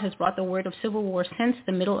 God has brought the word of civil war since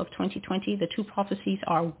the middle of 2020. The two prophecies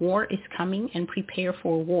are war is coming and prepare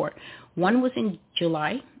for war. One was in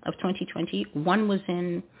July of 2020. One was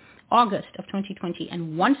in August of 2020.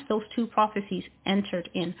 And once those two prophecies entered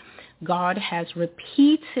in, God has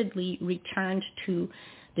repeatedly returned to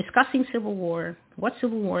discussing civil war, what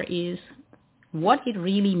civil war is, what it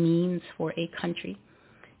really means for a country.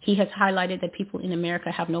 He has highlighted that people in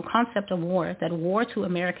America have no concept of war, that war to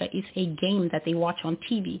America is a game that they watch on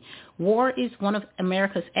TV. War is one of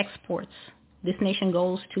America's exports. This nation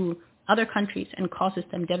goes to other countries and causes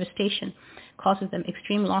them devastation, causes them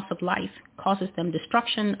extreme loss of life, causes them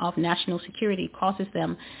destruction of national security, causes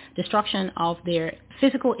them destruction of their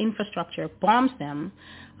physical infrastructure, bombs them,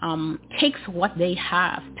 takes what they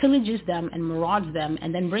have, pillages them and marauds them,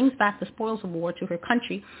 and then brings back the spoils of war to her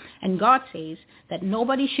country. And God says that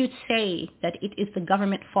nobody should say that it is the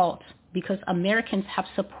government fault because Americans have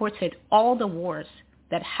supported all the wars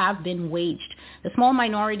that have been waged. The small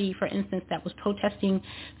minority, for instance, that was protesting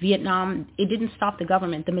Vietnam, it didn't stop the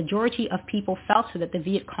government. The majority of people felt that the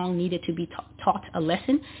Viet Cong needed to be taught a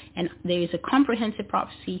lesson. And there is a comprehensive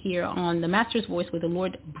prophecy here on the Master's Voice where the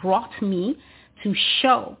Lord brought me to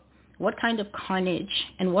show what kind of carnage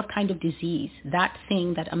and what kind of disease that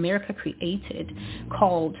thing that America created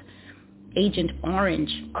called Agent Orange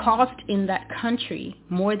caused in that country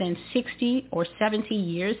more than 60 or 70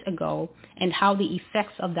 years ago, and how the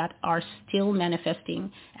effects of that are still manifesting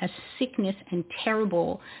as sickness and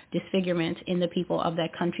terrible disfigurement in the people of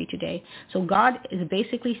that country today. So God is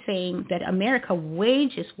basically saying that America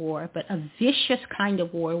wages war, but a vicious kind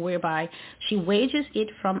of war whereby she wages it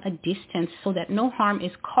from a distance so that no harm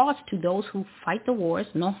is caused to those who fight the wars,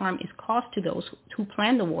 no harm is caused to those who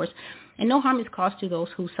plan the wars, and no harm is caused to those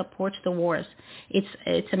who support the wars.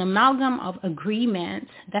 It's an amalgam of agreement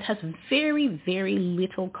that has very, very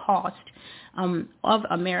little cost of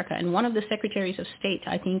America. And one of the secretaries of state,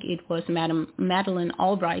 I think it was Madeleine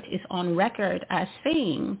Albright, is on record as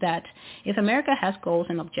saying that if America has goals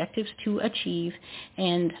and objectives to achieve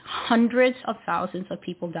and hundreds of thousands of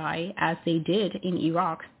people die as they did in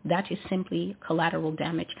Iraq, that is simply collateral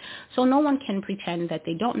damage. So no one can pretend that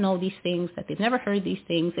they don't know these things, that they've never heard these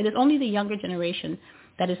things. It is only the younger generation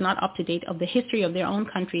that is not up to date of the history of their own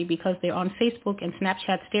country because they're on Facebook and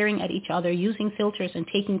Snapchat staring at each other, using filters and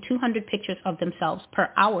taking 200 pictures of themselves per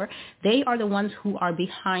hour. They are the ones who are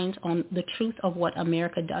behind on the truth of what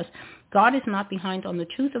America does. God is not behind on the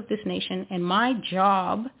truth of this nation, and my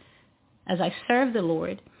job as I serve the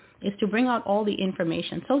Lord is to bring out all the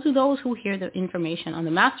information. So to those who hear the information on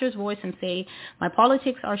the Master's Voice and say, my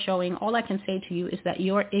politics are showing, all I can say to you is that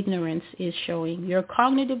your ignorance is showing, your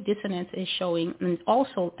cognitive dissonance is showing, and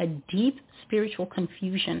also a deep spiritual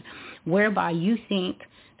confusion whereby you think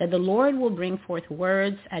that the Lord will bring forth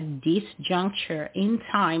words at this juncture in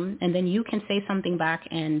time, and then you can say something back,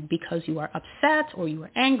 and because you are upset or you are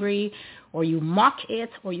angry or you mock it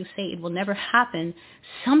or you say it will never happen,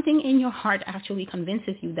 something in your heart actually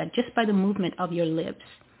convinces you that just by the movement of your lips,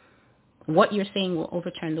 what you're saying will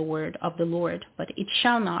overturn the word of the Lord. But it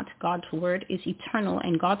shall not. God's word is eternal,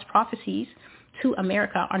 and God's prophecies to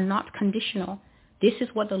America are not conditional. This is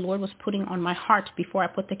what the Lord was putting on my heart before I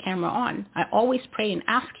put the camera on. I always pray and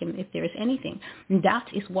ask him if there is anything. And that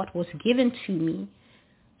is what was given to me.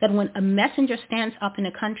 That when a messenger stands up in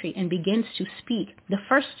a country and begins to speak, the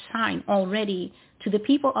first sign already to the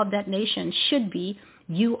people of that nation should be,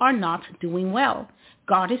 you are not doing well.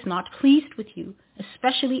 God is not pleased with you,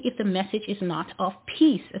 especially if the message is not of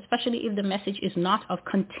peace, especially if the message is not of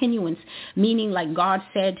continuance, meaning like God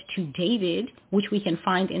said to David, which we can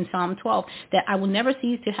find in Psalm 12, that I will never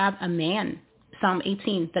cease to have a man Psalm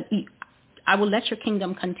 18, that I will let your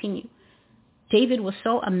kingdom continue. David was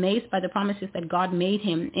so amazed by the promises that God made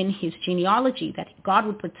him in his genealogy that God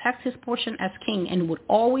would protect his portion as king and would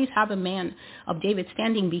always have a man of David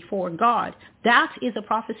standing before God. That is a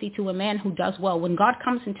prophecy to a man who does well. When God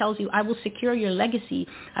comes and tells you, I will secure your legacy,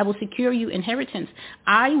 I will secure you inheritance,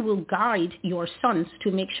 I will guide your sons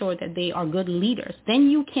to make sure that they are good leaders, then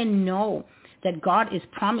you can know that God is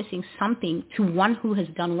promising something to one who has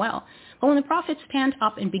done well. But when the prophets stand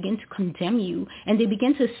up and begin to condemn you, and they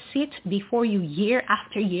begin to sit before you year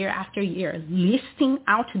after year after year, listing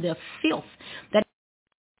out the filth that